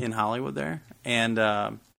in Hollywood there, and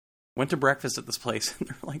went to breakfast at this place, and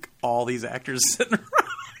there were like all these actors sitting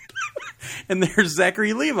around, and there's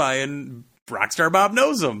Zachary Levi, and Rockstar Bob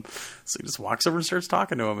knows him, so he just walks over and starts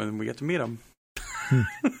talking to him, and we get to meet him.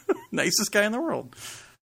 Nicest guy in the world.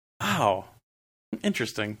 Wow,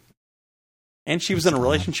 interesting. And she was in a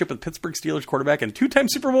relationship with Pittsburgh Steelers quarterback and 2-time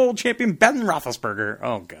Super Bowl champion Ben Roethlisberger.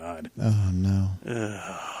 Oh God. Oh no.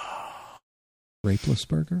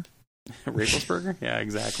 Rapelessberger? Rapelessberger? Yeah,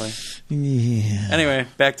 exactly. Yeah. Anyway,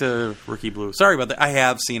 back to Rookie Blue. Sorry about that. I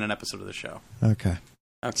have seen an episode of the show. Okay.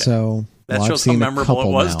 So that shows how memorable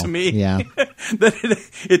it was to me. Yeah. That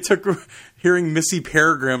it took hearing Missy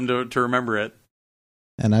Peregrine to remember it.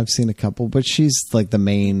 And I've seen a couple, but she's like the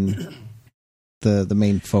main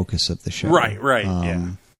focus of the show. Right,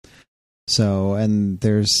 yeah. So, and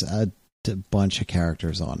there's a bunch of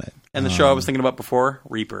characters on it. And the show I was thinking about before,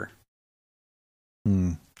 Reaper.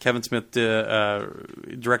 Hmm. Kevin Smith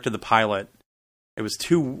directed the pilot. It was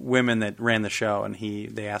 2 women that ran the show, and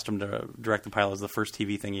they asked him to direct the pilot. It was the first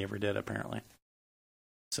TV thing he ever did, apparently.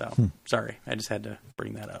 So, sorry. I just had to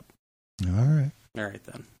bring that up. All right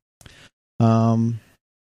then.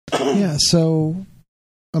 Yeah, so,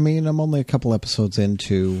 I mean, I'm only a couple episodes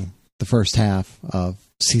into the first half of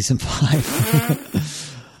season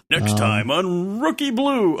 5. Next time on Rookie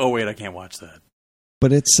Blue. Oh, wait, I can't watch that.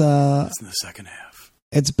 But it's in the second half.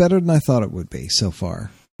 It's better than I thought it would be so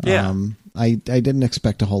far. Yeah. I didn't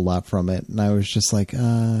expect a whole lot from it, and I was just like,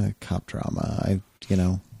 cop drama.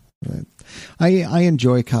 I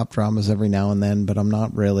enjoy cop dramas every now and then, but I'm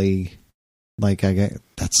not really like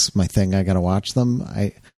that's my thing. I got to watch them.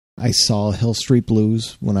 I saw Hill Street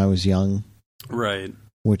Blues when I was young, right?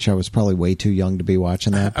 Which I was probably way too young to be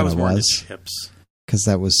watching that. But I was more into Chips because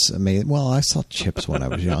that was amazing. Well, I saw Chips when I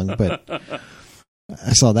was young, but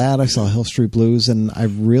I saw that. I saw Hill Street Blues, and I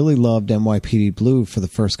really loved NYPD Blue for the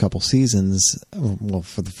first couple seasons. Well,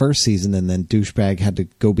 for the first season, and then Douchebag had to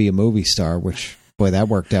go be a movie star, which, boy, that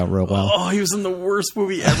worked out real well. Oh, he was in the worst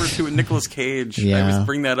movie ever, too, with Nicolas Cage. Yeah. I was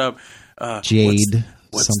bring that up. Jade.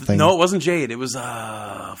 Something. No, it wasn't Jade. It was,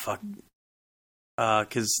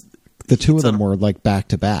 because the two of them were like back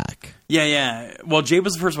to back. Yeah. Well, Jade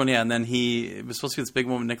was the first one, yeah, and then it was supposed to be this big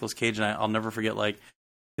one with Nicolas Cage, and I'll never forget, like,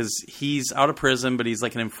 because he's out of prison, but he's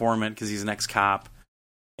like an informant because he's an ex-cop,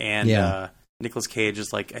 and Nicolas Cage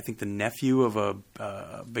is like, I think, the nephew of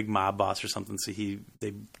a big mob boss or something. So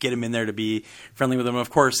they get him in there to be friendly with him. And of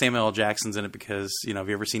course, Samuel L. Jackson's in it because, have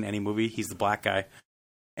you ever seen any movie? He's the black guy.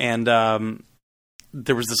 And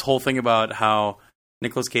there was this whole thing about how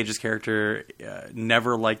Nicolas Cage's character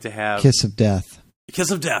never liked to have Kiss of Death.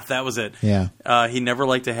 Kiss of Death, that was it. Yeah. He never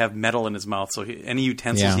liked to have metal in his mouth, so any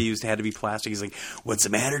utensils he used had to be plastic. He's like, "What's the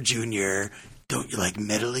matter, Junior? Don't you like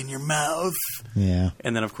metal in your mouth?" Yeah.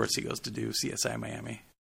 And then, of course, he goes to do CSI Miami.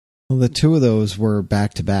 Well, the two of those were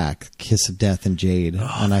back to back, Kiss of Death and Jade,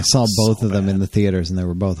 and I saw both of them in the theaters, and they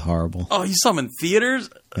were both horrible. Oh, you saw them in theaters?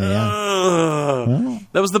 Yeah. Well,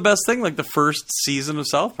 that was the best thing, like the first season of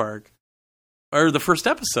South Park. Or the first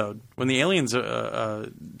episode, when the aliens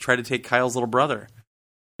try to take Kyle's little brother.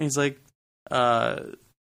 And he's like,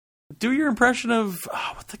 do your impression of,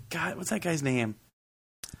 what's that guy's name?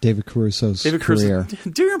 David Caruso's career.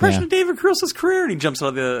 Do your impression of David Caruso's career. And he jumps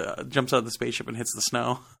out of the spaceship and hits the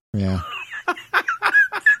snow. Yeah.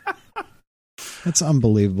 It's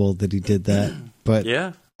unbelievable that he did that. But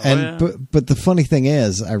yeah. But the funny thing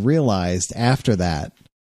is, I realized after that,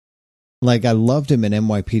 like, I loved him in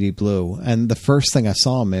NYPD Blue, and the first thing I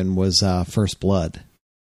saw him in was First Blood.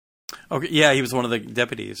 Okay, yeah, he was one of the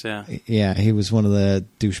deputies, yeah. Yeah, he was one of the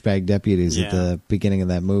douchebag deputies at the beginning of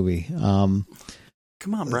that movie. Come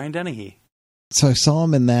on, Brian Dennehy. So I saw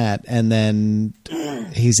him in that, and then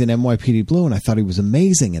he's in NYPD Blue, and I thought he was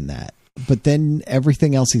amazing in that. But then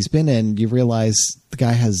everything else he's been in, you realize the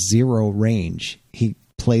guy has zero range. He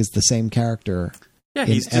plays the same character. Yeah,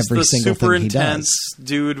 he's just the super intense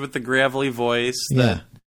dude with the gravelly voice. But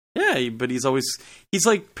he's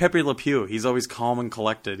like Pepe Le Pew. He's always calm and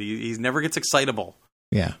collected. He never gets excitable.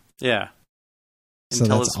 Yeah. Yeah. So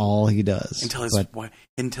that's all he does.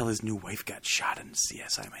 Until his new wife got shot in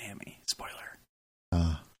CSI Miami. Spoiler.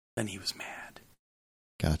 Then he was mad.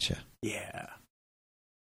 Gotcha. Yeah.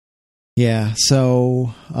 Yeah,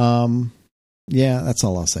 so, that's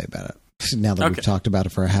all I'll say about it. Now that we've talked about it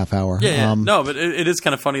for a half hour. Yeah. No, but it is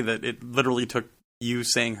kind of funny that it literally took you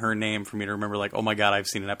saying her name for me to remember, like, oh my God, I've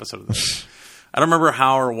seen an episode of this. I don't remember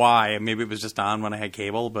how or why. Maybe it was just on when I had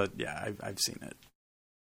cable, but yeah, I've seen it.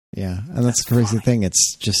 Yeah, and that's the crazy thing.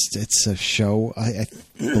 It's a show. I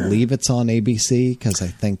believe it's on ABC because I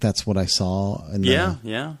think that's what I saw. Yeah.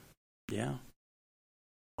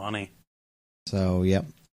 Funny. So, yep.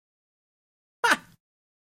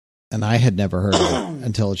 And I had never heard of it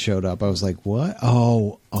until it showed up. I was like, what?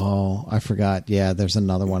 Oh, I forgot. Yeah, there's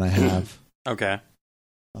another one I have. Okay.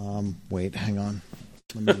 Wait, hang on.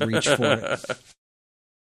 Let me reach for it.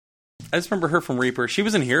 I just remember her from Reaper. She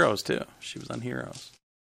was in Heroes, too. She was on Heroes.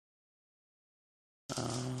 I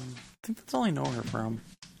think that's all I know her from.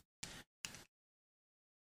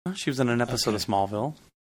 She was in an episode of Smallville,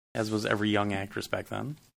 as was every young actress back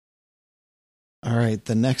then. All right,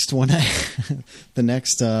 the next one, the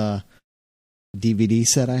next DVD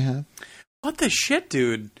set I have. What the shit,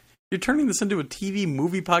 dude? You're turning this into a TV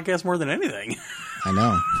movie podcast more than anything. I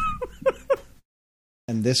know.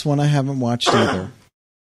 And this one I haven't watched either.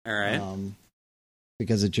 All right.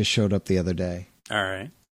 Because it just showed up the other day. All right.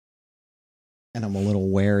 And I'm a little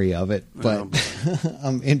wary of it, but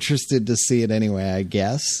I'm interested to see it anyway, I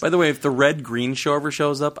guess. By the way, if the Red Green Show ever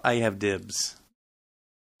shows up, I have dibs.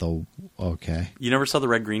 Okay. You never saw the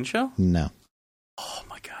Red Green Show? No. Oh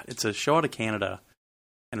my God. It's a show out of Canada,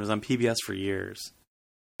 and it was on PBS for years.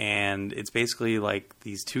 And it's basically like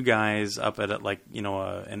these two guys up at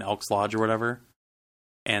an Elks Lodge or whatever.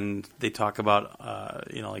 And they talk about,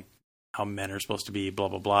 like how men are supposed to be, blah,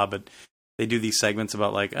 blah, blah. But they do these segments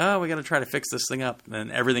about like, oh, we got to try to fix this thing up.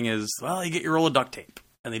 And everything is, well, you get your roll of duct tape.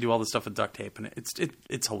 And they do all this stuff with duct tape. And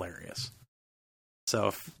it's hilarious. So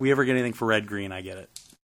if we ever get anything for Red Green, I get it.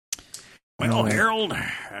 Well, Harold,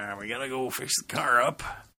 we got to go fix the car up.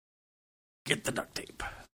 Get the duct tape.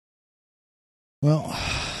 Well,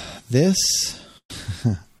 this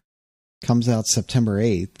comes out September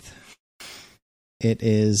 8th. It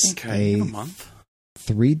is a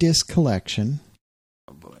 3-disc collection.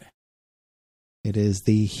 Oh, boy. It is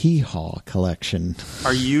the Hee Haw collection.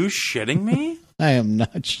 Are you shitting me? I am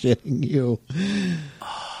not shitting you.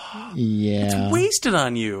 Yeah. It's wasted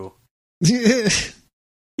on you.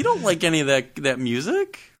 You don't like any of that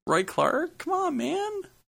music? Roy Clark? Come on, man.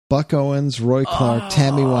 Buck Owens, Roy Clark,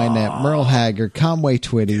 Tammy Wynette, Merle Haggard, Conway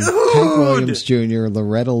Twitty, Hank Williams Jr.,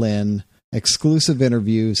 Loretta Lynn, exclusive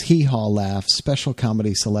interviews, Hee Haw laughs, special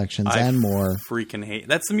comedy selections, and more. Freaking hate.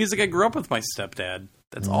 That's the music I grew up with my stepdad.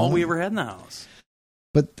 That's all we ever had in the house.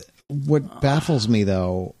 But what baffles me,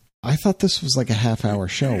 though, I thought this was like a half-hour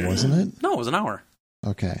show, wasn't it? No, it was an hour.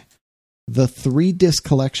 Okay. The 3-disc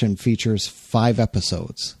collection features 5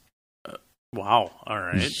 episodes. Wow. All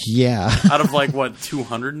right. Yeah. Out of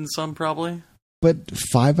 200 and some probably? But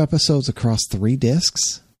 5 episodes across 3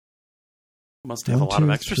 discs? Must have a lot of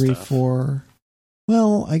extra stuff. 4.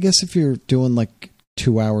 Well, I guess if you're doing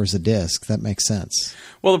 2 hours a disc, that makes sense.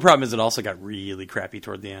 Well, the problem is it also got really crappy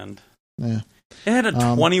toward the end. Yeah. It had a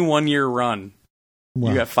 21-year run.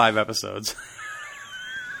 Well, you got 5 episodes.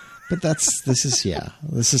 But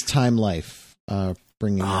this is Time Life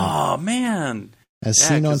bringing. Oh man! As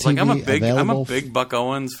seen on TV, I'm a big Buck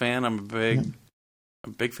Owens fan. I'm a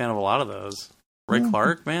big fan of a lot of those. Roy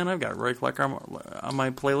Clark, man, I've got Roy Clark on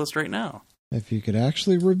my playlist right now. If you could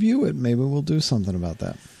actually review it, maybe we'll do something about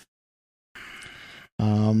that.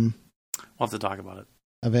 We'll have to talk about it.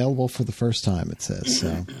 Available for the first time, it says.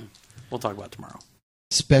 So we'll talk about it tomorrow.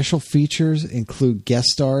 Special features include guest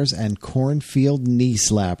stars and cornfield knee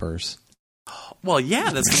slappers. Well, yeah,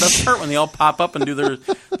 that's the best part when they all pop up and do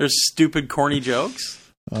their stupid, corny jokes.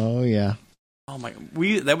 Oh, yeah. Oh my!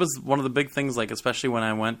 That was one of the big things. Like especially when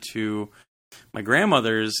I went to my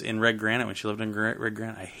grandmother's in Red Granite when she lived in Red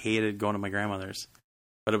Granite. I hated going to my grandmother's,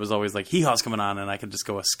 but it was always like Hee Haw's coming on, and I could just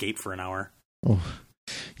go escape for an hour. Oh,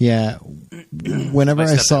 yeah. Whenever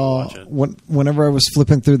whenever I was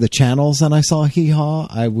flipping through the channels and I saw Hee Haw,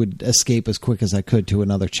 I would escape as quick as I could to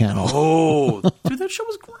another channel. Oh, dude, that show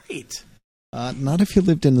was great. Not if you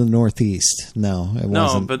lived in the Northeast. No, it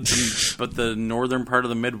wasn't. No, but the northern part of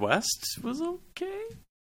the Midwest was okay.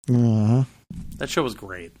 Uh-huh. That show was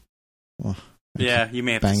great. Well, yeah, you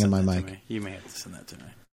may have to send my that mic. to me. You may have to send that to me.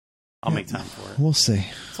 I'll make time for it. We'll see.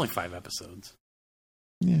 It's only 5 episodes.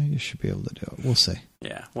 Yeah, you should be able to do it. We'll see.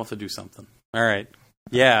 Yeah, we'll have to do something. All right.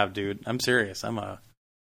 Yeah, dude, I'm serious. I'm a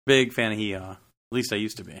big fan of Hee Haw. At least I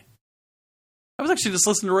used to be. I was actually just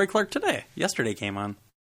listening to Roy Clark today. Yesterday came on.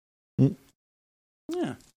 Mm.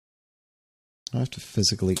 Yeah. I have to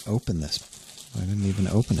physically open this. I didn't even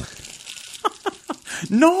open it.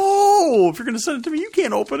 No! If you're going to send it to me, you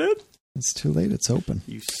can't open it. It's too late. It's open.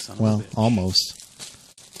 You son well, of a bitch.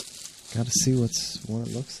 Almost. Got to see what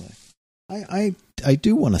it looks like. I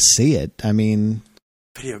do want to see it. I mean,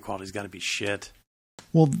 video quality's got to be shit.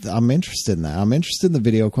 Well, I'm interested in that. I'm interested in the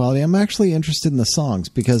video quality. I'm actually interested in the songs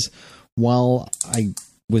because while I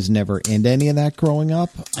was never into any of that growing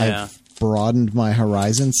up, Yeah. I've broadened my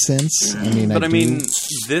horizons since. I mean,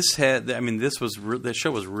 this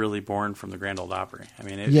show was really born from the Grand Ole Opry. I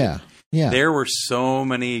mean, yeah. There were so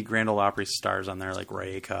many Grand Ole Opry stars on there, like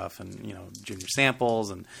Ray Acuff and Junior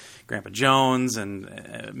Samples and Grandpa Jones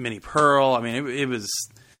and Minnie Pearl. I mean,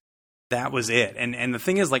 that was it. And the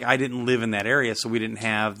thing is, like, I didn't live in that area, so we didn't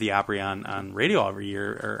have the Opry on radio every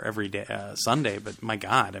year or every day, Sunday. But my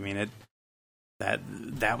God, I mean,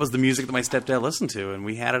 that was the music that my stepdad listened to, and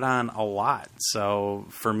we had it on a lot. So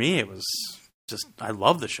for me, it was just, I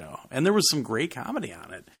love the show. And there was some great comedy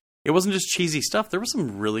on it. It wasn't just cheesy stuff. There was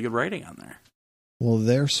some really good writing on there. Well,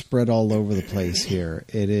 they're spread all over the place here.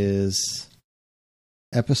 It is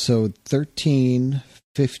episode 13,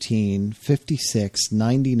 15, 56,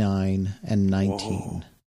 99, and 19. Whoa.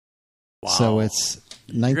 Wow. So it's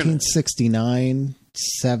 1969,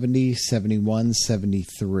 70, 71,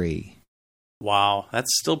 73. Wow,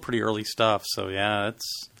 that's still pretty early stuff. So yeah,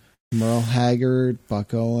 it's Merle Haggard,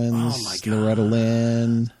 Buck Owens, Oh my God. Loretta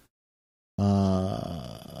Lynn.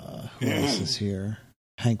 Who else is here?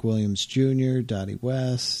 Hank Williams Jr., Dottie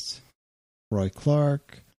West, Roy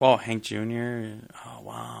Clark. Oh, Hank Jr. Oh,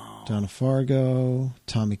 wow. Donna Fargo,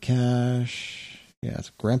 Tommy Cash. Yeah, it's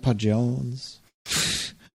Grandpa Jones.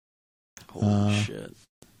 Holy shit.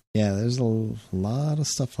 Yeah, there's a lot of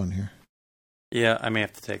stuff on here. Yeah, I may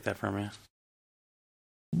have to take that from you.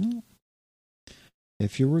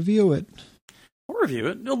 If you review it. I'll review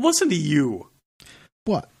it. No, listen to you.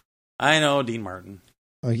 What? I know, Dean Martin.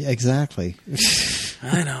 Oh, yeah, exactly.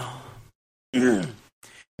 I know.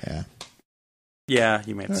 Yeah. Yeah,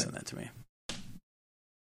 you may have to send that to me.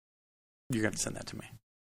 You're going to send that to me.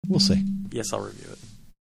 We'll see. Yes, I'll review it.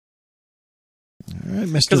 All right,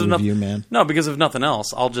 Mr. Review Man. No, because if nothing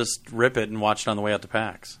else, I'll just rip it and watch it on the way out to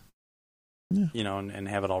PAX. Yeah. And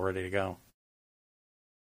have it all ready to go.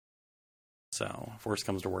 So, if worse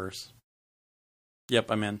comes to worse.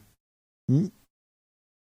 Yep, I'm in.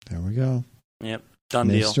 There we go. Yep, done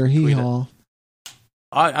deal. Mr. Hee Haw.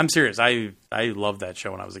 I'm serious. I loved that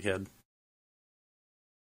show when I was a kid.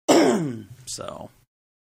 So,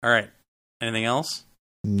 all right. Anything else?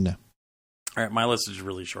 No. All right, my list is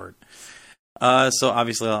really short. So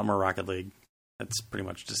obviously a lot more Rocket League. That's pretty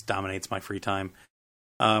much just dominates my free time.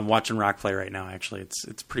 Watching Rock play right now, actually,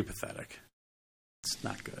 it's pretty pathetic. It's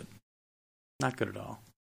not good. Not good at all.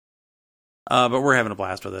 But we're having a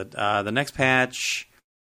blast with it. The next patch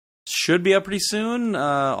should be up pretty soon.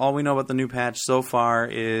 All we know about the new patch so far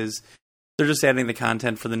is they're just adding the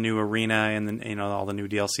content for the new arena and then all the new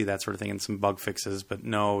DLC, that sort of thing, and some bug fixes, but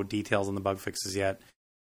no details on the bug fixes yet.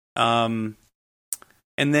 And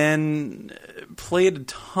then played a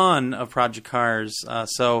ton of Project Cars.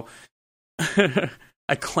 So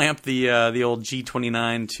I clamped the old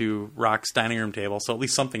G29 to Rock's dining room table, so at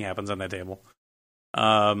least something happens on that table.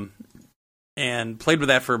 And played with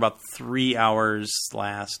that for about 3 hours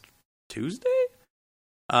last Tuesday.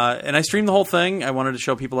 And I streamed the whole thing. I wanted to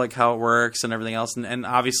show people like how it works and everything else. And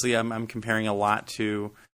obviously, I'm comparing a lot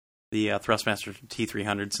to the Thrustmaster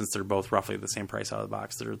T300 since they're both roughly the same price out of the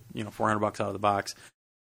box. They're $400 out of the box.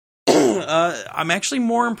 I'm actually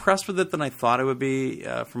more impressed with it than I thought it would be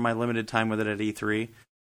from my limited time with it at E3.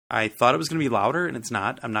 I thought it was going to be louder, and it's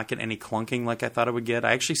not. I'm not getting any clunking like I thought I would get.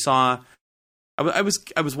 I actually saw. I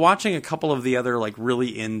was watching a couple of the other like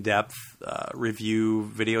really in-depth review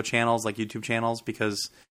video channels, like YouTube channels, because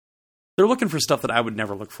they're looking for stuff that I would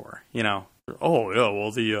never look for. Oh yeah,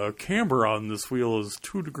 well the camber on this wheel is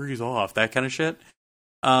 2 degrees off, that kind of shit.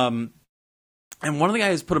 And one of the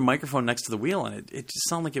guys put a microphone next to the wheel, and it just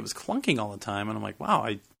sounded like it was clunking all the time. And I'm like, wow,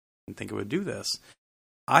 I didn't think it would do this.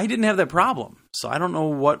 I didn't have that problem, so I don't know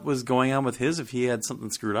what was going on with his, if he had something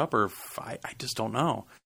screwed up, or if I just don't know.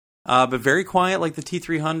 But very quiet, like the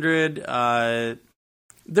T300.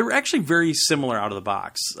 They're actually very similar out of the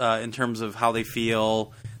box in terms of how they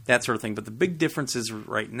feel, that sort of thing. But the big difference is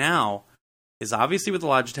right now is obviously with the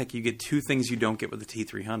Logitech, you get 2 things you don't get with the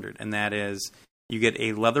T300, and that is you get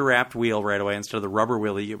a leather-wrapped wheel right away instead of the rubber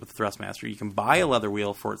wheel that you get with the Thrustmaster. You can buy a leather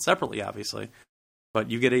wheel for it separately, obviously,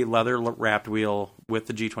 but you get a leather-wrapped wheel with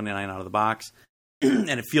the G29 out of the box, and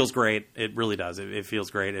it feels great. It really does. It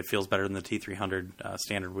feels great. It feels better than the T300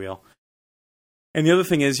 standard wheel. And the other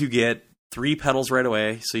thing is you get 3 pedals right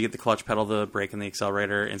away, so you get the clutch pedal, the brake, and the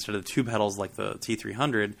accelerator instead of the 2 pedals like the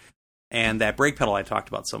T300, and that brake pedal I talked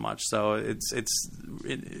about so much. So it's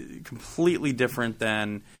completely different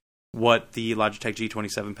than what the Logitech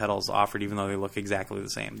G27 pedals offered, even though they look exactly the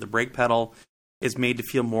same. The brake pedal is made to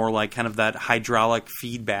feel more like kind of that hydraulic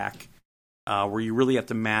feedback where you really have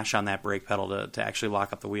to mash on that brake pedal to actually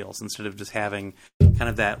lock up the wheels instead of just having kind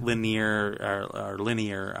of that linear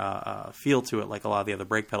feel to it like a lot of the other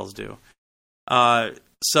brake pedals do.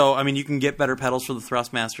 So, I mean, you can get better pedals for the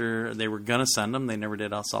Thrustmaster. They were going to send them. They never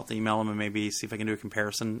did. I'll have to email them and maybe see if I can do a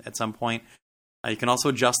comparison at some point. You can also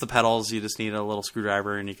adjust the pedals. You just need a little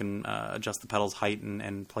screwdriver, and you can adjust the pedals' height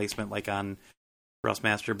and placement like on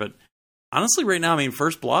Thrustmaster. But honestly, right now, I mean,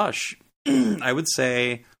 first blush, I would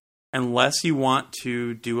say, unless you want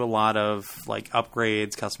to do a lot of like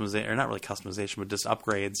upgrades, customization, or not really customization, but just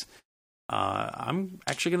upgrades, I'm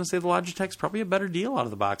actually going to say the Logitech's probably a better deal out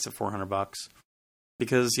of the box at $400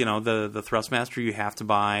 because the Thrustmaster, you have to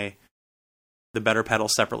buy the better pedal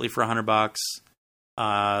separately for $100.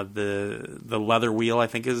 The leather wheel I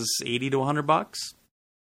think is $80 to $100,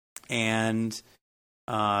 and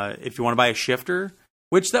if you want to buy a shifter,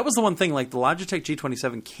 which that was the one thing, like the Logitech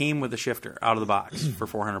G27 came with a shifter out of the box for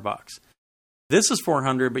 $400. This is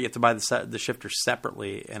 $400, but you have to buy the shifter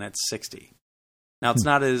separately, and it's $60. Now it's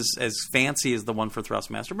not as fancy as the one for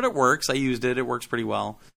Thrustmaster, but it works. I used it; it works pretty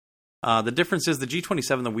well. The difference is the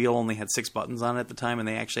G27, the wheel only had 6 buttons on it at the time, and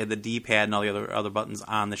they actually had the D-pad and all the other buttons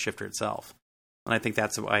on the shifter itself. And I think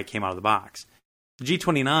that's why it came out of the box. The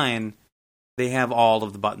G29, they have all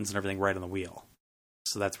of the buttons and everything right on the wheel.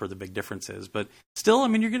 So that's where the big difference is. But still, I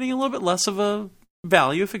mean, you're getting a little bit less of a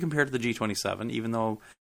value if you compare it to the G27, even though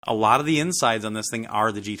a lot of the insides on this thing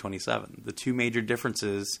are the G27. The 2 major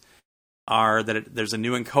differences are that there's a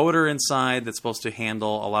new encoder inside that's supposed to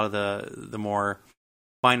handle a lot of the more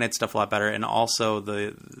finite stuff a lot better, and also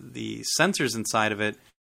the sensors inside of it,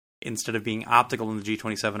 instead of being optical in the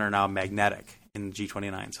G27, are now magnetic in the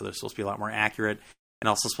G29. So they're supposed to be a lot more accurate and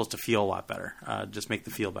also supposed to feel a lot better, just make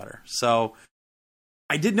the feel better. So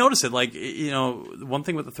I did notice it. Like, one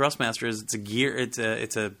thing with the Thrustmaster is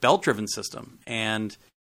it's a belt-driven system, and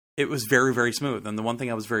it was very, very smooth. And the one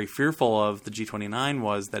thing I was very fearful of the G29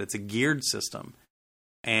 was that it's a geared system.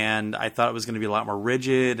 And I thought it was going to be a lot more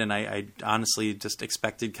rigid, and I honestly just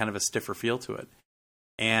expected kind of a stiffer feel to it.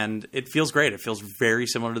 And it feels great. It feels very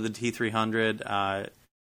similar to the T300.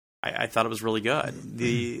 I thought it was really good.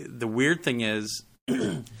 The weird thing is,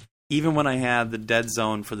 even when I had the dead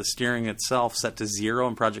zone for the steering itself set to 0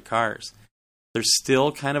 in Project Cars, there's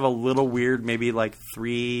still kind of a little weird, maybe like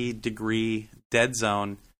 3-degree dead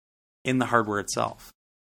zone in the hardware itself.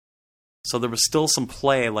 So there was still some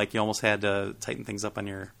play, like you almost had to tighten things up on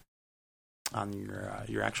your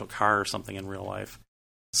actual car or something in real life.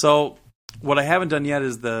 So what I haven't done yet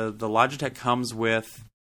is the Logitech comes with,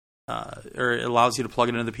 or it allows you to plug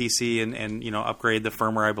it into the PC and upgrade the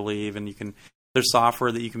firmware, I believe, and there's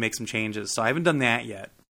software that you can make some changes. So I haven't done that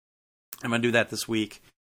yet. I'm going to do that this week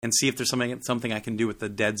and see if there's something I can do with the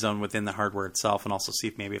dead zone within the hardware itself, and also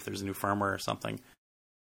see if there's a new firmware or something.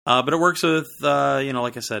 But it works with,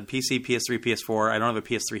 like I said, PC, PS3, PS4. I don't have a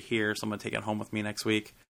PS3 here, so I'm going to take it home with me next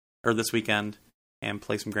week, or this weekend, and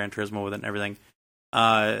play some Gran Turismo with it and everything.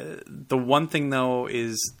 The one thing, though,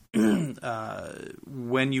 is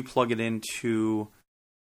when you plug it into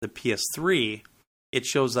the PS3, it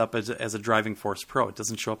shows up as a Driving Force Pro. It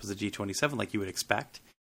doesn't show up as a G27 like you would expect.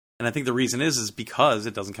 And I think the reason is because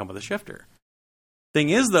it doesn't come with a shifter. Thing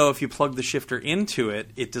is, though, if you plug the shifter into it,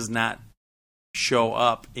 it does not show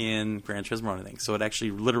up in Gran Turismo or anything. So it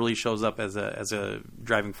actually literally shows up as a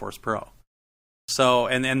Driving Force Pro. So,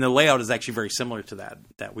 and the layout is actually very similar to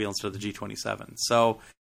that wheel instead of the G27. So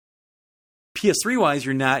PS3 wise,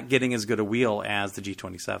 you're not getting as good a wheel as the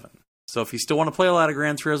G27. So if you still want to play a lot of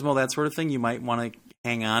Gran Turismo, that sort of thing, you might want to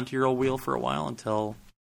hang on to your old wheel for a while until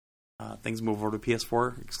things move over to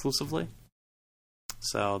PS4 exclusively.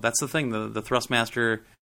 So that's the thing. The Thrustmaster,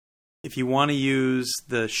 if you want to use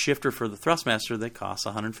the shifter for the Thrustmaster, that costs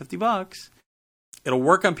 $150. It'll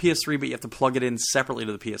work on PS3, but you have to plug it in separately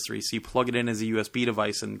to the PS3. So you plug it in as a USB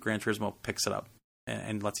device, and Gran Turismo picks it up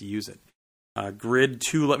and lets you use it. Grid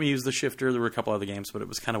 2 let me use the shifter. There were a couple other games, but it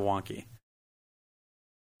was kind of wonky.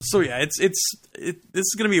 So yeah, this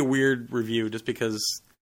is going to be a weird review just because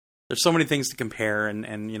there's so many things to compare,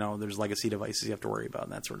 and you know, there's legacy devices you have to worry about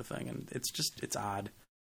and that sort of thing, and it's odd.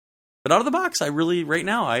 But out of the box, right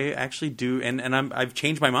now I actually do, and I've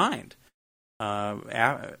changed my mind.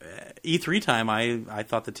 E3 time, I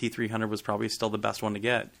thought the T300 was probably still the best one to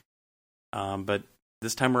get, but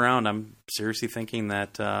this time around, I'm seriously thinking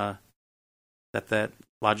that that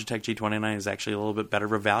Logitech G29 is actually a little bit better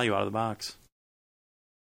of a value out of the box.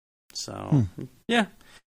 So, yeah.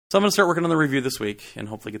 So I'm going to start working on the review this week and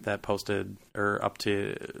hopefully get that posted or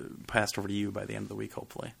passed over to you by the end of the week,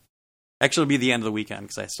 hopefully. Actually, it'll be the end of the weekend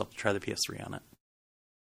because I still have to try the PS3 on it.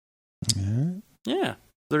 All right. Yeah.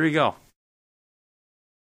 There you go.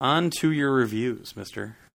 On to your reviews,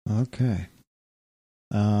 mister. Okay.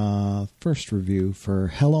 First review for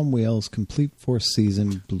Hell on Wheels Complete Fourth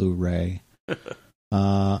Season Blu-ray.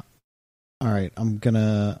 All right,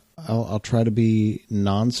 I'll try to be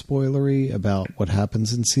non-spoilery about what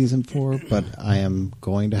happens in Season 4, but I am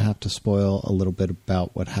going to have to spoil a little bit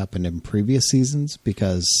about what happened in previous seasons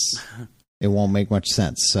because it won't make much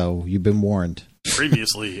sense, so you've been warned.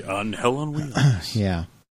 Previously on Hell on Wheels. Yeah.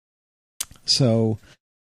 So,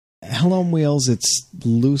 Hell on Wheels, it's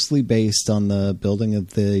loosely based on the building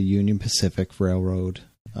of the Union Pacific Railroad,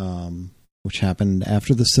 which happened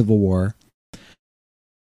after the Civil War.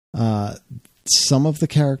 Some of the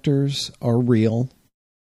characters are real.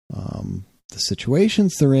 The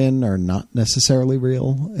situations they're in are not necessarily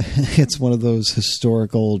real. It's one of those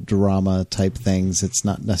historical drama type things. It's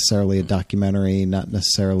not necessarily a documentary, not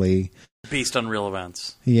necessarily based on real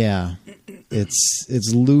events. Yeah.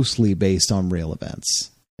 It's loosely based on real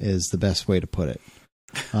events is the best way to put it.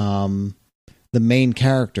 The main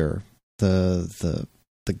character, the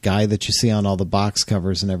guy that you see on all the box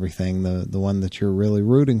covers and everything, the one that you're really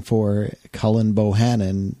rooting for, Cullen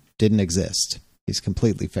Bohannon, didn't exist. He's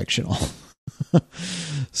completely fictional.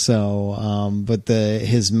 So, but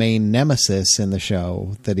his main nemesis in the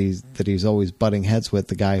show that he's always butting heads with,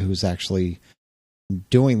 the guy who's actually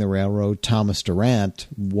doing the railroad, Thomas Durant,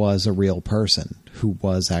 was a real person who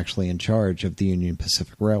was actually in charge of the Union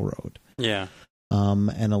Pacific Railroad. Yeah.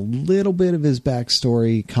 And a little bit of his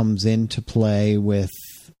backstory comes into play with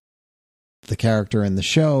the character in the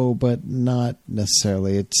show, but not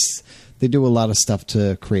necessarily. They do a lot of stuff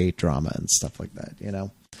to create drama and stuff like that, you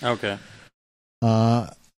know? Okay.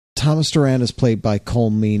 Thomas Durant is played by Cole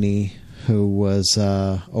Meany, who was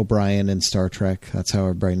O'Brien in Star Trek. That's how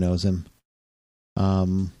everybody knows him.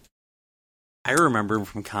 I remember him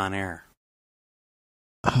from Con Air.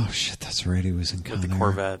 Oh, shit, that's right. He was in Con Air. With the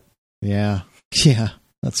Corvette. Yeah. Yeah,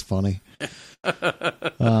 that's funny.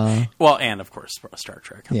 Well, and of course, Star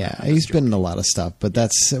Trek. He's been in a lot of stuff, but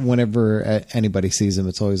that's whenever anybody sees him,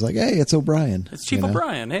 it's always like, hey, it's O'Brien. It's Chief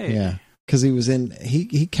O'Brien, hey. Yeah, because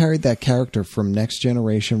he carried that character from Next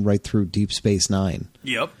Generation right through Deep Space Nine.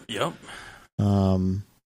 Yep.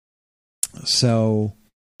 So,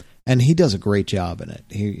 and he does a great job in it.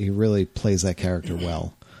 He really plays that character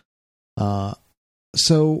well.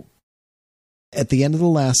 So, at the end of the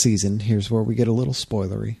last season, here's where we get a little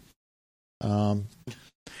spoilery.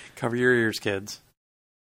 Cover your ears, kids.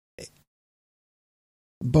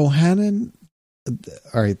 Bohannon.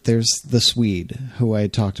 All right, there's the Swede who I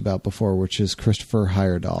had talked about before, which is Christopher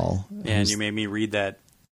Heyerdahl. And you made me read that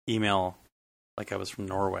email like I was from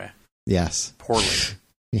Norway. Yes. Poorly.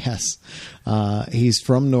 Yes. He's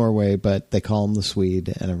from Norway, but they call him the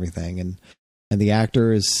Swede and everything. And the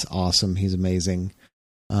actor is awesome. He's amazing.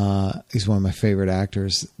 He's one of my favorite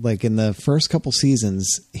actors. Like in the first couple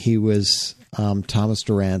seasons, he was Thomas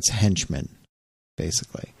Durant's henchman,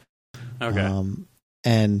 basically. Okay.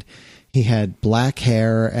 And he had black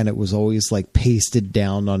hair, and it was always like pasted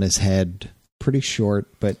down on his head, pretty short,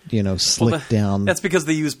 but slicked down. That's because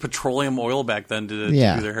they used petroleum oil back then to do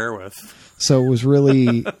their hair with. So it was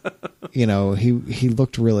really, he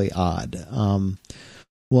looked really odd.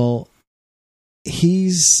 Well,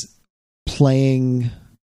 he's playing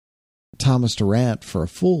Thomas Durant for a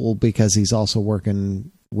fool because he's also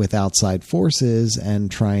working with outside forces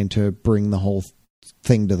and trying to bring the whole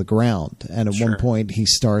thing to the ground. And at one point he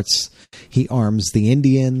arms the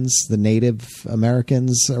Indians, the Native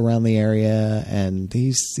Americans around the area, and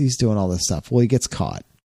he's doing all this stuff. Well, he gets caught,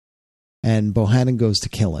 and Bohannon goes to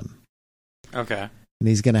kill him. Okay. And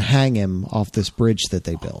he's going to hang him off this bridge that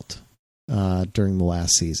they built during the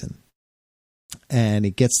last season. And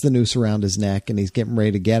he gets the noose around his neck, and he's getting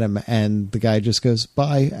ready to get him, and the guy just goes,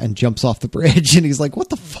 bye, and jumps off the bridge, and he's like, what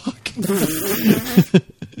the fuck?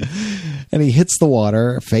 And he hits the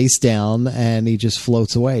water face down, and he just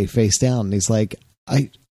floats away face down, and he's like,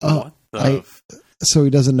 so he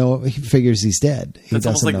doesn't know, he figures he's dead. It's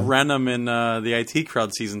almost like Renham in the IT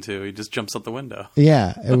Crowd season 2. He just jumps out the window.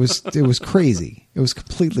 Yeah, it was crazy. It was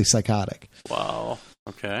completely psychotic. Wow.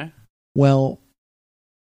 Okay. Well,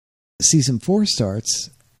 season 4 starts,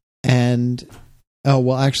 and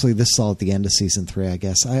actually, this is all at the end of season 3, I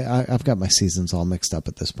guess. I've got my seasons all mixed up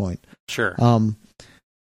at this point. Sure.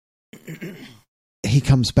 He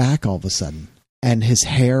comes back all of a sudden, and his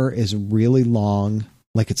hair is really long,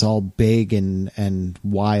 like it's all big and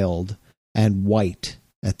wild and white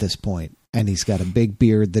at this point. And he's got a big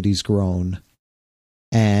beard that he's grown,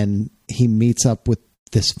 and he meets up with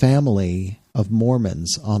this family of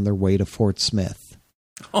Mormons on their way to Fort Smith.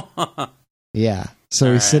 Yeah.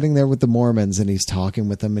 So he's sitting there with the Mormons, and he's talking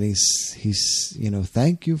with them, and he's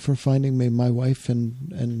thank you for finding me. My wife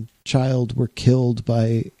and child were killed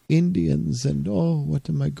by Indians, and what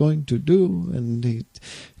am I going to do? And he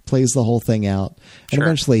plays the whole thing out, and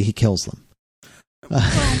eventually he kills them.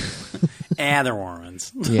 They're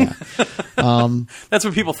Mormons. Yeah. That's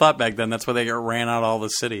what people thought back then. That's why they ran out all the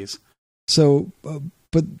cities. So,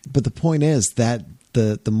 but the point is that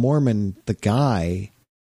the Mormon, the guy,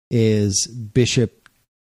 is Bishop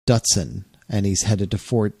Dutson, and he's headed to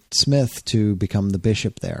Fort Smith to become the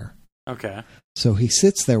bishop there. Okay. So he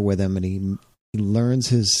sits there with him, and he learns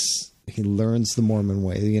the Mormon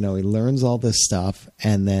way. He learns all this stuff,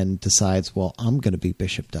 and then decides, well, I'm going to be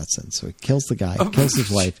Bishop Dutson. So he kills the guy, kills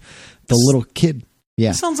his wife. The little kid. Yeah.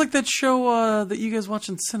 It sounds like that show that you guys watch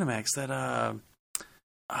in Cinemax. That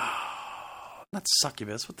not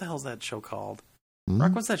Succubus. What the hell's that show called?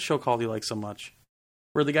 Rock, what's that show called you like so much?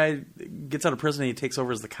 Where the guy gets out of prison and he takes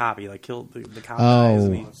over as the cop. He killed the cop.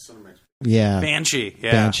 Yeah. Banshee.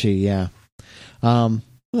 Yeah. Banshee. Yeah. Well,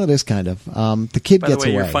 it is kind of. The kid gets away. By the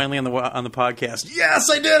way, you're finally on the podcast. Yes,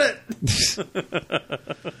 I did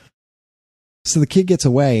it. So the kid gets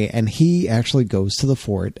away, and he actually goes to the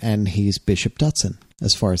fort, and he's Bishop Dutson,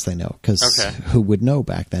 as far as they know, because who would know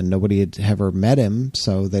back then? Nobody had ever met him,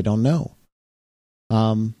 so they don't know.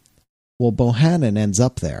 Well, Bohannon ends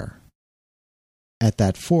up there at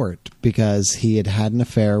that fort because he had an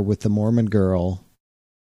affair with the Mormon girl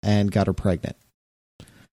and got her pregnant.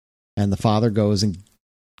 And the father goes and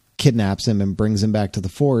kidnaps him and brings him back to the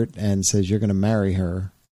fort and says, you're going to marry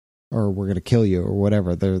her or we're going to kill you or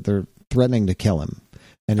whatever. They're threatening to kill him.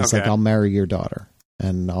 And he's like, I'll marry your daughter,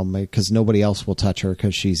 and because nobody else will touch her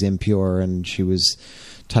because she's impure and she was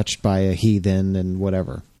touched by a heathen and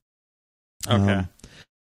whatever. Okay.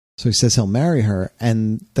 So he says he'll marry her,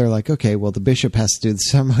 and they're like, okay, well, the bishop has to do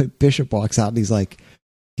this. Some bishop walks out, and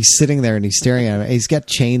he's sitting there, and he's staring at him. He's got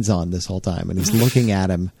chains on this whole time, and he's looking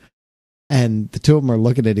at him, and the two of them are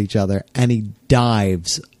looking at each other, and he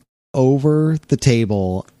dives over the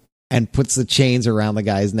table and puts the chains around the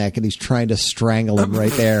guy's neck, and he's trying to strangle him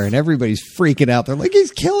right there, and everybody's freaking out. They're like,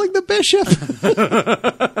 he's killing the bishop.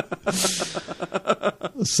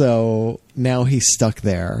 So now he's stuck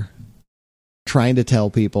there, trying to tell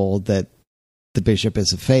people that the bishop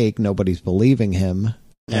is a fake. Nobody's believing him.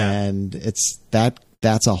 Yeah. And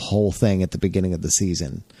that's a whole thing at the beginning of the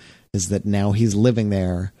season, is that now he's living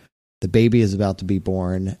there. The baby is about to be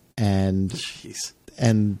born, and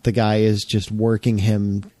the guy is just working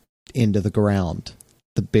him into the ground.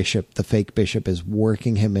 The fake bishop is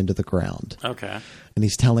working him into the ground. Okay. And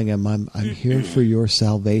he's telling him, I'm here for your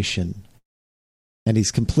salvation. And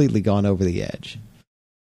he's completely gone over the edge.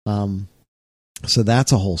 So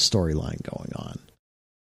that's a whole storyline going on.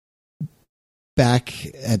 Back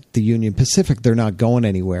at the Union Pacific, they're not going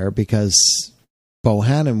anywhere because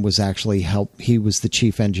Bohannon was actually he was the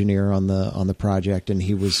chief engineer on the project, and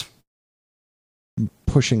he was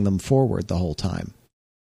pushing them forward the whole time.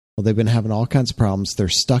 Well, they've been having all kinds of problems. They're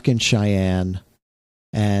stuck in Cheyenne,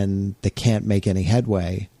 and they can't make any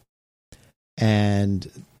headway.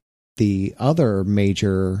 And the other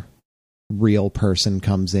major real person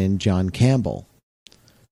comes in, John Campbell,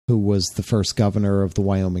 who was the first governor of the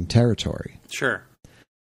Wyoming Territory. Sure.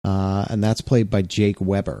 And that's played by Jake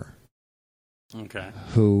Weber. Okay.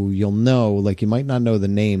 Who you'll know, you might not know the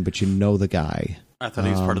name, but you know the guy. I thought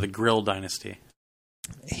he was part of the Grill dynasty.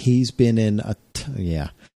 he's been in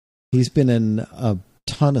he's been in a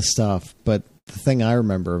ton of stuff, but the thing I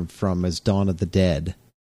remember him from is Dawn of the Dead.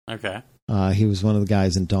 Okay. He was one of the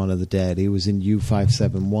guys in Dawn of the Dead. He was in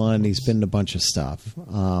U-571. He's been in a bunch of stuff.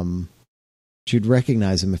 You'd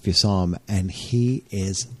recognize him if you saw him, and he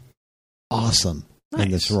is awesome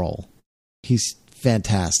in this role. He's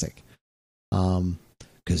fantastic.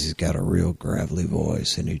 Because he's got a real gravelly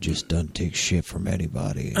voice, and he just doesn't take shit from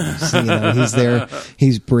anybody. He's there.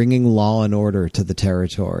 He's bringing law and order to the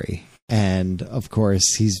territory, and of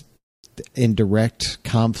course, he's in direct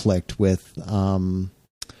conflict with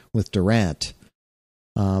Durant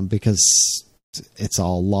because it's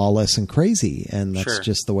all lawless and crazy, and that's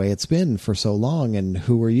just the way it's been for so long. And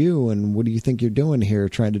who are you, and what do you think you're doing here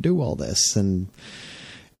trying to do all this? And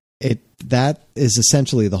that is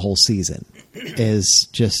essentially the whole season, is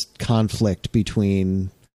just conflict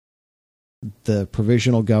between the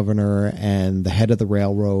provisional governor and the head of the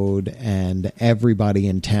railroad, and everybody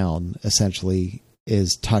in town essentially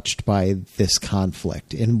is touched by this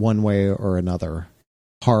conflict in one way or another,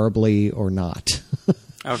 horribly or not.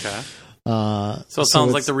 Okay. So it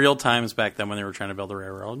sounds like the real times back then when they were trying to build a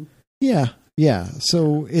railroad. Yeah.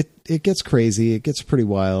 So it gets crazy. It gets pretty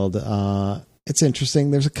wild. It's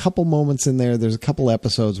interesting. There's a couple moments in there. There's a couple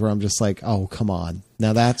episodes where I'm just like, oh, come on.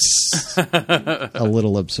 Now that's a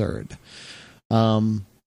little absurd.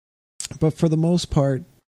 But for the most part,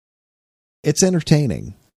 it's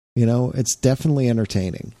entertaining. It's definitely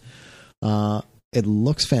entertaining. It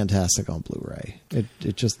looks fantastic on Blu-ray.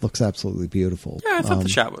 It just looks absolutely beautiful. Yeah, I thought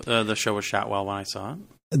the show was shot well when I saw it.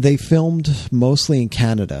 They filmed mostly in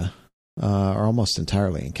Canada, or almost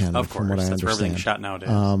entirely in Canada, of course, from what I understand. That's where everything's shot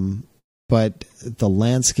nowadays. But the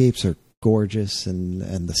landscapes are gorgeous, and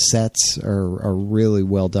the sets are really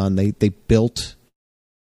well done. They built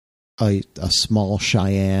a small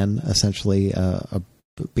Cheyenne, essentially,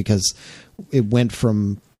 because it went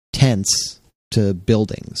from tents to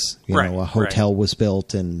buildings. A hotel was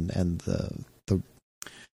built, and the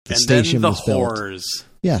station was built. Whores.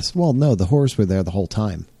 Yes, well, no, the whores were there the whole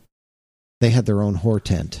time. They had their own whore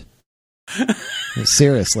tent.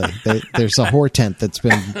 Seriously, there's a whore tent that's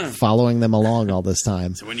been following them along all this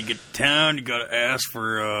time. So when you get to town, you got to ask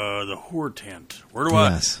for the whore tent. Where do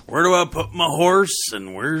I put my horse,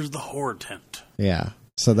 and where's the whore tent? Yeah,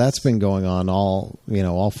 so that's been going on all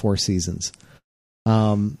 4 seasons.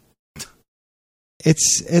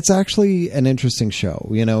 It's actually an interesting show.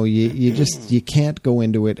 You can't go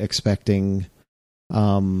into it expecting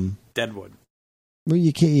Deadwood. Well,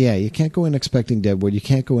 you can't. Yeah, you can't go in expecting Deadwood. You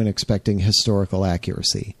can't go in expecting historical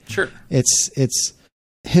accuracy. Sure, it's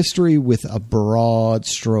history with a broad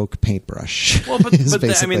stroke paintbrush. Well, but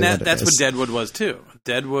that's what Deadwood was too.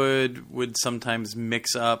 Deadwood would sometimes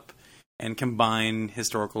mix up and combine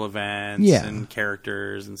historical events and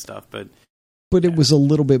characters and stuff, but it was a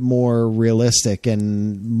little bit more realistic,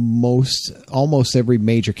 and almost every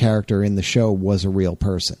major character in the show was a real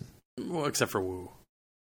person. Well, except for Wu.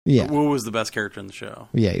 Yeah, but Wu was the best character in the show.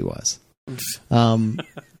 Yeah, he was. But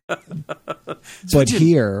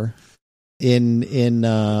here in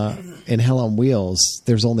Hell on Wheels,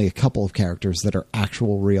 there's only a couple of characters that are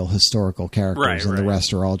actual, real historical characters, and the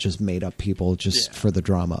rest are all just made up people for the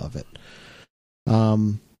drama of it.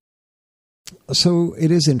 So it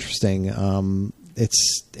is interesting.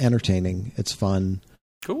 It's entertaining. It's fun.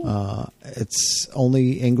 Cool. It's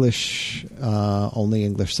only English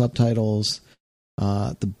subtitles.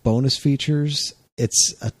 The bonus features,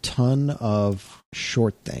 it's a ton of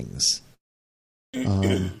short things.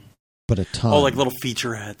 But a ton. Oh, like little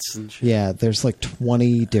featurettes and shit. Yeah, there's like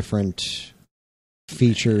 20 different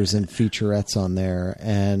features and featurettes on there,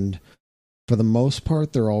 and for the most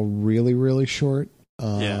part, they're all really, really short.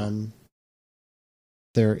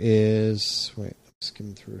 There is... Wait, I'm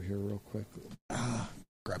skimming through here real quick.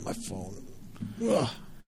 Grab my phone.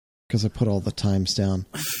 Because I put all the times down.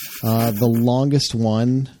 The longest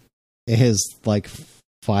one is like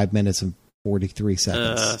 5 minutes and 43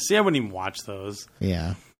 seconds. See, I wouldn't even watch those.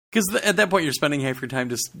 Yeah. Because at that point, you're spending half your time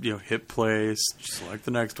just hit play, select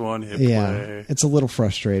the next one, hit play. It's a little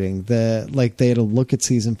frustrating. They had a look at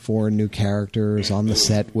season 4, new characters on the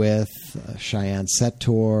set with Cheyenne set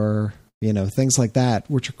tour, things like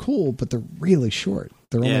that, which are cool, but they're really short.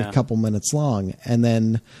 They're only a couple minutes long, and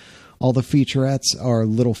then all the featurettes are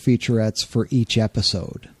little featurettes for each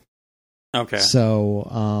episode. Okay.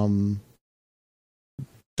 So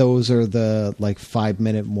those are the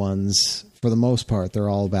 5-minute ones. For the most part, they're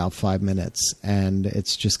all about 5 minutes, and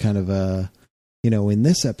it's just kind of a, in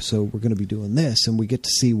this episode we're going to be doing this, and we get to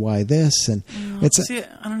see why this, and I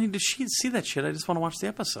don't need to see that shit. I just want to watch the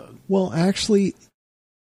episode. Well, actually,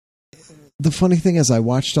 the funny thing is I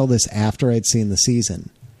watched all this after I'd seen the season.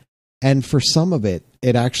 And for some of it,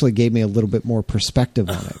 it actually gave me a little bit more perspective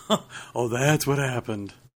on it. Oh, that's what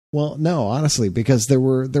happened. Well, no, honestly, because there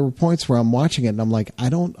were points where I'm watching it and I'm like, I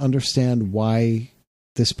don't understand why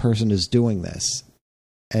this person is doing this.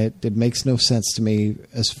 It makes no sense to me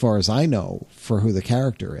as far as I know for who the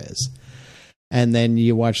character is. And then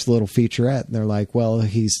you watch the little featurette and they're like, well,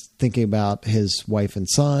 he's thinking about his wife and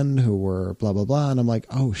son who were blah, blah, blah. And I'm like,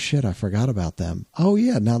 oh, shit, I forgot about them. Oh,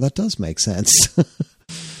 yeah, now that does make sense.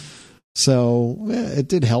 So it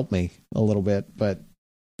did help me a little bit, but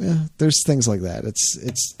there's things like that.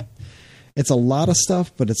 It's a lot of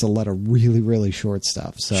stuff, but it's a lot of really, really short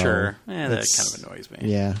stuff. So sure. That kind of annoys me.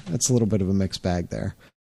 Yeah, it's a little bit of a mixed bag there.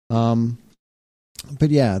 But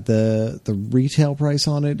yeah, the retail price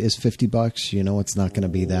on it is $50. You know, it's not going to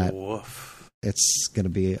be that. Woof. It's going to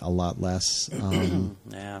be a lot less.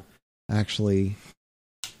 Yeah. Actually,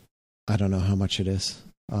 I don't know how much it is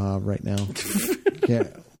right now. Yeah.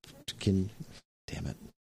 Damn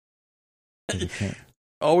it.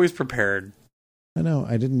 Always prepared. I know.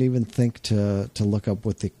 I didn't even think to look up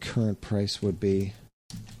what the current price would be.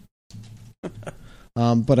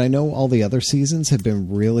 But I know all the other seasons have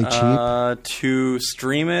been really cheap. To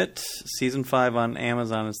stream it, season 5 on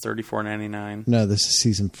Amazon is $34.99. No, this is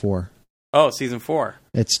season 4. Oh, season 4.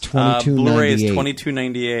 It's $22.98. Blu-ray is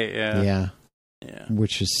 $22.98. Yeah.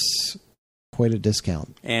 Which is quite a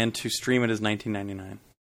discount. And to stream it is $19.99.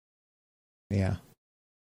 Yeah.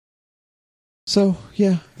 So,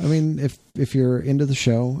 yeah, I mean, if you're into the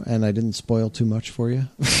show, and I didn't spoil too much for you.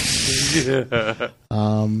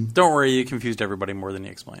 Don't worry, you confused everybody more than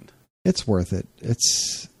you explained. It's worth it.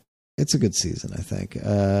 It's a good season, I think.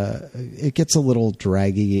 It gets a little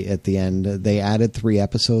draggy at the end. They added 3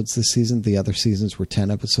 episodes this season. The other seasons were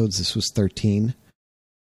 10 episodes. This was 13.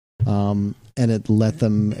 And it let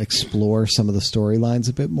them explore some of the storylines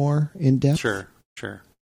a bit more in depth. Sure.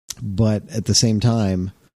 But at the same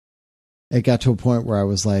time, it got to a point where I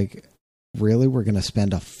was like, really? We're going to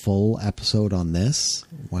spend a full episode on this?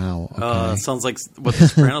 Wow. Okay. Sounds like what The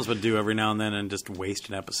Sopranos would do every now and then and just waste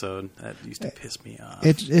an episode. That used to piss me off.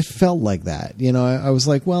 It felt like that. You know, I was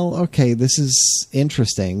like, well, okay, this is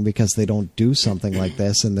interesting because they don't do something like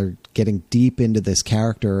this and they're getting deep into this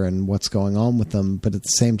character and what's going on with them. But at the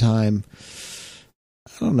same time,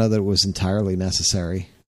 I don't know that it was entirely necessary.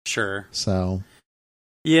 Sure. So...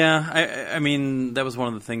 Yeah, I mean, that was one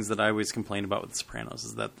of the things that I always complained about with The Sopranos,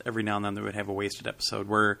 is that every now and then they would have a wasted episode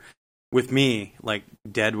where, with me, like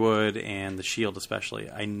Deadwood and The Shield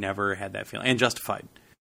especially, I never had that feeling. And Justified.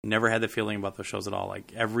 Never had the feeling about those shows at all.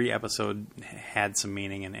 Like, every episode had some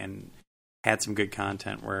meaning and had some good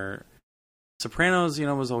content, where Sopranos, you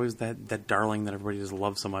know, was always that darling that everybody just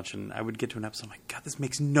loved so much, and I would get to an episode, I'm like, God, this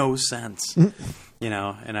makes no sense. You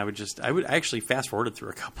know, and I would actually fast-forwarded through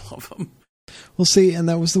a couple of them. Well, see, and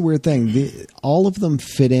that was the weird thing. All of them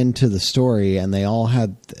fit into the story, and they all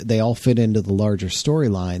fit into the larger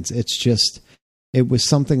storylines. It's just, it was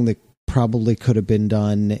something that probably could have been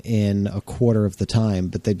done in a quarter of the time,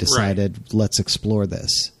 but they decided, let's explore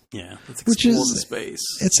this. Yeah, let's explore the space.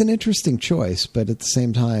 It's an interesting choice, but at the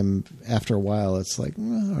same time, after a while, it's like,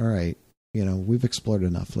 well, all right, you know, we've explored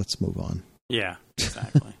enough. Let's move on. Yeah,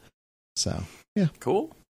 exactly. So, yeah.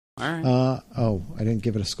 Cool. All right. I didn't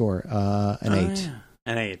give it a score. An 8. Yeah.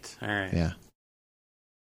 An 8. All right. Yeah.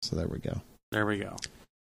 So there we go.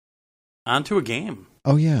 On to a game.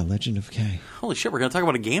 Oh, yeah. Legend of K. Holy shit, we're going to talk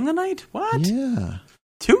about a game tonight? What? Yeah.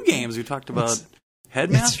 2 games. We talked about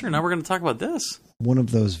Headmaster, now we're going to talk about this. One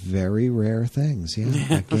of those very rare things.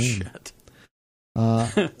 Yeah.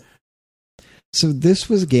 Oh, shit. So this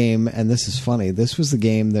was a game, and this is funny. This was the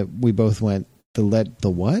game that we both went, the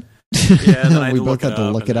what? Yeah, then we both had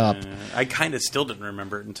to look it up. I kind of still didn't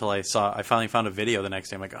remember it until I finally found a video the next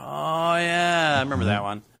day. I'm like, oh yeah, I remember that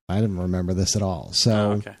one. I didn't remember this at all.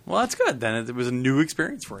 So okay, well that's good. Then it was a new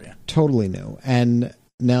experience for you. Totally new. And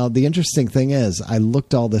now the interesting thing is, I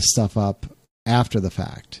looked all this stuff up after the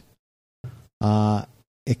fact.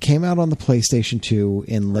 It came out on the PlayStation 2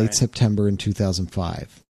 in late September in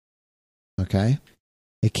 2005. Okay,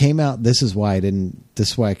 it came out. This is why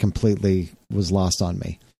it completely was lost on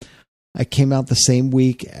me. I came out the same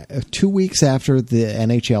week, 2 weeks after the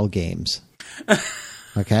NHL games.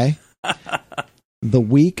 Okay? The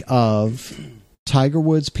week of Tiger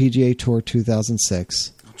Woods PGA Tour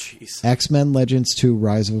 2006, X-Men Legends 2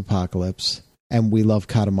 Rise of Apocalypse, and We Love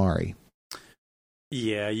Katamari.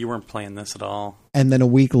 Yeah, you weren't playing this at all. And then a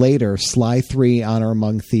week later, Sly 3, Honor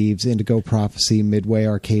Among Thieves, Indigo Prophecy, Midway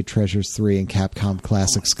Arcade Treasures 3, and Capcom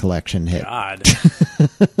Classics Collection hit. God.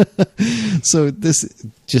 So this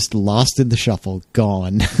just lost in the shuffle,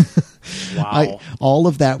 gone. Wow. All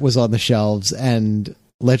of that was on the shelves, and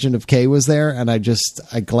Legend of K was there, and I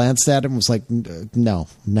glanced at it and was like, no,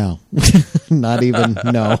 not even,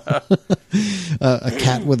 no. A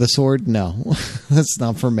cat with a sword? No, that's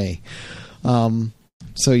not for me.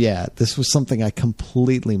 So yeah, this was something I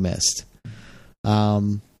completely missed.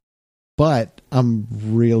 But I'm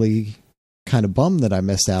really kind of bummed that I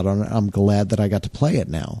missed out on it. I'm glad that I got to play it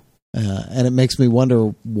now. And it makes me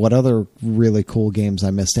wonder what other really cool games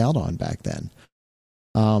I missed out on back then.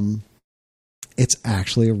 It's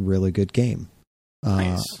actually a really good game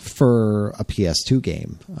Nice. for a PS2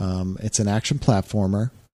 game. It's an action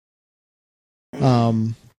platformer.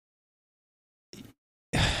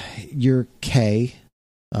 You're K,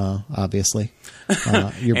 obviously.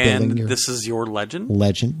 You're building your this is your legend?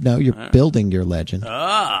 legend. No, you're building your legend. All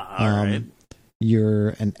right.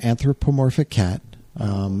 You're an anthropomorphic cat.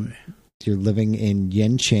 You're living in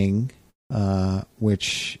Yenching,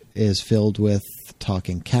 which is filled with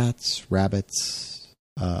talking cats, rabbits,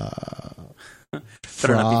 Better not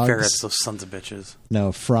frogs. be ferrets, those sons of bitches.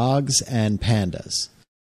 No, frogs and pandas.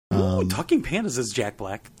 Ooh, talking pandas is Jack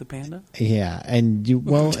Black, the panda? Yeah, and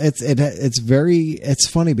it's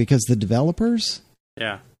funny because the developers,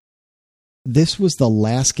 Yeah. this was the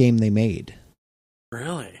last game they made.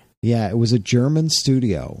 Really? Yeah, it was a German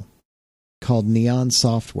studio called Neon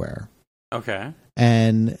Software. Okay.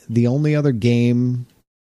 And the only other game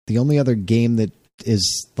that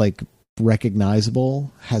is like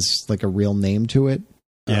recognizable has like a real name to it.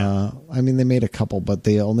 Yeah. I mean, they made a couple, but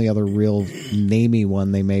the only other real namey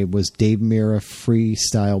one they made was Dave Mirra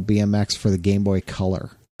Freestyle BMX for the Game Boy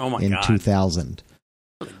Color in 2000.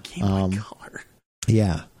 Game Boy Color.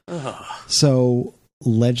 Yeah. Ugh. So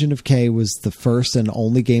Legend of K was the first and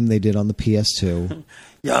only game they did on the PS2.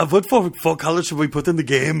 Yeah, what for color should we put in the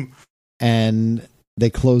game? And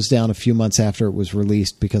they closed down a few months after it was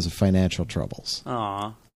released because of financial troubles.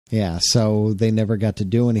 Aw. Yeah, so they never got to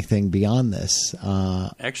do anything beyond this.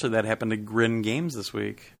 Actually, that happened to Grin Games this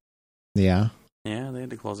week. Yeah. Yeah, they had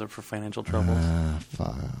to close up for financial troubles.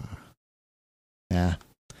 Yeah.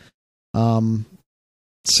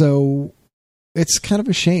 So it's kind of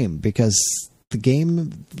a shame because the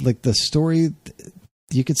game, like the story,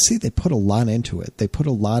 you could see they put a lot into it. They put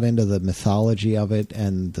a lot into the mythology of it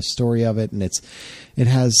and the story of it, and it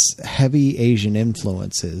has heavy Asian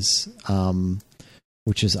influences,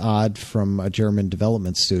 which is odd from a German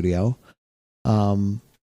development studio.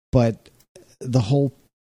 But the whole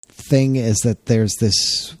thing is that there's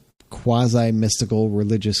this quasi-mystical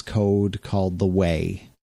religious code called the Way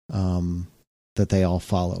that they all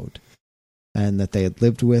followed and that they had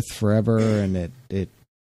lived with forever, and it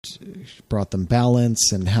brought them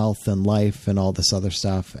balance and health and life and all this other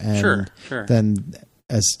stuff. And sure. Then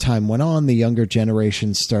as time went on, the younger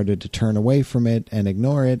generation started to turn away from it and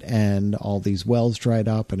ignore it, and all these wells dried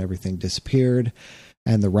up and everything disappeared,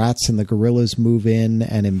 and the rats and the gorillas move in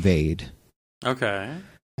and invade. Okay.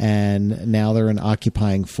 And now they're an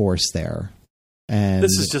occupying force there. And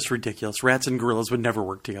this is just ridiculous. Rats and gorillas would never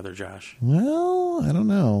work together, Josh. Well, I don't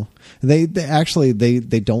know. They actually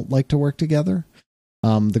don't like to work together.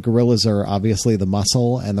 The gorillas are obviously the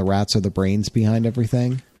muscle, and the rats are the brains behind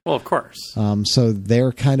everything. Well, of course. So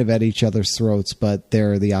they're kind of at each other's throats, but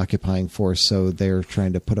they're the occupying force, so they're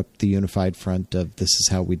trying to put up the unified front of this is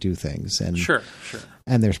how we do things. And Sure.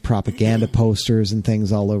 And there's propaganda posters and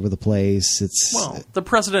things all over the place. The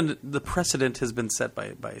precedent has been set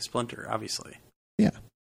by Splinter, obviously. Yeah.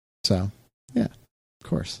 So, yeah, of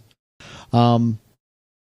course.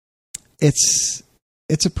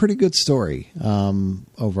 It's a pretty good story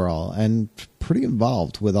overall, and pretty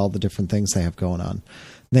involved with all the different things they have going on.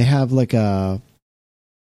 They have like a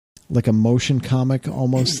motion comic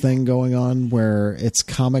almost thing going on where it's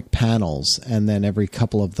comic panels, and then every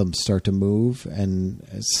couple of them start to move, and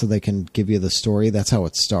so they can give you the story. That's how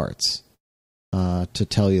it starts, to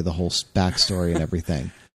tell you the whole backstory and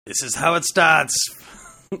everything. This is how it starts.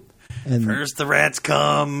 And first the rats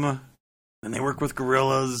come, then they work with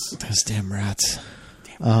gorillas. Those damn rats.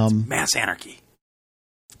 Mass anarchy.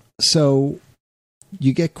 So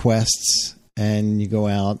you get quests, and you go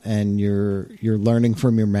out, and you're learning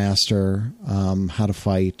from your master how to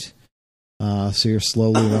fight. So you're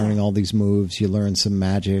slowly learning all these moves. You learn some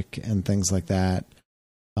magic and things like that.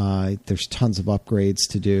 There's tons of upgrades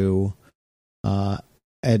to do.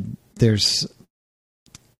 And there's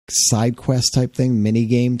side quest type thing, mini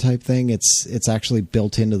game type thing. It's actually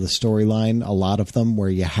built into the storyline, a lot of them, where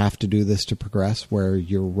you have to do this to progress, where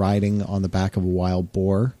you're riding on the back of a wild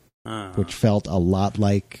boar, which felt a lot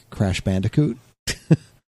like Crash Bandicoot.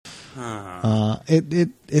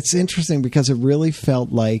 It's interesting because it really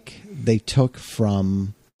felt like they took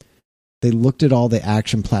from they looked at all the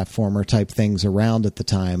action platformer type things around at the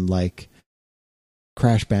time, like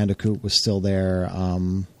Crash Bandicoot was still there,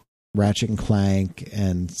 Ratchet and Clank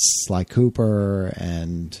and Sly Cooper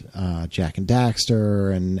and Jak and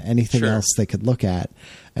Daxter and anything else they could look at,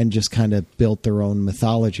 and just kind of built their own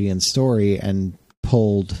mythology and story and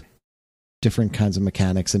pulled different kinds of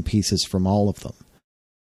mechanics and pieces from all of them.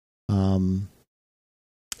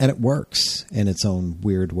 And it works in its own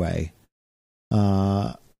weird way.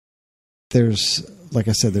 There's, like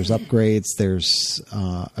I said, there's upgrades, there's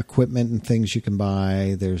equipment and things you can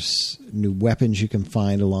buy, there's new weapons you can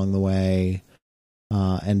find along the way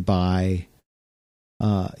and buy.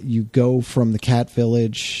 You go from the cat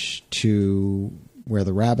village to where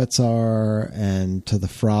the rabbits are and to the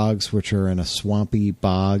frogs, which are in a swampy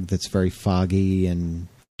bog that's very foggy and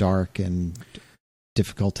dark and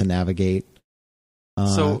difficult to navigate.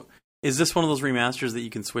 So is this one of those remasters that you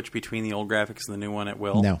can switch between the old graphics and the new one at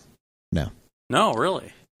will? No. No,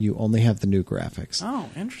 really? You only have the new graphics. Oh,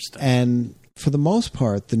 interesting. And for the most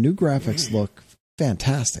part, the new graphics look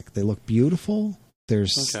fantastic. They look beautiful.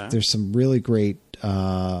 There's some really great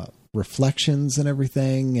reflections and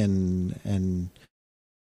everything, and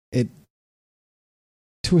it,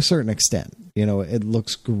 to a certain extent, it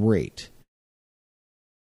looks great.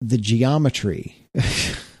 The geometry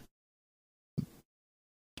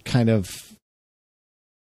kind of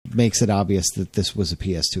makes it obvious that this was a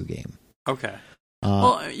PS2 game. Okay.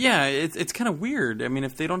 Well, yeah, it's kind of weird. I mean,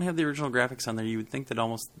 if they don't have the original graphics on there, you would think that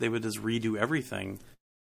almost they would just redo everything.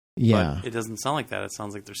 Yeah. But it doesn't sound like that. It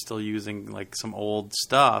sounds like they're still using like some old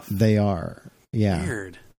stuff. They are. Yeah.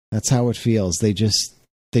 Weird. That's how it feels. They just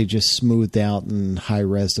smoothed out and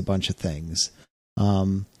high-resed a bunch of things.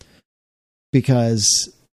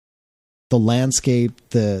 Because the landscape,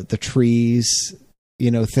 the trees,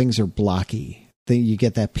 things are blocky. You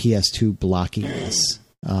get that PS2 blockiness.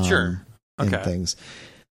 Sure. Okay. And things.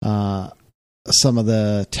 Some of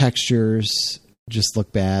the textures just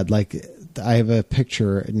look bad. Like, I have a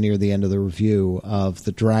picture near the end of the review of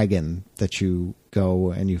the dragon that you go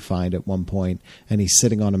and you find at one point, and he's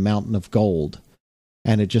sitting on a mountain of gold,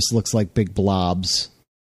 and it just looks like big blobs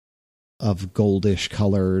of goldish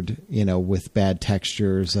colored, with bad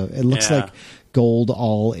textures. It looks like gold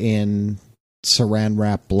all in saran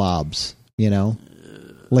wrap blobs,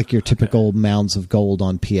 like your typical mounds of gold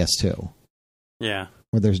on PS2. Yeah.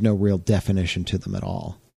 Where there's no real definition to them at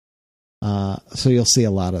all. So you'll see a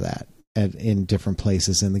lot of that in different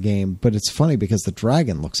places in the game. But it's funny because the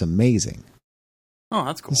dragon looks amazing. Oh,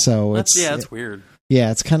 that's cool. So that's weird. Yeah,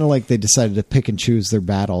 it's kind of like they decided to pick and choose their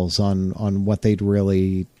battles on what they'd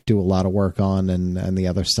really do a lot of work on, and the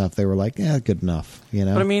other stuff they were like, good enough, But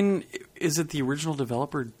I mean, is it the original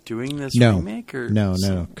developer doing this remake? Or No,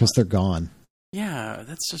 because they're gone. Yeah,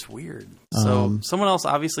 that's just weird. So someone else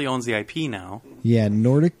obviously owns the IP now. Yeah,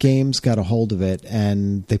 Nordic Games got a hold of it,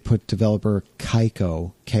 and they put developer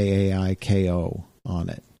Kaiko, Kaiko, on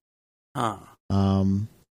it.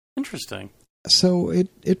 Interesting. So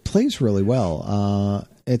it plays really well.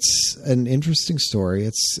 It's an interesting story.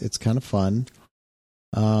 It's kind of fun.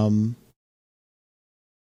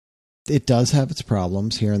 It does have its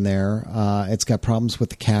problems here and there. It's got problems with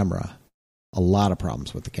the camera. A lot of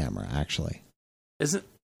problems with the camera, actually. Isn't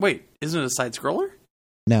it a side scroller?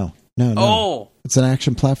 No. Oh, it's an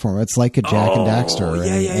action platform. It's like a Jak and Daxter.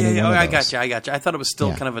 Yeah. I got you. I thought it was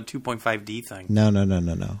still kind of a 2.5D thing.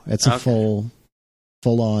 No. It's a full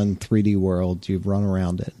on 3D world. You run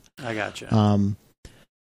around it. I got you.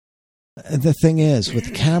 The thing is, with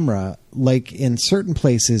the camera, like in certain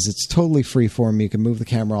places, it's totally freeform. You can move the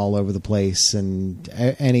camera all over the place and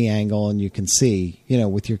any angle, and you can see,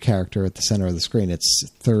 with your character at the center of the screen. It's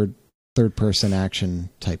third person action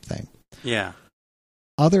type thing. Yeah.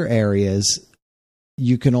 Other areas,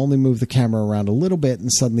 you can only move the camera around a little bit,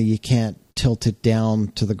 and suddenly you can't tilt it down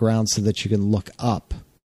to the ground so that you can look up.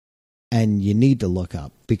 And you need to look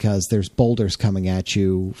up because there's boulders coming at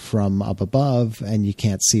you from up above, and you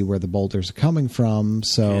can't see where the boulders are coming from.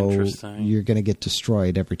 So you're going to get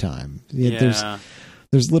destroyed every time. Yeah.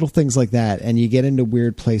 There's little things like that, and you get into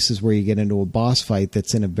weird places where you get into a boss fight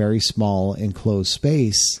that's in a very small enclosed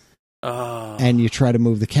space, and you try to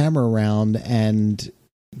move the camera around, and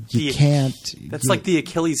you can't. That's like the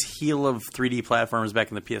Achilles heel of 3D platformers back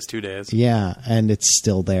in the PS2 days. Yeah, and it's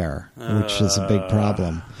still there, which is a big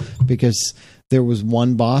problem. Because there was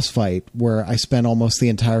one boss fight where I spent almost the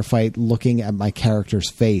entire fight looking at my character's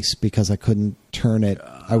face because I couldn't turn it.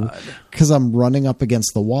 Because I'm running up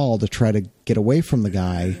against the wall to try to get away from the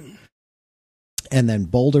guy. And then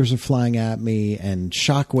boulders are flying at me and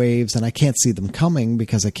shockwaves, and I can't see them coming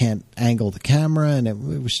because I can't angle the camera, and it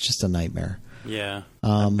was just a nightmare. Yeah,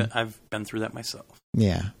 I've been through that myself.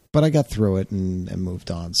 Yeah, but I got through it and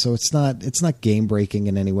moved on. So it's not game breaking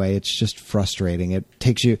in any way. It's just frustrating. It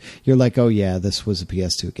takes you. You're like, oh yeah, this was a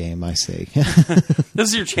PS2 game. I see. This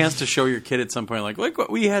is your chance to show your kid at some point, like, look what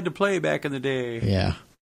we had to play back in the day. Yeah.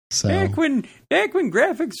 So back when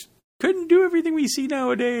graphics couldn't do everything we see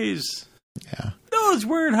nowadays. Yeah. Those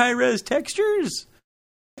weren't high res textures.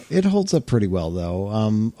 It holds up pretty well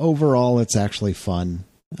though. Overall, it's actually fun.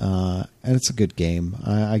 And it's a good game.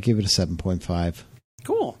 I give it a 7.5.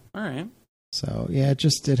 Cool. All right. So yeah,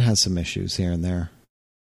 it has some issues here and there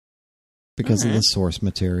because of the source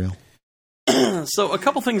material. So a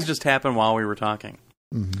couple things just happened while we were talking.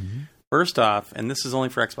 Mm-hmm. First off, and this is only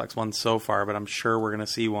for Xbox One so far, but I'm sure we're going to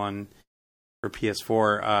see one for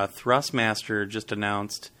PS4. Thrustmaster just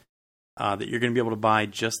announced that you're going to be able to buy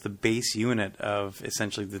just the base unit of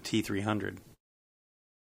essentially the T300.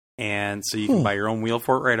 And so you can buy your own wheel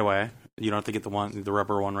for it right away. You don't have to get the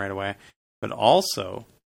rubber one right away. But also,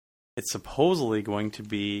 it's supposedly going to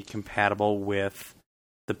be compatible with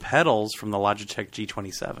the pedals from the Logitech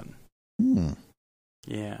G27.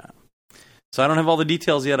 Yeah. So I don't have all the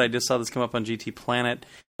details yet. I just saw this come up on GT Planet.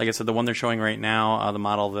 Like I said, the one they're showing right now, the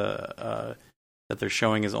model that they're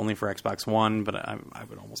showing is only for Xbox One, but I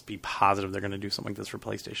would almost be positive they're going to do something like this for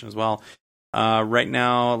PlayStation as well. Right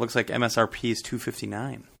now, it looks like MSRP is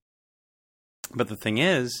 $259. But the thing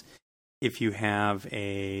is, if you have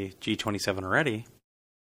a G27 already,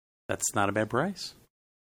 that's not a bad price.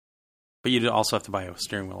 But you also have to buy a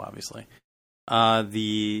steering wheel, obviously. So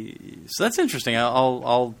that's interesting.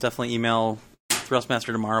 I'll definitely email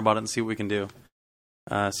Thrustmaster tomorrow about it and see what we can do.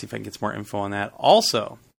 See if I can get some more info on that.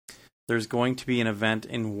 Also, there's going to be an event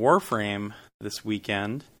in Warframe this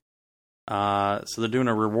weekend. So they're doing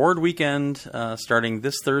a reward weekend starting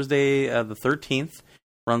this Thursday, the 13th.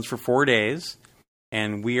 Runs for 4 days.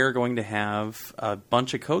 And we are going to have a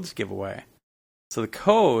bunch of codes to give away. So the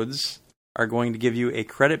codes are going to give you a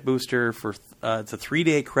credit booster for it's a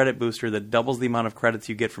 3-day credit booster that doubles the amount of credits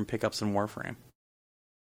you get from pickups in Warframe.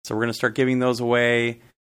 So we're going to start giving those away,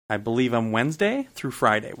 I believe, on Wednesday through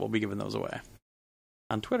Friday. We'll be giving those away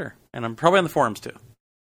on Twitter. And I'm probably on the forums, too.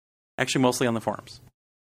 Actually, mostly on the forums.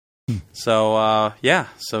 So,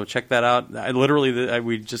 so check that out.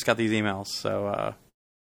 We just got these emails so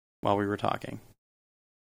while we were talking.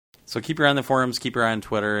 So keep your eye on the forums, keep your eye on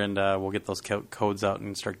Twitter, and we'll get those codes out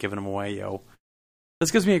and start giving them away, yo.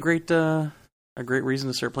 This gives me a great reason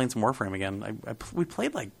to start playing some Warframe again. We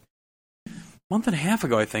played like a month and a half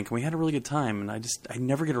ago, I think, and we had a really good time. And I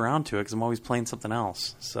never get around to it because I'm always playing something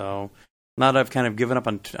else. So now that I've kind of given up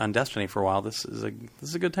on Destiny for a while, this is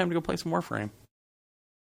a good time to go play some Warframe.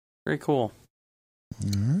 Very cool.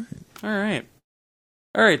 All right.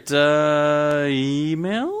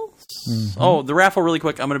 Emails? Mm-hmm. Oh, the raffle really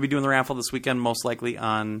quick. I'm going to be doing the raffle this weekend, most likely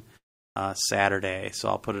on Saturday. So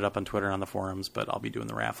I'll put it up on Twitter and on the forums, but I'll be doing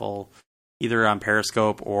the raffle either on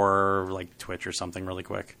Periscope or like Twitch or something really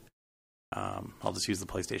quick. I'll just use the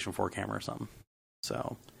PlayStation 4 camera or something.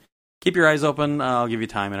 So keep your eyes open. I'll give you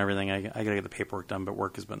time and everything. I got to get the paperwork done, but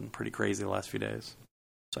work has been pretty crazy the last few days.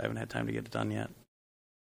 So I haven't had time to get it done yet.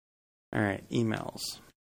 All right, emails.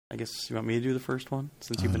 I guess you want me to do the first one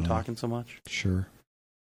since you've been talking so much? Sure.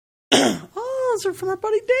 Those are from our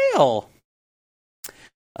buddy Dale.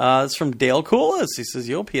 It's from Dale Coolis. He says,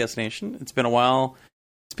 "Yo, PS Nation, it's been a while.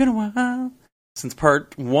 Since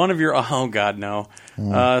part one of your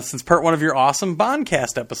since part one of your awesome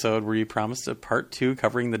Bondcast episode where you promised a part 2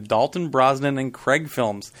 covering the Dalton, Brosnan, and Craig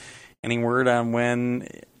films. Any word on when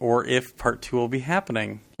or if part 2 will be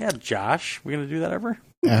happening?" Yeah, Josh, we gonna do that ever?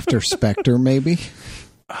 After Spectre, maybe.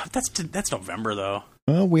 That's November though.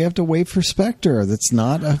 Well, we have to wait for Spectre. That's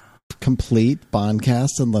not a complete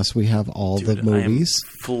Bondcast unless we have all the movies. I'm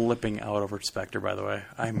flipping out over Spectre, by the way.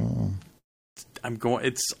 I'm going.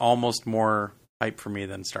 It's almost more hype for me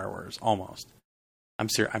than Star Wars. Almost. I'm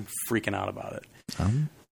serious. I'm freaking out about it. I'm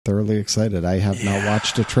thoroughly excited. I have not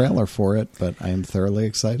watched a trailer for it, but I am thoroughly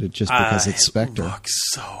excited just because it's Spectre. It looks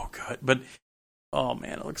so good, but oh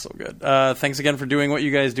man, it looks so good. Thanks again for doing what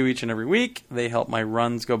you guys do each and every week. They help my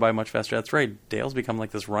runs go by much faster. That's right. Dale's become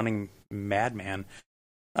like this running madman.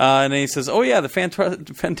 And then he says, "Oh yeah, the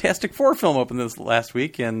Fantastic Four film opened this last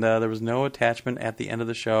week, and there was no attachment at the end of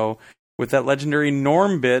the show with that legendary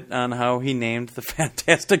Norm bit on how he named the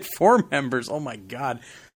Fantastic Four members." Oh my god,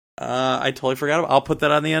 I totally forgot. I'll put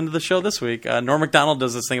that on the end of the show this week. Norm Macdonald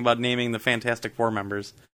does this thing about naming the Fantastic Four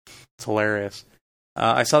members. It's hilarious.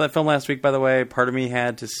 I saw that film last week, by the way. Part of me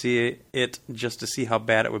had to see it just to see how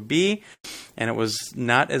bad it would be, and it was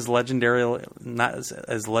not as legendarily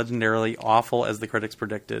awful as the critics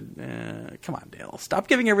predicted. Come on, Dale. Stop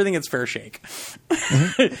giving everything its fair shake.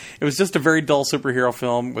 It was just a very dull superhero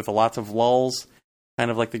film with lots of lulls, kind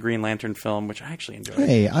of like the Green Lantern film, which I actually enjoyed.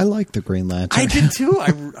 Hey, I like the Green Lantern. I did too. I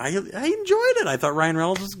enjoyed it. I thought Ryan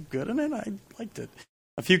Reynolds was good in it. I liked it.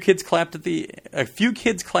 A few kids clapped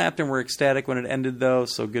and were ecstatic when it ended, though.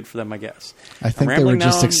 So good for them, I guess. I think they were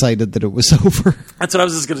just excited that it was over. That's what I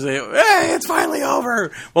was just going to say. Hey, it's finally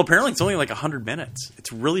over. Well, apparently it's only like 100 minutes.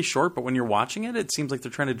 It's really short, but when you're watching it, it seems like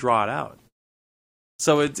they're trying to draw it out.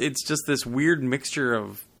 So it's just this weird mixture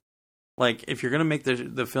of, like, if you're going to make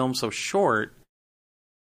the film so short,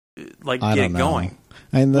 like, get it going.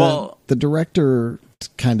 And the director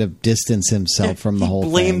kind of distanced himself from the whole thing.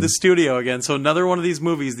 He blamed the studio again. So another one of these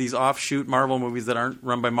movies, these offshoot Marvel movies that aren't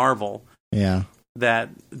run by Marvel. Yeah. That,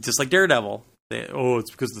 just like Daredevil, it's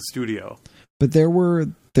because of the studio. But there were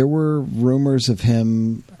rumors of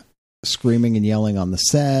him screaming and yelling on the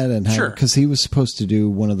set, and because he was supposed to do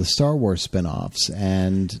one of the Star Wars spin-offs,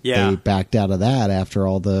 and they backed out of that after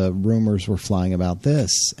all the rumors were flying about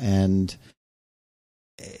this. And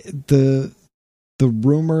the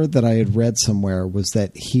rumor that I had read somewhere was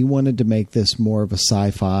that he wanted to make this more of a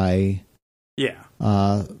sci-fi,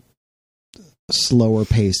 slower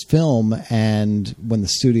paced film, and when the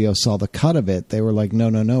studio saw the cut of it, they were like,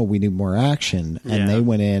 no, we need more action. And they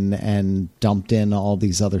went in and dumped in all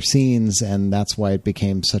these other scenes, and that's why it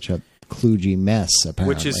became such a kludgy mess,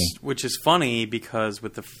 apparently. Which is funny, because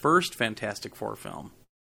with the first Fantastic Four film,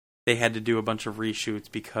 they had to do a bunch of reshoots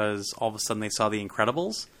because all of a sudden they saw The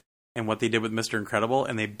Incredibles and what they did with Mr. Incredible,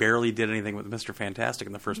 and they barely did anything with Mr. Fantastic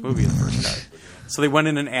in the first movie, the first cut. So they went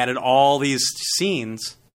in and added all these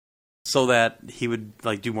scenes so that he would,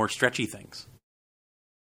 like, do more stretchy things.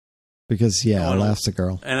 Because,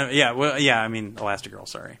 Elastigirl. And Elastigirl,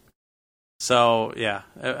 sorry. So,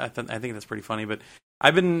 I think that's pretty funny, but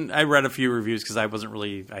I read a few reviews because I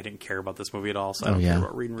didn't care about this movie at all, so I don't care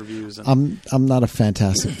about reading reviews. And I'm not a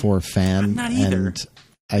Fantastic Four fan. I'm not either. And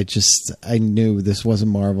I knew this wasn't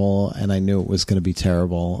Marvel, and I knew it was going to be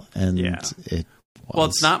terrible, and it was. Well,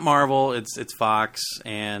 it's not Marvel, it's Fox,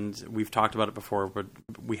 and we've talked about it before, but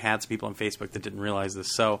we had some people on Facebook that didn't realize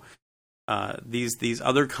this. So these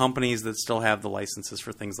other companies that still have the licenses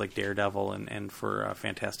for things like Daredevil and for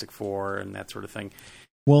Fantastic Four and that sort of thing,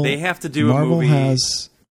 they have to do a movie.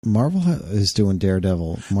 Marvel is doing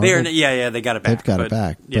Daredevil. They got it back. They've got it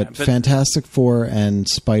back. But Fantastic Four and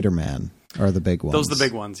Spider-Man are the big ones. Those are the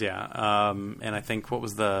big ones, yeah. And I think, what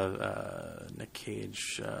was the Nick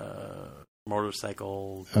Cage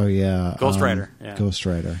motorcycle? Oh, yeah. Ghost Rider. Yeah. Ghost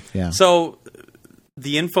Rider, yeah. So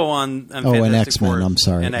the info on Fantastic and X-Men, Four, I'm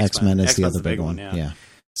sorry. and X-Men is the X-Men's other big one. Yeah.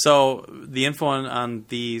 So the info on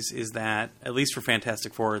these is that, at least for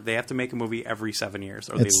Fantastic Four, they have to make a movie every 7 years,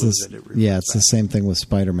 or they lose it. It's the same thing with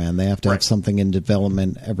Spider-Man. They have to have something in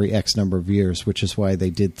development every X number of years, which is why they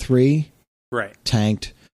did 3,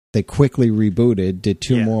 tanked. They quickly rebooted, did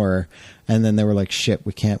 2 more, and then they were like, shit,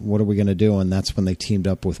 we can't, what are we going to do? And that's when they teamed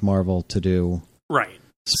up with Marvel to do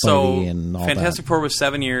Spidey and all Fantastic Four was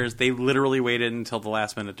 7 years. They literally waited until the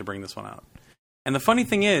last minute to bring this one out. And the funny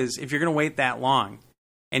thing is, if you're going to wait that long,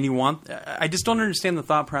 and you want, I just don't understand the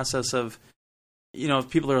thought process of, if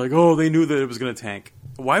people are like, oh, they knew that it was going to tank.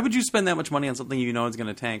 Why would you spend that much money on something you know is going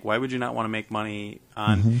to tank? Why would you not want to make money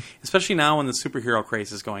on, especially now when the superhero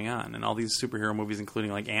craze is going on, and all these superhero movies,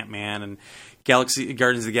 including like Ant-Man and Guardians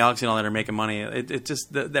of the Galaxy and all that, are making money. It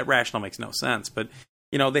just, that rationale makes no sense. But,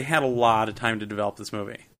 they had a lot of time to develop this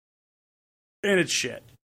movie. And it's shit.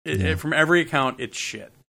 From every account, it's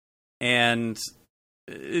shit. And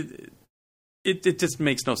it just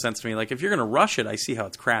makes no sense to me. Like, if you're going to rush it, I see how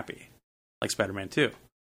it's crappy. Like Spider-Man 2.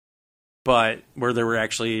 But where they were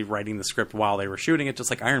actually writing the script while they were shooting it, just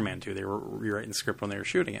like Iron Man 2. They were rewriting the script when they were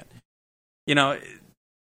shooting it.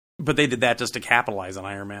 But they did that just to capitalize on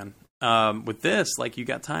Iron Man. With this, like, you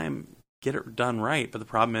got time, get it done right. But the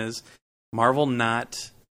problem is, Marvel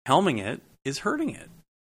not helming it is hurting it.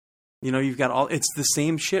 You've got it's the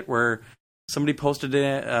same shit where somebody posted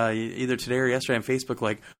it either today or yesterday on Facebook,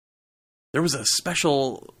 like, there was a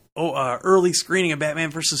special early screening of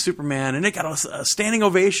Batman vs. Superman, and it got a standing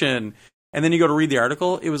ovation. And then you go to read the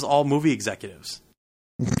article, it was all movie executives.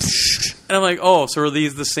 And I'm like, oh, so are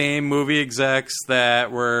these the same movie execs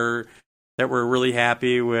that were really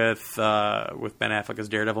happy with Ben Affleck as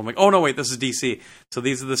Daredevil? I'm like, oh, no, wait, this is DC. So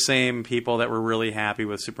these are the same people that were really happy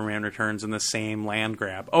with Superman Returns and the same land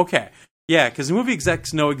grab. Okay. Yeah, because the movie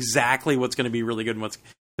execs know exactly what's going to be really good and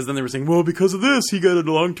because Because then they were saying, well, because of this, he got a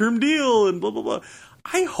long-term deal and blah, blah, blah.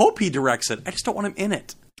 I hope he directs it. I just don't want him in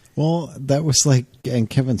it. Well, that was like, and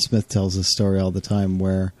Kevin Smith tells this story all the time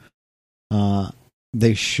where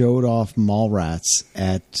they showed off Mallrats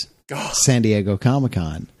at San Diego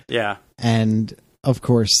Comic-Con. Yeah. And, of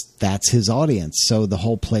course, that's his audience. So the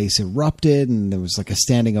whole place erupted, and there was like a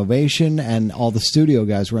standing ovation, and all the studio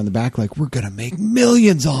guys were in the back like, we're going to make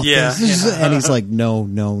millions off this. Yeah. And he's like, no.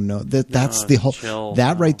 That's the whole... Chill,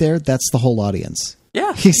 that right there, that's the whole audience.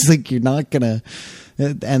 Yeah. He's like, you're not going to...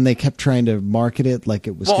 And they kept trying to market it like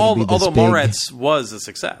it was going to be this big... Although Mallrats was a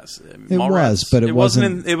success. It was, but it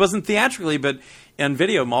wasn't... It wasn't theatrically, but in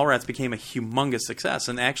video, Mallrats became a humongous success.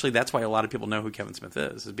 And actually, that's why a lot of people know who Kevin Smith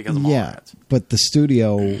is because of Mallrats. Yeah, but the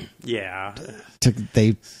studio... Yeah.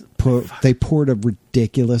 They poured a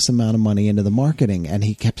ridiculous amount of money into the marketing, and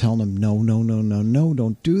he kept telling them, no,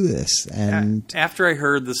 don't do this. And after I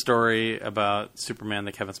heard the story about Superman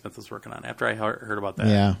that Kevin Smith was working on, after I heard about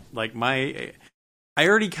that, like I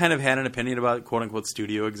already kind of had an opinion about quote unquote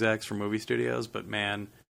studio execs for movie studios, but man,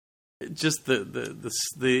 just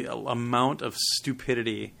the amount of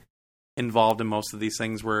stupidity involved in most of these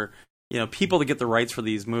things where, you know, people that get the rights for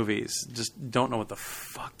these movies just don't know what the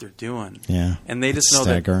fuck they're doing. Yeah. And they just know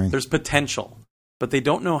that there's potential, but they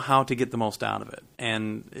don't know how to get the most out of it.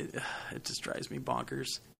 And it just drives me bonkers.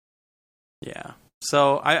 Yeah.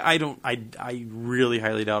 So I really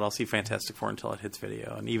highly doubt I'll see Fantastic Four until it hits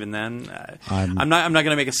video, and even then, I'm not going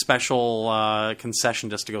to make a special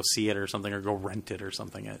concession just to go see it or something, or go rent it or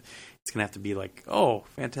something. It's going to have to be like, oh,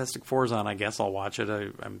 Fantastic Four's on, I guess I'll watch it.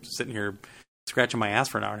 I'm sitting here scratching my ass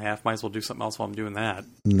for an hour and a half. Might as well do something else while I'm doing that.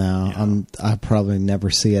 No, I'll probably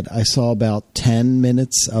never see it. I saw about 10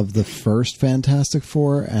 minutes of the first Fantastic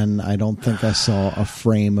Four, and I don't think I saw a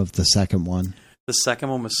frame of the second one. The second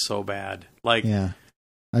one was so bad. Like, yeah,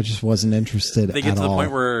 I just wasn't interested. They get to the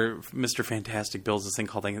point where Mr. Fantastic builds this thing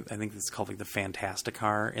called, I think it's called like the Fantastic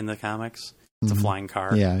Car in the comics. It's a flying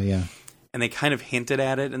car. Yeah. And they kind of hinted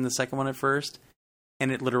at it in the second one at first,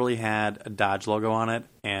 and it literally had a Dodge logo on it.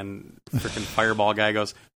 And freaking Fireball guy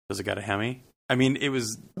goes, "Does it got a Hemi?" I mean, it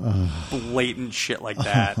was blatant shit like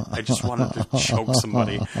that. I just wanted to choke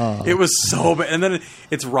somebody. It was so bad. And then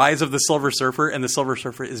it's Rise of the Silver Surfer, and the Silver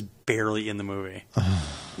Surfer is barely in the movie.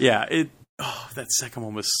 Yeah, that second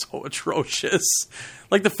one was so atrocious.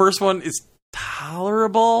 Like, the first one is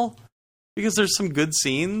tolerable because there's some good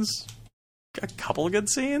scenes, a couple of good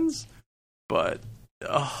scenes, but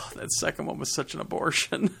that second one was such an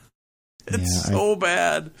abortion. It's so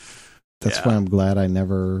bad. That's why I'm glad I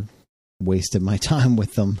never wasted my time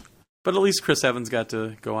with them. But at least Chris Evans got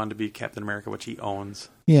to go on to be Captain America, which he owns.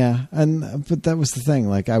 Yeah, but that was the thing.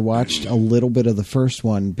 Like, I watched a little bit of the first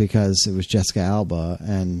one because it was Jessica Alba,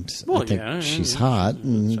 and I think she's hot,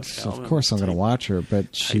 and of course I'm going to watch her.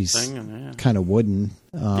 But she's kind of wooden.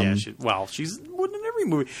 She's wooden in every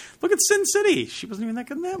movie. Look at Sin City; she wasn't even that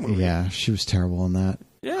good in that movie. Yeah, she was terrible in that.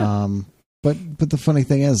 Yeah. But the funny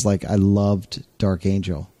thing is, like, I loved Dark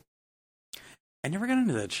Angel. I never got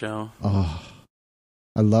into that show. Oh,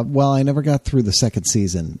 I never got through the second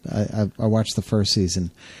season. I watched the first season,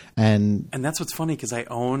 and that's what's funny because I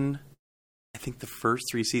own, I think, the first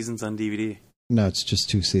 3 seasons on DVD. No, it's just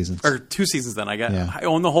 2 seasons. Or 2 seasons. Then I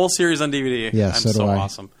own the whole series on DVD. Yeah, I'm so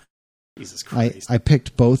awesome. Jesus Christ! I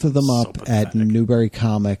picked both of them up at Newbury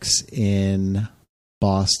Comics in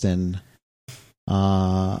Boston.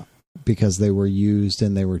 Because they were used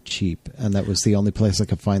and they were cheap, and that was the only place I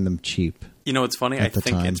could find them cheap. You know, it's funny. I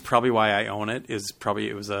think it's probably why I own it.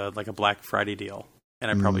 It was like a Black Friday deal, and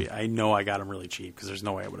I know I got them really cheap because there's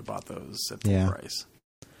no way I would have bought those at full price.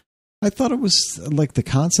 I thought it was like the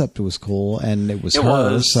concept was cool, and it was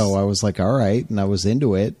her, so I was like, all right, and I was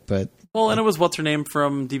into it. But and it was what's her name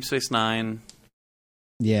from Deep Space Nine.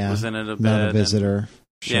 Yeah, was in it a bit. Not a visitor.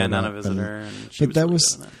 Not a visitor. But that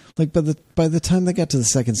was like by the time they got to the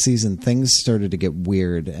second season, things started to get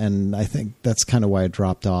weird, and I think that's kind of why I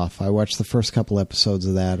dropped off. I watched the first couple episodes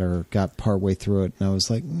of that, or got partway through it, and I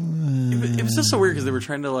was like, it was just so weird because they were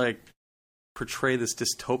trying to like portray this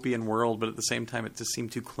dystopian world, but at the same time, it just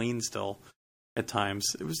seemed too clean still at times.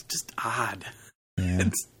 It was just odd. Yeah.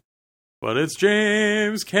 But it's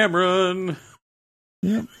James Cameron.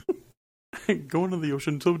 Yep. Going to the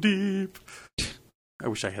ocean so deep. I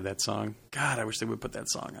wish I had that song. God, I wish they would put that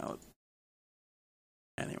song out.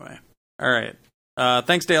 Anyway. All right.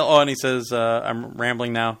 Thanks, Dale. Oh, and he says, I'm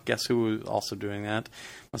rambling now. Guess who is also doing that?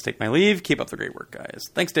 Must take my leave. Keep up the great work, guys.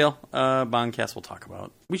 Thanks, Dale. Bondcast we'll talk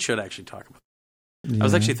about. We should actually talk about it. Yeah. I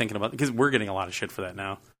was actually thinking about it because we're getting a lot of shit for that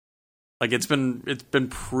now. Like, it's been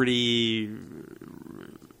pretty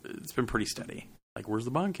steady. Like, where's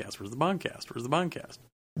the Bondcast? Where's the Bondcast? Where's the Bondcast?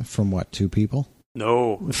 From what, 2 people?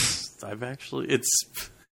 No, I've actually it's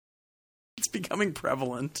becoming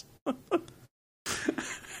prevalent.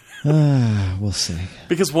 We'll see.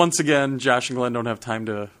 Because once again, Josh and Glenn don't have time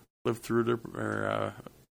to live through or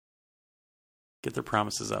get their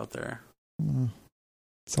promises out there.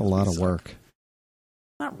 It's a lot of work.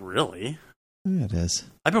 Not really. Yeah, it is.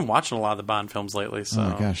 I've been watching a lot of the Bond films lately. So. Oh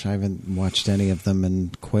my gosh, I haven't watched any of them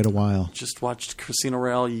in quite a while. Just watched Casino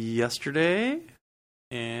Royale yesterday,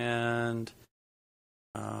 and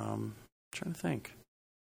I'm trying to think.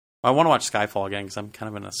 I want to watch Skyfall again because I'm kind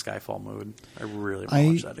of in a Skyfall mood. I really want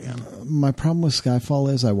to watch that again. My problem with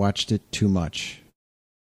Skyfall is I watched it too much.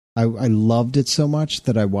 I loved it so much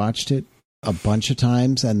that I watched it a bunch of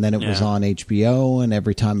times, and then it was on HBO, and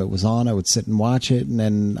every time it was on, I would sit and watch it, and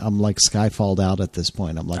then I'm like Skyfalled out at this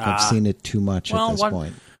point. I'm like, I've seen it too much at this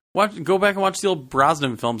point. Go back and watch the old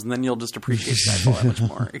Brosnan films, and then you'll just appreciate Skyfall that much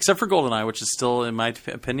more. Except for GoldenEye, which is still, in my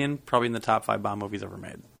opinion, probably in the top 5 Bond movies ever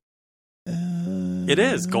made. It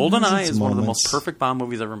is. GoldenEye is one of the most perfect Bond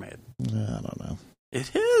movies ever made. I don't know.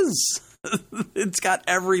 It is. It's got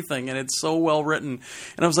everything, and it's so well written.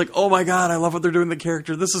 And I was like, oh my God, I love what they're doing with the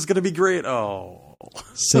character. This is going to be great. Oh.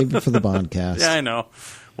 Save it for the Bond cast. Yeah, I know.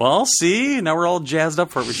 Well, see, now we're all jazzed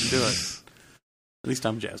up for it. We should do it. At least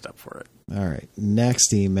I'm jazzed up for it. All right.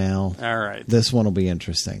 Next email. All right. This one will be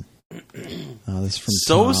interesting. This is from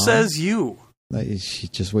So Tom. Says You.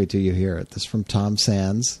 Just wait till you hear it. This is from Tom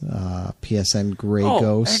Sands, PSN Gray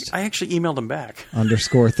Ghost. I actually emailed him back.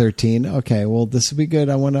 _13. Okay, well, this will be good.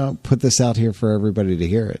 I want to put this out here for everybody to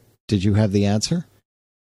hear it. Did you have the answer?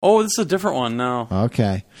 Oh, this is a different one. No.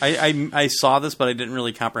 Okay. I saw this, but I didn't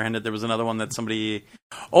really comprehend it. There was another one that somebody...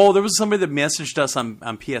 Oh, there was somebody that messaged us on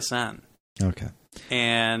PSN. Okay.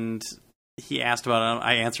 And he asked about it.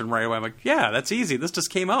 I answered him right away. I'm like, yeah, that's easy. This just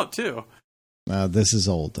came out, too. This is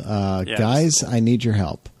old. Guys, I need your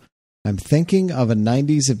help. I'm thinking of a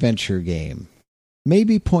 90s adventure game.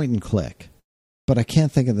 Maybe point and click, but I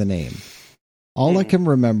can't think of the name. All I can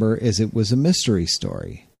remember is it was a mystery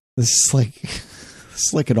story. This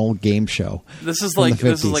is like an old game show. This is like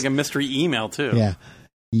a mystery email too. Yeah.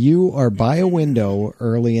 You are by a window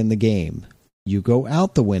early in the game. You go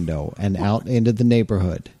out the window and out into the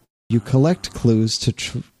neighborhood. You collect clues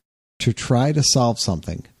to try to solve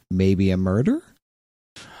something. Maybe a murder?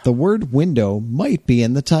 The word window might be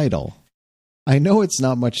in the title. I know it's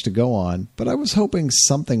not much to go on, but I was hoping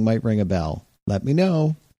something might ring a bell. Let me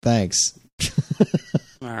know. Thanks.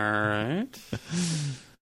 All right.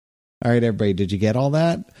 All right, everybody. Did you get all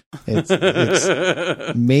that?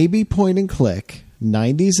 It's maybe point and click.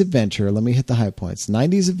 90s adventure. Let me hit the high points.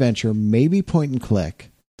 90s adventure, maybe point and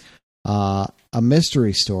click. A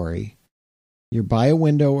mystery story. You're by a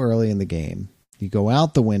window early in the game. You go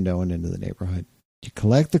out the window and into the neighborhood. You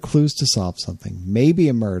collect the clues to solve something. Maybe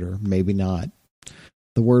a murder, maybe not.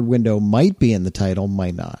 The word window might be in the title,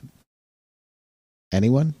 might not.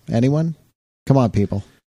 Anyone? Come on, people.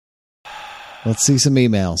 Let's see some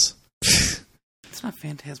emails. It's not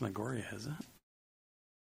Phantasmagoria, is it?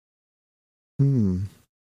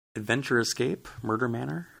 Adventure Escape? Murder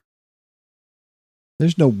Manor?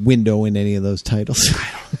 There's no window in any of those titles.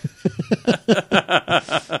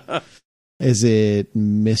 Is it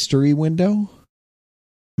Mystery Window?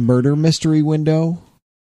 Murder Mystery Window?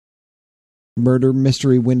 Murder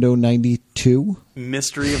Mystery Window 92?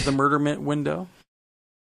 Mystery of the Murder Window?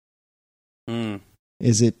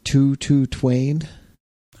 Is it 2 Twain?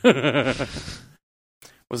 Was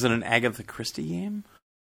it an Agatha Christie game?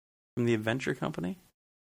 From the Adventure Company?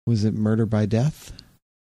 Was it Murder by Death?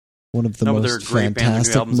 One of the most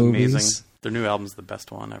fantastic movies. Amazing. Their new album's the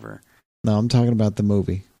best one ever. No, I'm talking about the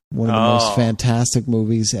movie. One of the most fantastic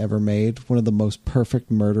movies ever made. One of the most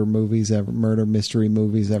perfect murder mystery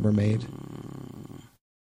movies ever made.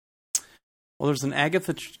 Well, there's an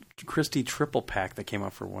Agatha Christie triple pack that came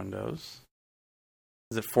out for Windows.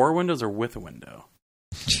 Is it for Windows or with a window?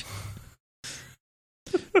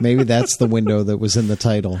 Maybe that's the window that was in the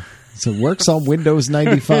title. So it works on Windows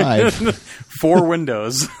 95. For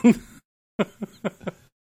Windows.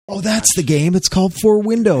 Oh, that's the game. It's called 4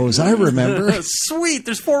 Windows. I remember. Sweet.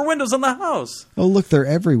 There's 4 windows on the house. Oh, look, they're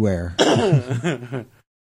everywhere.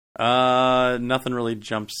 Nothing really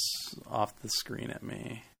jumps off the screen at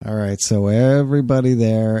me. All right. So everybody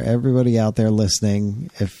out there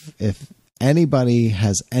listening, if anybody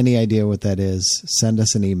has any idea what that is, send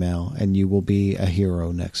us an email and you will be a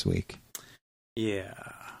hero next week. Yeah.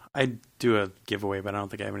 I'd do a giveaway, but I don't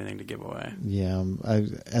think I have anything to give away. Yeah.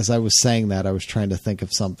 As I was saying that, I was trying to think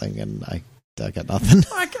of something, and I got nothing.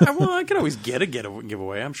 I could always get a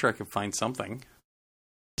giveaway. I'm sure I could find something.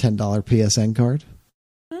 $10 PSN card?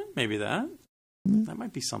 Maybe that. That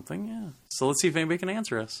might be something, yeah. So let's see if anybody can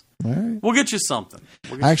answer us. All right. We'll get you something.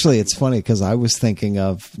 Actually, it's funny because I was thinking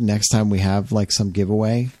of next time we have like some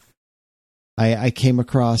giveaway. I came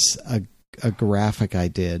across a graphic I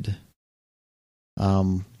did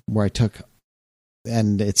where I took,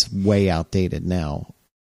 and it's way outdated now.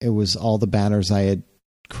 It was all the banners I had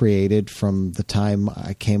created from the time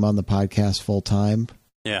I came on the podcast full time.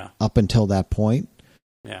 Yeah. Up until that point.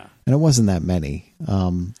 Yeah. And it wasn't that many.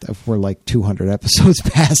 We're like 200 episodes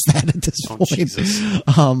past that at this point. Jesus.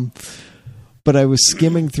 But I was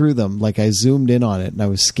skimming through them. Like I zoomed in on it and I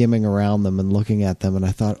was skimming around them and looking at them. And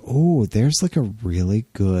I thought, oh, there's like a really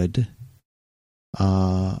good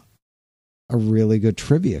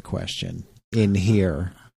trivia question in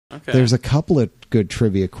here. Okay. There's a couple of good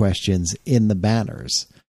trivia questions in the banners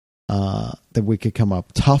that we could come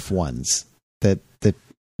up. Tough ones that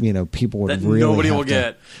people would that really nobody will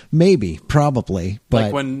get. Maybe, probably,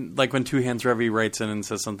 but like when Two Hands Revy writes in and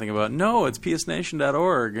says something about no, it's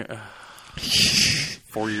psnation.org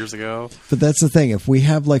 4 years ago. But that's the thing. If we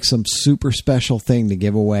have like some super special thing to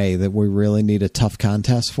give away that we really need a tough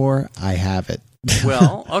contest for, I have it.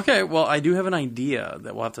 Well, okay. Well, I do have an idea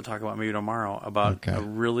that we'll have to talk about maybe tomorrow about a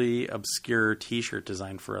really obscure T-shirt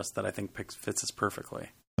design for us that I think fits us perfectly.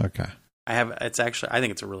 Okay. I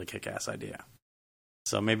think it's a really kick-ass idea.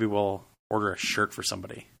 So maybe we'll order a shirt for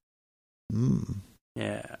somebody.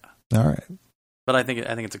 Yeah. All right. But I think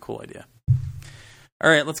it's a cool idea. All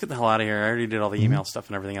right, let's get the hell out of here. I already did all the email stuff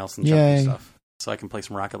and everything else and jumping stuff, so I can play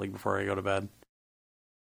some Rocket League before I go to bed.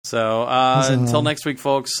 So until next week,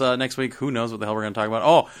 folks. Next week, who knows what the hell we're going to talk about?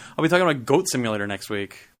 Oh, I'll be talking about Goat Simulator next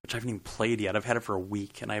week, which I haven't even played yet. I've had it for a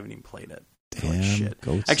week and I haven't even played it. Damn, shit.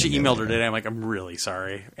 I actually emailed her today. I'm like, I'm really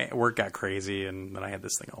sorry. Work got crazy, and then I had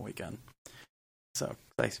this thing all weekend. So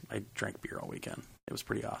I drank beer all weekend. It was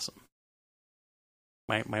pretty awesome.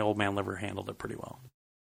 My old man liver handled it pretty well.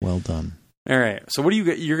 Well done. All right. So what do you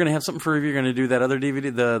get? You're going to have something for review. You're going to do that other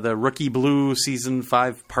DVD, the Rookie Blue Season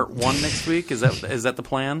 5 Part 1 next week? Is that the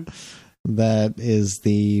plan? That is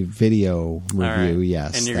the video review, right.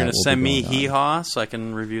 Yes. And you're going to send me Hee Haw so I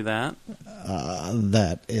can review that?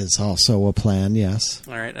 That is also a plan, yes.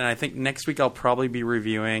 All right. And I think next week I'll probably be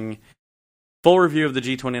reviewing full review of the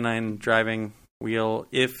G29 driving wheel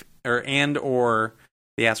or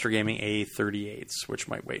the Astro Gaming A38s, which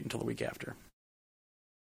might wait until the week after.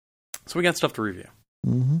 So we got stuff to review.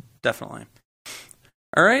 Mm-hmm. Definitely.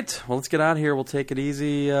 All right. Well, let's get out of here. We'll take it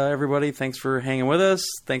easy, everybody. Thanks for hanging with us.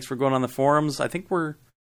 Thanks for going on the forums. I think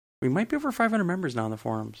we might be over 500 members now on the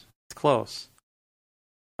forums. It's close.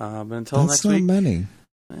 But until next week. That's not many.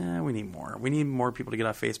 We need more. We need more people to get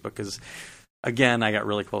off Facebook because, again, I got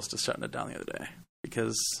really close to shutting it down the other day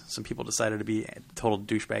because some people decided to be total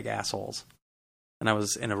douchebag assholes. And I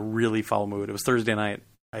was in a really foul mood. It was Thursday night.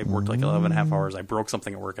 I worked like 11.5 hours. I broke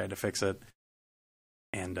something at work. I had to fix it.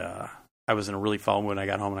 And I was in a really foul mood. I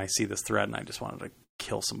got home and I see this thread and I just wanted to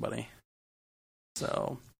kill somebody.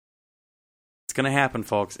 So it's going to happen,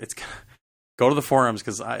 folks. Go to the forums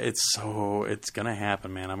because it's going to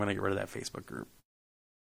happen, man. I'm going to get rid of that Facebook group.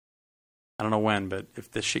 I don't know when, but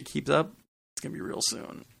if this shit keeps up, it's going to be real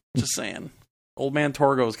soon. Just saying. Old man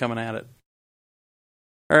Torgo is coming at it.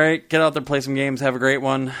 All right, get out there, play some games. Have a great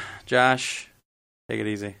one. Josh, take it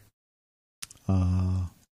easy.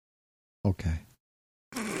 Okay.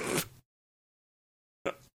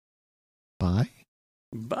 Bye?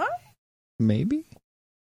 Bye? Maybe?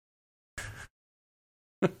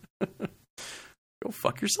 Go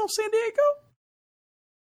fuck yourself, San Diego.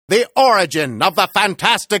 The origin of the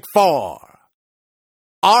Fantastic Four.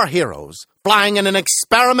 Our heroes, flying in an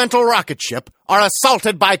experimental rocket ship, are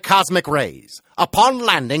assaulted by cosmic rays. Upon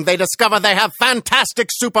landing, they discover they have fantastic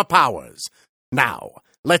superpowers. Now,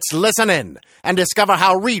 let's listen in and discover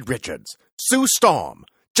how Reed Richards, Sue Storm,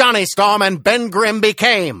 Johnny Storm, and Ben Grimm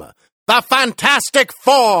became the Fantastic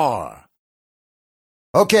Four.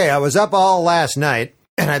 Okay, I was up all last night,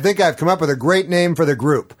 and I think I've come up with a great name for the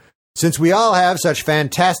group. Since we all have such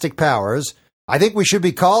fantastic powers, I think we should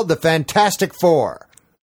be called the Fantastic Four.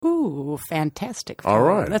 Ooh, Fantastic Four. All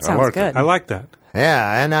right. That sounds good. I like that.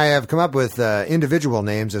 Yeah, and I have come up with individual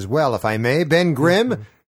names as well, if I may. Ben Grimm,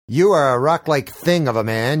 you are a rock-like thing of a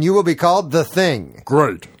man. You will be called the Thing.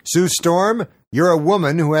 Great. Sue Storm, you're a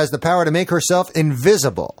woman who has the power to make herself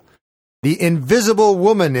invisible. The Invisible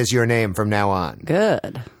Woman is your name from now on.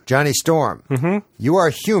 Good. Johnny Storm, you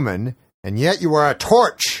are human, and yet you are a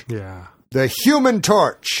torch. Yeah. The Human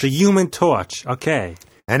Torch. The Human Torch. Okay.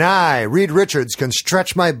 And I, Reed Richards, can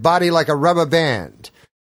stretch my body like a rubber band.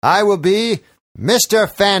 I will be Mr.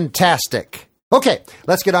 Fantastic. Okay,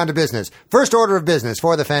 let's get on to business. First order of business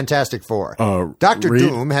for the Fantastic Four. Dr. Reed?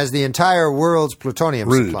 Doom has the entire world's plutonium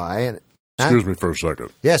Reed. supply. And, Excuse me for a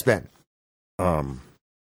second. Yes, Ben. Never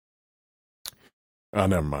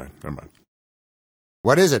mind.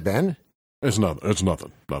 What is it, Ben? It's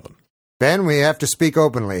nothing. Ben, we have to speak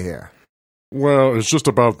openly here. Well, it's just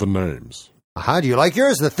about the names. Do you like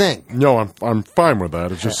yours? The Thing. No, I'm fine with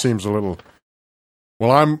that. It just seems a little...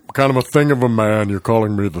 Well, I'm kind of a thing of a man. You're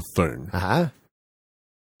calling me the Thing.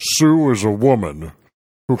 Sue is a woman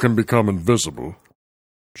who can become invisible.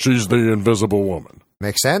 She's the Invisible Woman.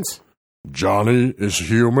 Makes sense. Johnny is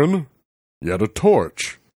human, yet a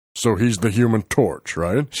torch. So he's the Human Torch,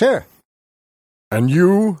 right? Sure. And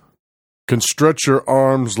you can stretch your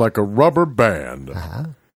arms like a rubber band.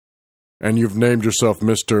 And you've named yourself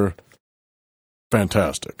Mr.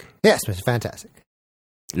 Fantastic. Yes, Mr. Fantastic.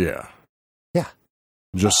 Yeah. Yeah.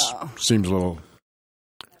 Just seems a little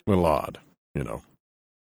odd, you know.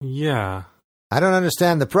 Yeah. I don't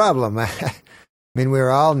understand the problem. I mean, we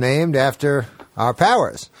were all named after our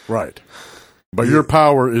powers. Right. But your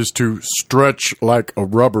power is to stretch like a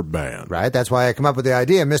rubber band. Right. That's why I come up with the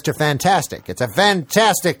idea, Mr. Fantastic. It's a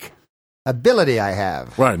fantastic ability I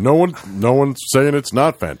have. Right. No one's saying it's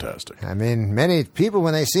not fantastic. I mean, many people,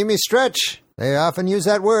 when they see me stretch, they often use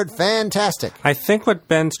that word, fantastic. I think what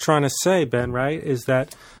Ben's trying to say, Ben, right, is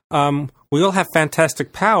that we all have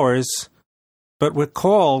fantastic powers, but we're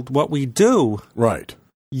called what we do. Right.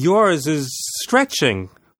 Yours is stretching.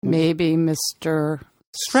 Maybe Mr.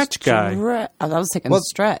 Stretch guy. I was thinking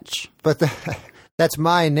Stretch. But that's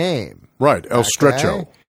my name. Right. El Stretcho.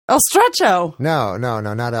 El Stretcho. No,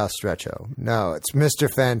 not El Stretcho. No, it's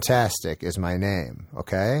Mr. Fantastic is my name,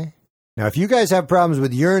 okay? Now, if you guys have problems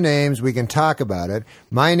with your names, we can talk about it.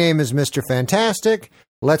 My name is Mr. Fantastic.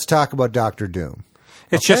 Let's talk about Dr. Doom.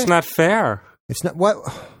 It's just not fair. It's not what...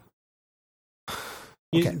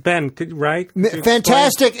 Okay. Ben, right?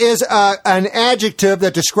 Fantastic is an adjective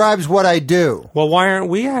that describes what I do. Well, why aren't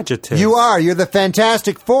we adjectives? You are. You're the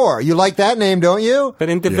Fantastic Four. You like that name, don't you? But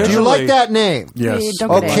individually... Do you like that name? Yes.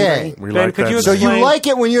 Okay. We like that. So you like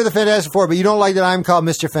it when you're the Fantastic Four, but you don't like that I'm called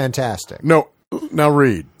Mr. Fantastic. No. Now,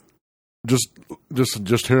 Reed,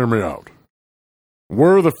 just hear me out.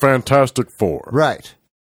 We're the Fantastic Four. Right.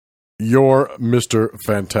 You're Mr.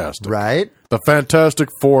 Fantastic. Right. The Fantastic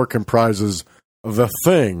Four comprises... The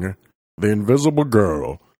Thing, the Invisible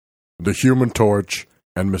Girl, the Human Torch,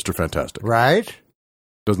 and Mr. Fantastic. Right.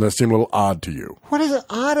 Doesn't that seem a little odd to you? What is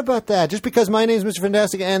odd about that? Just because my name's Mr.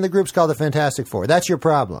 Fantastic and the group's called the Fantastic Four. That's your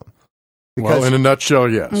problem. Well, in a nutshell,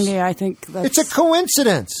 yes. Yeah, I think that's... It's a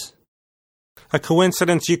coincidence. A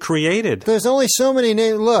coincidence you created. There's only so many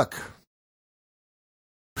names. Look.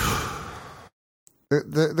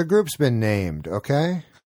 The group's been named, okay?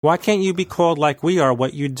 Why can't you be called like we are,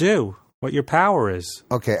 what you do? What your power is.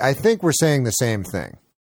 Okay, I think we're saying the same thing.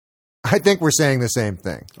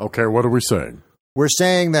 Okay, what are we saying? We're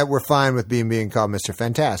saying that we're fine with being called Mr.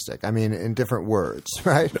 Fantastic. I mean, in different words,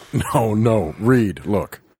 right? No. Reed,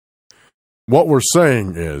 look. What we're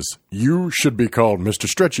saying is you should be called Mr.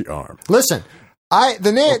 Stretchy Arm. Listen,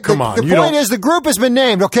 the point is the group has been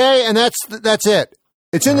named, okay? And that's it.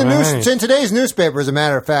 It's in the news. It's in today's newspaper, as a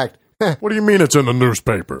matter of fact. What do you mean it's in the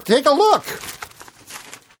newspaper? Take a look.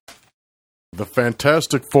 The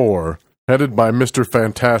Fantastic Four, headed by Mr.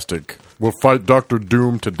 Fantastic, will fight Dr.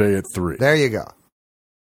 Doom today at 3. There you go.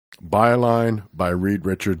 Byline by Reed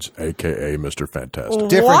Richards, a.k.a. Mr. Fantastic.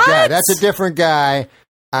 Different guy. That's a different guy.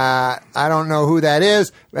 I don't know who that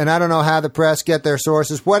is, and I don't know how the press get their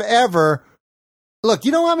sources. Whatever. Look,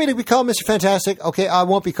 you don't want me to be called Mr. Fantastic? Okay, I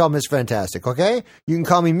won't be called Mr. Fantastic, okay? You can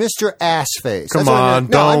call me Mr. Assface. Come on,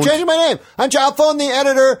 No, I'm changing my name. I'll phone the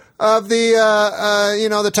editor of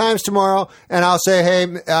the Times tomorrow, and I'll say,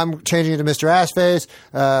 hey, I'm changing it to Mr. Assface,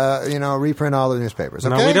 reprint all the newspapers,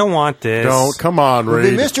 okay? No, we don't want this. Don't. Come on, Reed.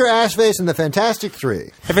 It'll be Mr. Assface and the Fantastic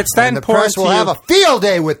Three. If it's that and important the press will have a field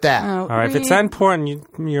day with that. Oh, all right, if it's that important,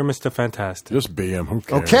 you're Mr. Fantastic. Just be him. Who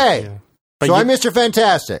cares? Okay. Yeah. So I'm Mr.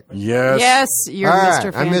 Fantastic. Yes. Yes, you're All Mr.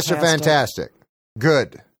 right, Fantastic. I'm Mr. Fantastic.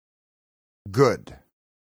 Good.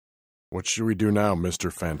 What should we do now,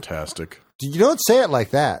 Mr. Fantastic? You don't say it like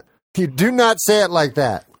that. You do not say it like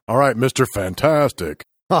that. All right, Mr. Fantastic.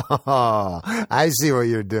 I see what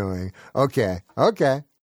you're doing. Okay.